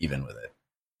have even with it.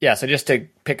 Yeah, so just to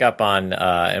pick up on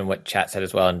and what chat said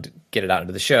as well and get it out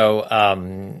into the show,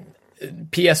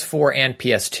 PS4 and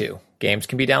PS2 games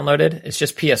can be downloaded. It's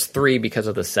just PS3 because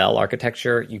of the cell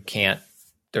architecture.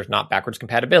 There's not backwards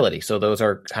compatibility. So those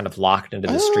are kind of locked into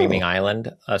the streaming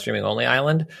only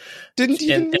island. Didn't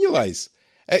even realize.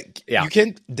 Yeah. You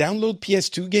can download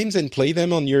PS2 games and play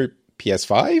them on your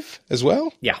PS5 as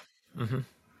well? Yeah. Mm-hmm.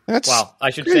 That's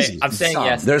I should crazy. say, I'm saying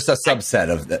yes. There's a subset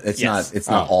of that. It's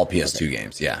not all PS2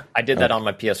 games. Yeah. I did that on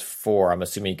my PS4. I'm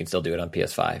assuming you can still do it on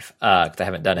PS5 because I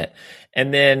haven't done it.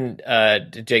 And then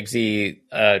Jake Z,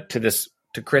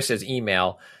 to Chris's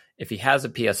email, if he has a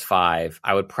PS5,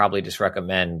 I would probably just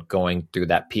recommend going through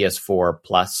that PS4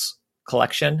 Plus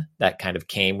collection that kind of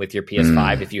came with your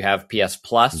PS5. If you have PS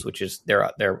Plus, which is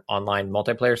their online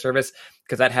multiplayer service,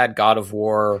 because that had God of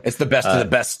War. It's the best of the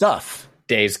best stuff.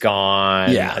 Days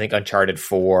Gone. Yeah. I think Uncharted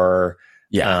 4.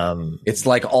 Yeah. It's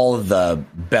like all of the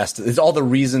best. It's all the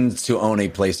reasons to own a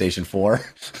PlayStation 4.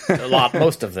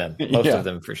 Most of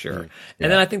them for sure. Yeah.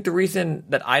 And then I think the reason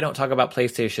that I don't talk about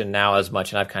PlayStation Now as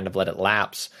much, and I've kind of let it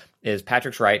lapse, is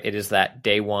Patrick's right. It is that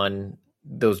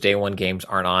those day one games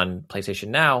aren't on PlayStation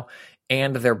Now,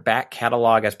 and their back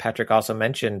catalog, as Patrick also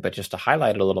mentioned, but just to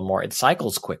highlight it a little more, it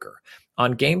cycles quicker.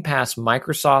 On Game Pass,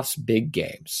 Microsoft's big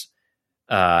games,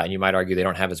 and you might argue they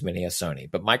don't have as many as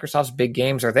Sony, but Microsoft's big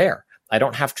games are there. I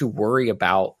don't have to worry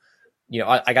about,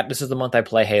 this is the month I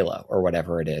play Halo or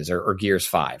whatever it is, or Gears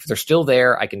 5. They're still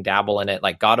there. I can dabble in it.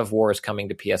 Like God of War is coming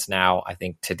to PS Now, I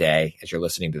think today, as you're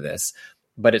listening to this,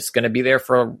 but it's going to be there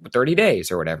for 30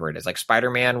 days or whatever it is. Like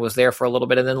Spider-Man was there for a little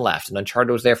bit and then left, and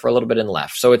Uncharted was there for a little bit and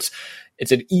left. So it's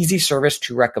an easy service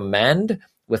to recommend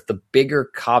with the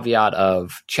bigger caveat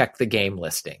of check the game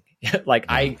listing.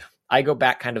 I go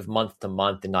back kind of month to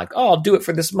month and I'll do it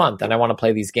for this month and I want to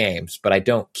play these games, but I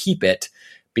don't keep it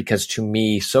because to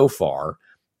me so far,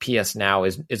 PS Now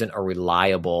isn't a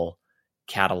reliable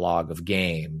catalog of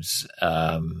games.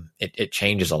 It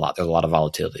changes a lot. There's a lot of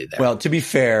volatility there. Well, to be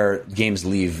fair, games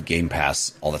leave Game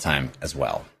Pass all the time as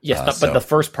well. Yes, but the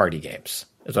first party games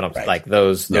is what I'm like.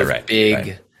 Those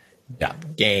big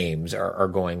games are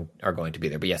going to be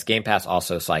there. But yes, Game Pass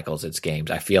also cycles its games.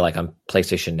 I feel like on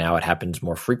PlayStation Now it happens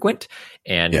more frequent,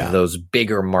 and those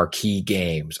bigger marquee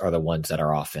games are the ones that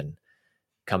are often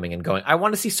coming and going. I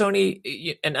want to see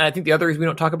Sony, and I think the other reason we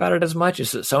don't talk about it as much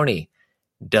is that Sony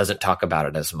doesn't talk about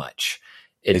it as much.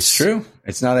 It's true.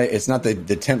 It's not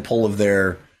the tent pole of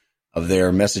their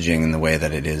messaging in the way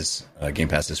that it is Game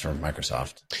Pass is for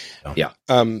Microsoft. So. Yeah.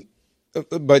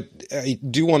 But I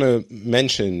do want to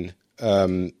mention,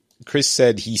 Chris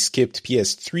said he skipped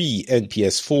PS3 and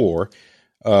PS4.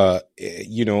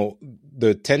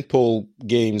 The tentpole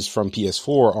games from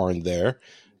PS4 aren't there,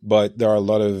 but there are a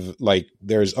lot of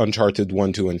there's Uncharted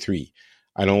 1, 2, and 3.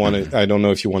 I don't want to. I don't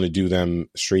know if you want to do them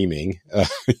streaming,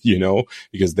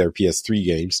 because they're PS3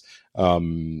 games.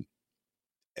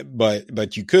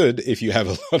 But you could if you have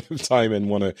a lot of time and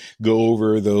want to go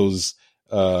over those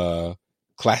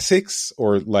classics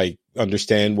or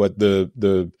understand what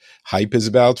the hype is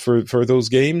about for those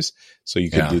games. So you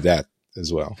could do that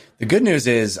as well. The good news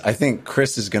is I think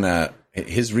Chris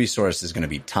his resource is gonna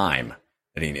be time.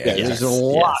 There's a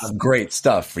lot of great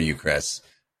stuff for you, Chris,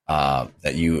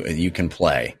 that you can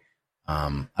play.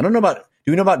 I don't know about.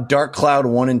 Do we know about Dark Cloud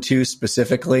 1 and 2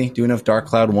 specifically? Do we know if Dark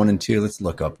Cloud 1 and 2? Let's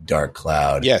look up Dark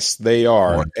Cloud. Yes, they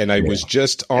are. And I was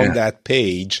just on that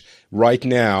page right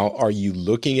now. Are you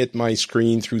looking at my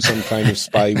screen through some kind of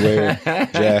spyware,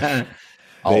 Jeff?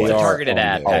 It's a targeted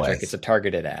ad, Patrick. Always. It's a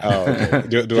targeted ad. Oh, okay.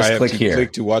 Do I have to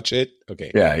click to watch it?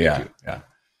 Okay. Yeah.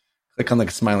 Click on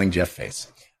the smiling Jeff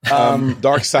face.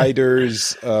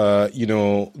 Darksiders,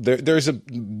 there's a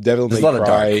Devil May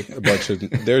Cry, a bunch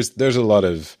of there's a lot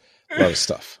of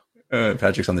stuff.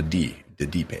 Patrick's on the D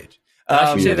page.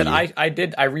 I should say that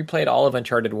I replayed all of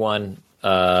Uncharted 1,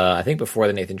 I think before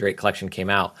the Nathan Drake collection came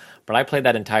out, but I played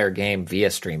that entire game via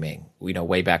streaming,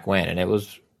 way back when, and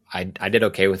I did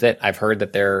okay with it. I've heard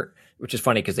that which is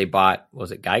funny because they bought,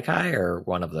 was it Gaikai or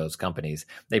one of those companies?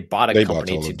 They bought a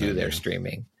company to do their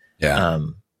streaming. Yeah.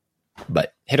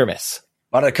 But hit or miss.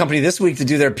 Bought a company this week to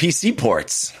do their PC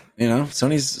ports.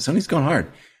 Sony's going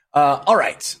hard. All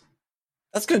right.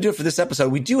 That's going to do it for this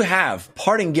episode. We do have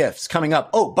parting gifts coming up.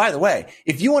 Oh, by the way,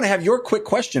 if you want to have your quick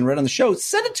question read on the show,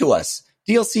 send it to us.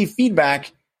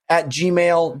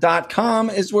 dlcfeedback@gmail.com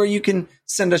is where you can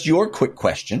send us your quick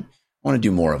question. I want to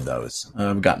do more of those.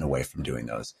 I've gotten away from doing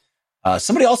those.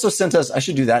 Somebody also sent us, I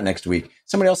should do that next week.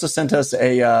 Somebody also sent us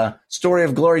a Story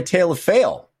of Glory, Tale of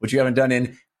Fail, which you haven't done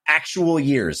in actual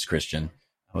years, Christian.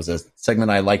 That was a segment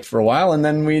I liked for a while, and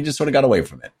then we just sort of got away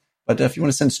from it. But if you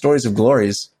want to send stories of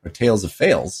glories or tales of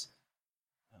fails,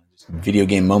 just video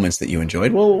game moments that you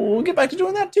enjoyed, we'll get back to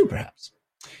doing that too, perhaps.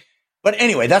 But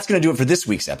anyway, that's going to do it for this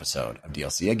week's episode of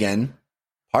DLC. Again,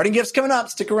 parting gifts coming up.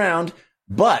 Stick around.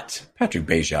 But Patrick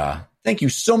Beja, thank you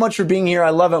so much for being here. I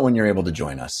love it when you're able to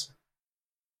join us.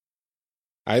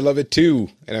 I love it too,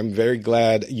 and I'm very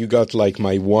glad you got like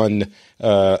my one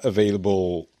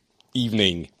available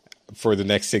evening for the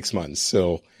next 6 months.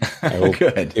 So I hope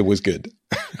Good. It was good.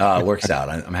 It works out.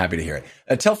 I'm happy to hear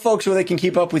it. Tell folks where they can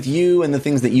keep up with you and the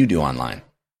things that you do online.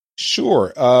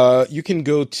 Sure. You can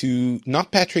go to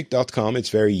notpatrick.com. It's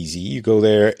very easy. You go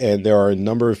there and there are a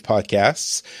number of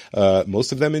podcasts,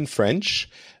 most of them in French.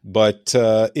 But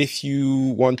if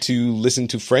you want to listen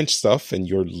to French stuff and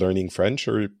you're learning French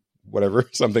or whatever,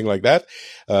 something like that,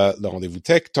 Le Rendezvous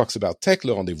Tech talks about tech.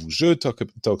 Le Rendezvous Jeu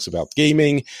talks about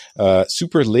gaming.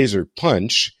 Super Laser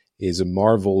Punch is a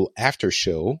Marvel after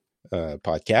show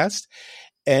podcast.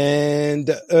 And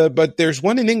but there's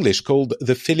one in English called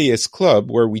The Phileas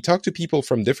Club, where we talk to people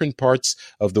from different parts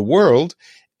of the world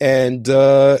and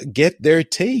get their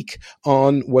take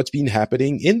on what's been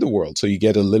happening in the world. So you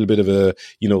get a little bit of a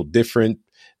different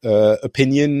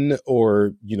opinion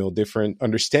or different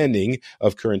understanding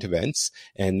of current events,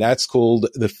 and that's called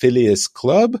The Phileas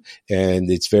Club, and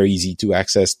it's very easy to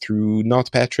access through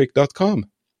notpatrick.com.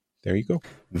 There you go.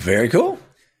 Very cool.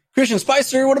 Christian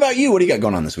Spicer, what about you? What do you got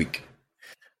going on this week?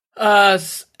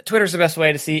 Twitter's the best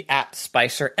way to see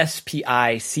 @Spicer,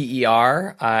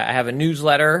 SPICER. I have a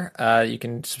newsletter you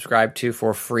can subscribe to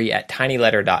for free at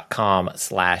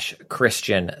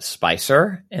tinyletter.com/Christian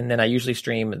Spicer. And then I usually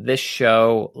stream this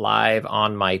show live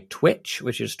on my Twitch,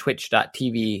 which is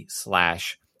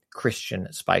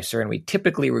twitch.tv/Christian Spicer. And we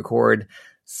typically record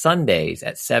Sundays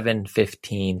at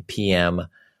 7:15 p.m.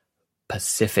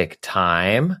 Pacific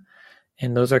time.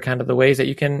 And those are kind of the ways that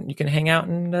you can hang out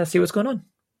and see what's going on.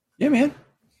 Yeah, man. If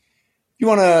you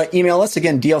want to email us,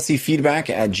 again,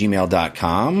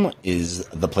 dlcfeedback@gmail.com is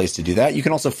the place to do that. You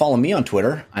can also follow me on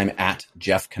Twitter. I'm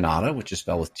 @JeffCannata, which is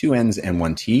spelled with 2 N's and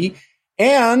 1 T.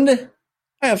 And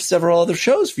I have several other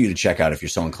shows for you to check out if you're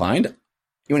so inclined.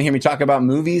 You want to hear me talk about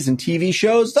movies and TV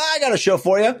shows? I got a show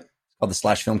for you. It's called the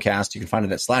Slash Filmcast. You can find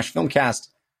it at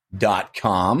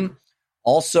slashfilmcast.com.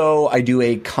 Also, I do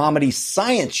a comedy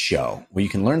science show where you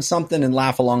can learn something and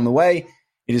laugh along the way.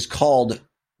 It is called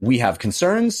We Have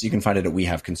Concerns. You can find it at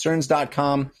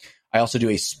wehaveconcerns.com. I also do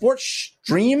a sports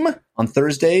stream on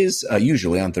Thursdays,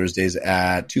 usually on Thursdays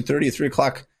at 2:30 or 3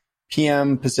 o'clock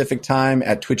p.m. Pacific time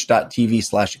at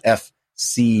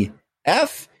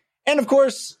twitch.tv/FCF. And of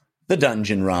course, the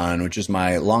Dungeon Run, which is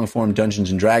my long-form Dungeons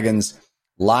and Dragons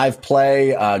live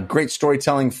play. Great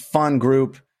storytelling, fun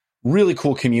group, really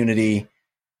cool community.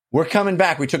 We're coming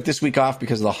back. We took this week off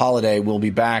because of the holiday. We'll be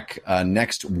back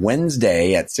next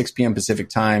Wednesday at 6 p.m. Pacific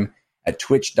time at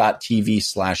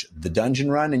twitch.tv/The Dungeon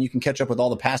Run. And you can catch up with all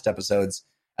the past episodes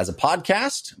as a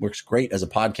podcast. Works great as a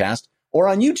podcast, or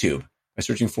on YouTube by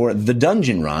searching for The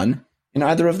Dungeon Run in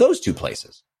either of those two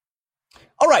places.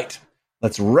 All right,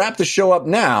 let's wrap the show up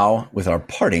now with our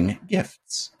parting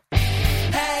gifts.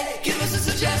 Hey, give us a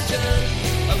suggestion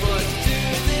of what to do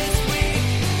this week.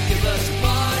 Give us a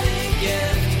parting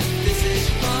gift. This is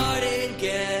your parting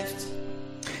gift.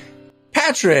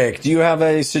 Patrick, do you have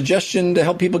a suggestion to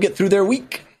help people get through their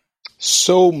week?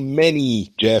 So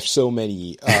many, Jeff, so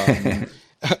many.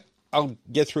 I'll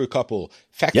get through a couple.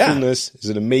 Factfulness is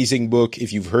an amazing book.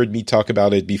 If you've heard me talk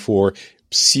about it before,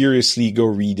 seriously, go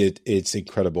read it. It's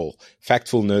incredible.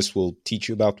 Factfulness will teach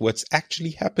you about what's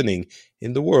actually happening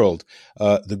in the world.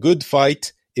 The Good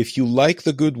Fight. If you like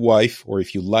The Good Wife, or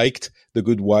if you liked The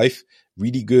Good Wife,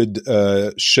 really good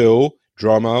show,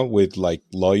 drama with like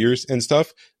lawyers and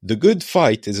stuff. The Good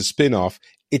Fight is a spin-off.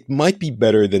 it might be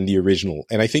better than the original.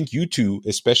 And I think you two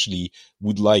especially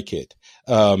would like it.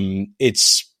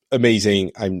 It's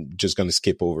amazing. I'm just going to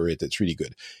skip over it. It's really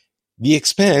good. The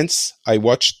Expanse, I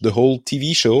watched the whole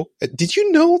TV show. Did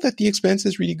you know that The Expanse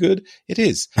is really good? It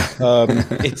is.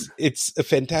 It's a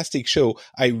fantastic show.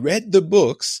 I read the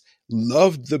books,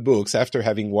 loved the books after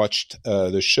having watched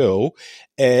the show.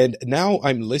 And now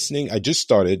I'm listening. I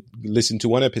just listened to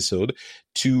one episode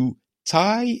to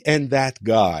Ty and That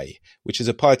Guy, which is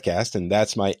a podcast. And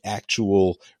that's my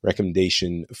actual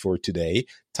recommendation for today.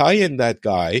 Ty and That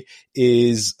Guy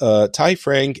is Ty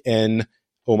Frank and,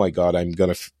 oh my God,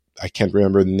 I can't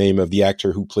remember the name of the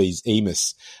actor who plays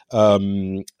Amos.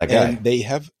 And they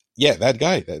have, that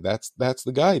guy. That's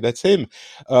the guy. That's him.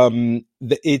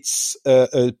 It's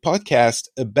a podcast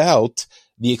about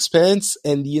The Expanse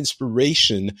and the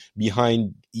inspiration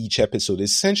behind each episode.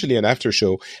 It's essentially an after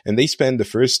show, and they spend the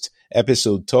first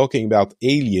episode talking about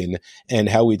Alien and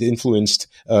how it influenced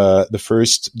the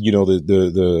first,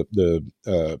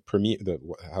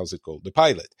 how's it called? The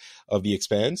pilot of The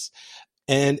Expanse.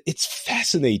 And it's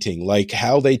fascinating, like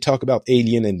how they talk about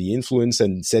Alien and the influence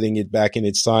and setting it back in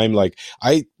its time. Like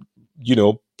I,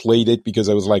 played it because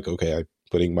I was like, okay, I'm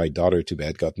putting my daughter to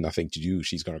bed, got nothing to do.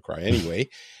 She's going to cry anyway.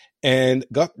 And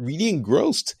got really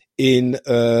engrossed in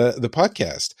the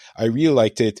podcast. I really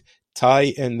liked it.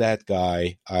 Ty and That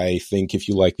Guy. I think if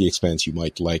you like The Expanse, you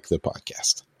might like the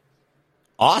podcast.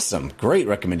 Awesome. Great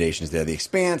recommendations there. The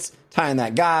Expanse, Ty and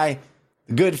That Guy,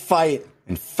 The Good Fight,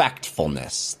 and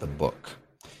Factfulness, the book.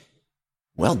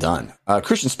 Well done.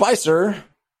 Christian Spicer,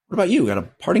 what about you? Got a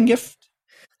parting gift?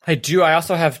 I do. I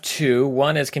also have two.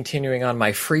 One is continuing on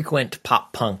my frequent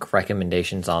pop punk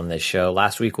recommendations on this show.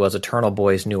 Last week was Eternal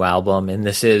Boy's new album, and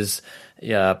this is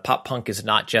pop punk is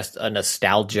not just a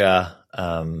nostalgia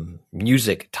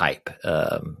music type.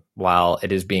 While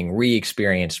it is being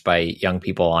re-experienced by young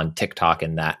people on TikTok,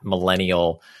 and that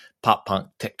millennial pop punk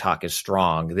TikTok is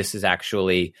strong, this is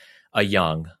actually a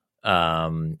young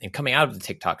and coming out of the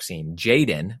TikTok scene,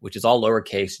 Jaden, which is all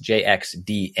lowercase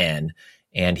JXDN.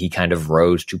 And he kind of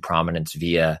rose to prominence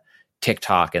via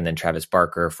TikTok, and then Travis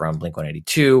Barker from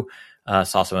Blink-182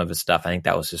 saw some of his stuff. I think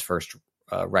that was his first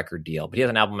record deal. But he has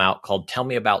an album out called Tell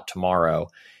Me About Tomorrow,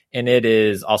 and it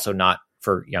is also not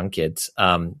for young kids.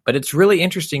 But it's really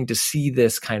interesting to see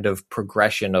this kind of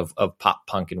progression of pop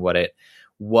punk and what it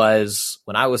was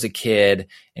when I was a kid,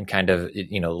 and kind of,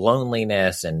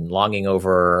 loneliness and longing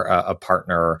over a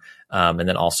partner. And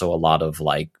then also a lot of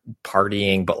like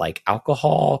partying, but like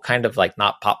alcohol, kind of like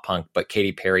not pop punk, but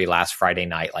Katy Perry Last Friday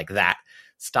Night, like that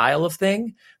style of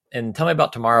thing. And Tell Me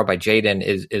About Tomorrow by Jaden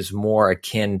is more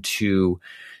akin to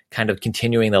kind of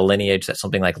continuing the lineage that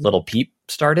something like Little Peep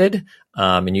started.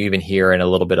 And you even hear in a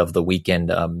little bit of The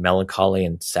Weeknd melancholy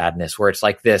and sadness, where it's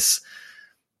like this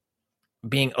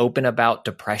being open about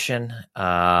depression,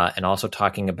 and also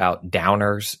talking about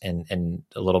downers and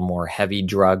a little more heavy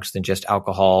drugs than just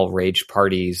alcohol, rage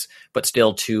parties, but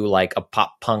still to like a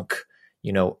pop punk,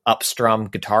 upstrum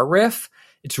guitar riff.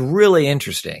 It's really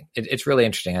interesting. It's really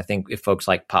interesting. I think if folks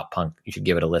like pop punk, you should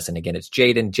give it a listen. Again, it's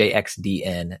Jaden,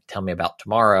 JXDN, Tell Me About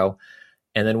Tomorrow.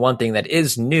 And then one thing that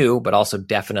is new, but also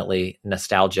definitely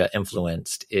nostalgia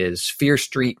influenced, is Fear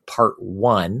Street Part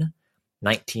 1,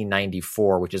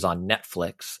 1994, which is on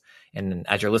Netflix. And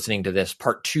as you're listening to this,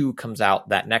 part 2 comes out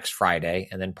that next Friday,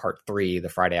 and then part 3 the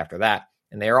Friday after that.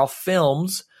 And they are all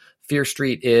films. Fear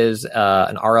Street is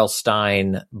an R.L.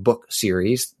 Stine book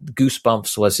series.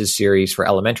 Goosebumps was his series for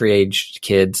elementary aged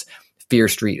kids. Fear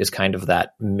Street is kind of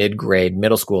that mid-grade,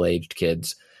 middle school aged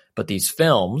kids. But these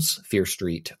films, Fear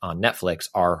Street on Netflix,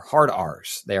 are hard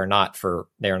R's. They are not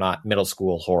middle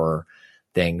school horror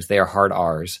things. They are hard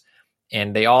R's.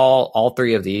 And they all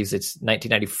three of these, it's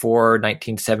 1994,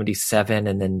 1977,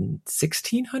 and then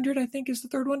 1600, I think, is the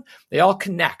third one. They all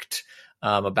connect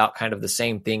about kind of the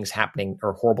same things happening,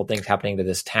 or horrible things happening to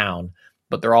this town,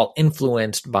 but they're all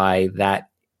influenced by that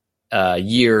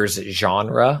year's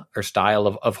genre or style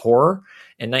of horror.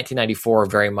 And 1994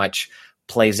 very much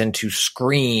plays into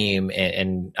Scream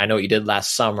and I Know What You Did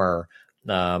Last Summer,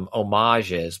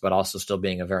 homages, but also still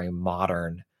being a very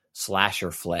modern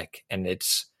slasher flick. And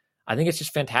I think it's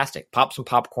just fantastic. Pop some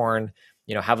popcorn,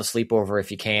 have a sleepover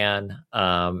if you can.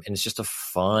 And it's just a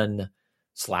fun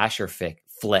slasher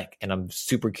flick. And I'm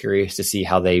super curious to see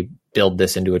how they build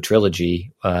this into a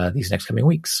trilogy these next coming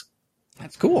weeks.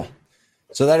 That's cool.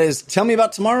 So that is Tell Me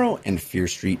About Tomorrow and Fear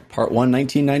Street Part 1,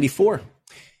 1994.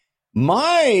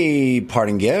 My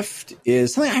parting gift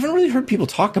is something I haven't really heard people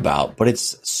talk about, but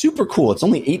it's super cool. It's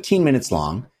only 18 minutes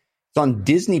long. It's on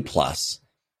Disney Plus.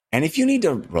 And if you need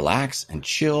to relax and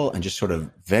chill and just sort of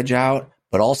veg out,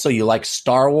 but also you like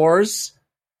Star Wars,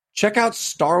 check out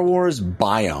Star Wars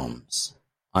Biomes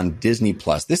on Disney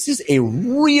Plus. This is a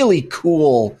really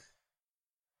cool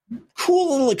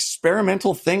little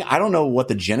experimental thing. I don't know what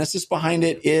the genesis behind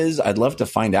it is. I'd love to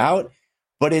find out,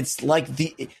 but it's like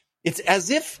it's as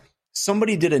if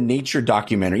somebody did a nature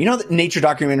documentary. You know that nature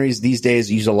documentaries these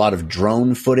days use a lot of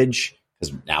drone footage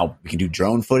because now we can do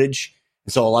drone footage.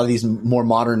 And so a lot of these more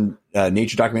modern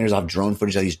nature documentaries have drone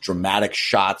footage of these dramatic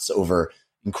shots over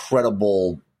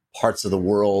incredible parts of the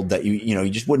world that you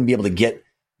just wouldn't be able to get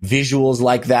visuals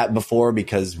like that before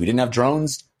because we didn't have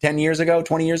drones 10 years ago,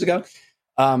 20 years ago.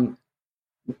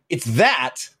 It's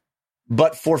that,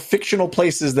 but for fictional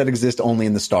places that exist only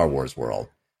in the Star Wars world.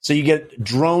 So you get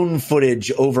drone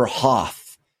footage over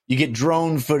Hoth. You get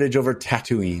drone footage over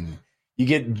Tatooine. You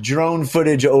get drone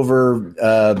footage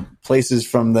over places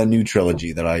from the new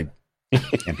trilogy that I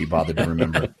can't be bothered to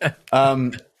remember.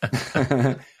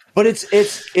 But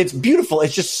it's beautiful.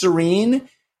 It's just serene.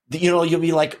 You'll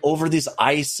be like over this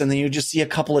ice, and then you just see a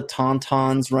couple of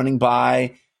tauntauns running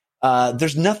by.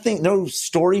 There's no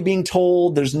story being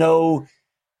told. There's no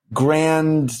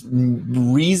grand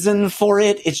reason for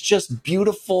it. It's just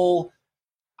beautiful.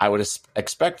 I would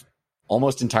expect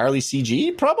almost entirely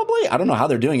CG, probably. I don't know how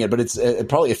they're doing it, but it's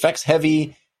probably effects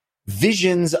heavy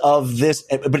visions of this,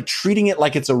 but treating it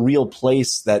like it's a real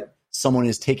place that someone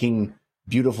is taking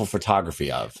beautiful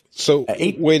photography of. So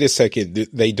wait a second.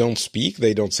 They don't speak.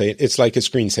 They don't say it. It's like a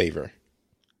screensaver.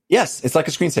 Yes, it's like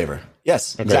a screensaver.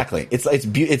 Yes, okay. Exactly.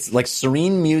 It's like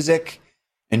serene music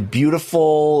and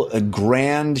beautiful,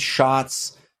 grand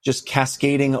shots just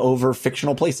cascading over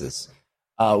fictional places.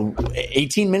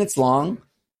 18 minutes long.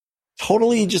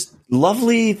 Totally just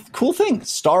lovely, cool thing.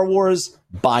 Star Wars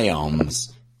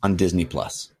Biomes on Disney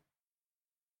Plus.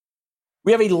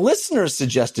 We have a listener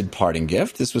suggested parting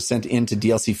gift. This was sent in to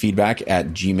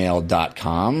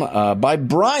dlcfeedback@gmail.com by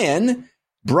Brian.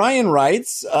 Brian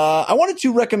writes, I wanted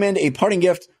to recommend a parting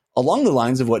gift along the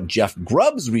lines of what Jeff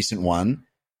Grubb's recent one,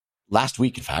 last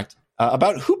week, in fact,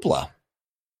 about Hoopla.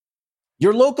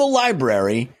 Your local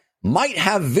library might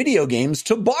have video games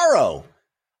to borrow.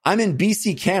 I'm in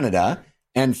BC, Canada,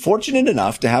 and fortunate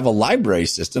enough to have a library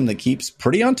system that keeps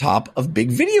pretty on top of big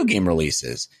video game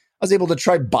releases. I was able to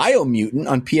try Biomutant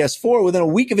on PS4 within a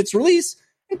week of its release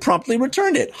and promptly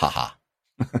returned it. Haha.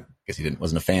 Guess he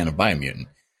wasn't a fan of Biomutant.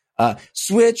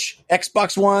 Switch,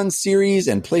 Xbox One, Series,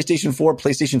 and PlayStation 4,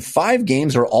 PlayStation 5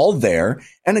 games are all there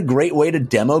and a great way to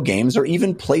demo games or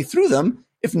even play through them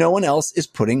if no one else is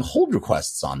putting hold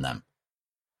requests on them.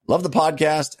 Love the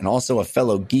podcast and also a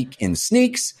fellow geek in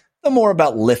sneaks, the more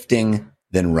about lifting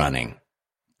than running.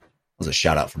 That was a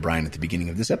shout out for Brian at the beginning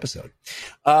of this episode.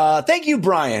 Thank you,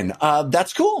 Brian.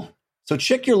 That's cool. So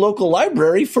check your local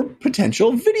library for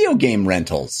potential video game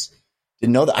rentals. I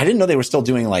didn't know they were still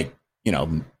doing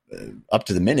up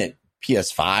to the minute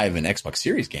PS5 and Xbox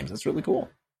Series games. That's really cool.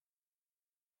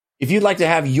 If you'd like to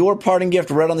have your parting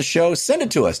gift read on the show, send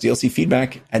it to us,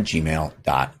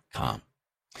 dlcfeedback@gmail.com.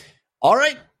 All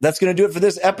right, that's going to do it for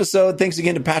this episode. Thanks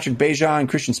again to Patrick Beja and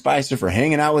Christian Spicer for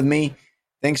hanging out with me.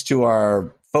 Thanks to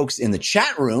our folks in the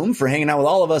chat room for hanging out with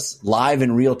all of us live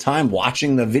in real time,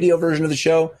 watching the video version of the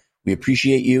show. We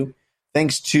appreciate you.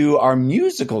 Thanks to our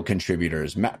musical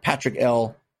contributors, Patrick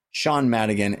L., Sean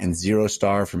Madigan, and Zero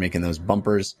Star for making those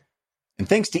bumpers. And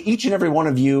thanks to each and every one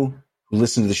of you who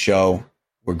listen to the show.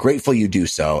 We're grateful you do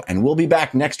so. And we'll be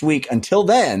back next week. Until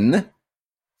then,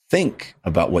 think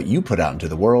about what you put out into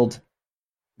the world.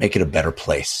 Make it a better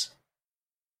place.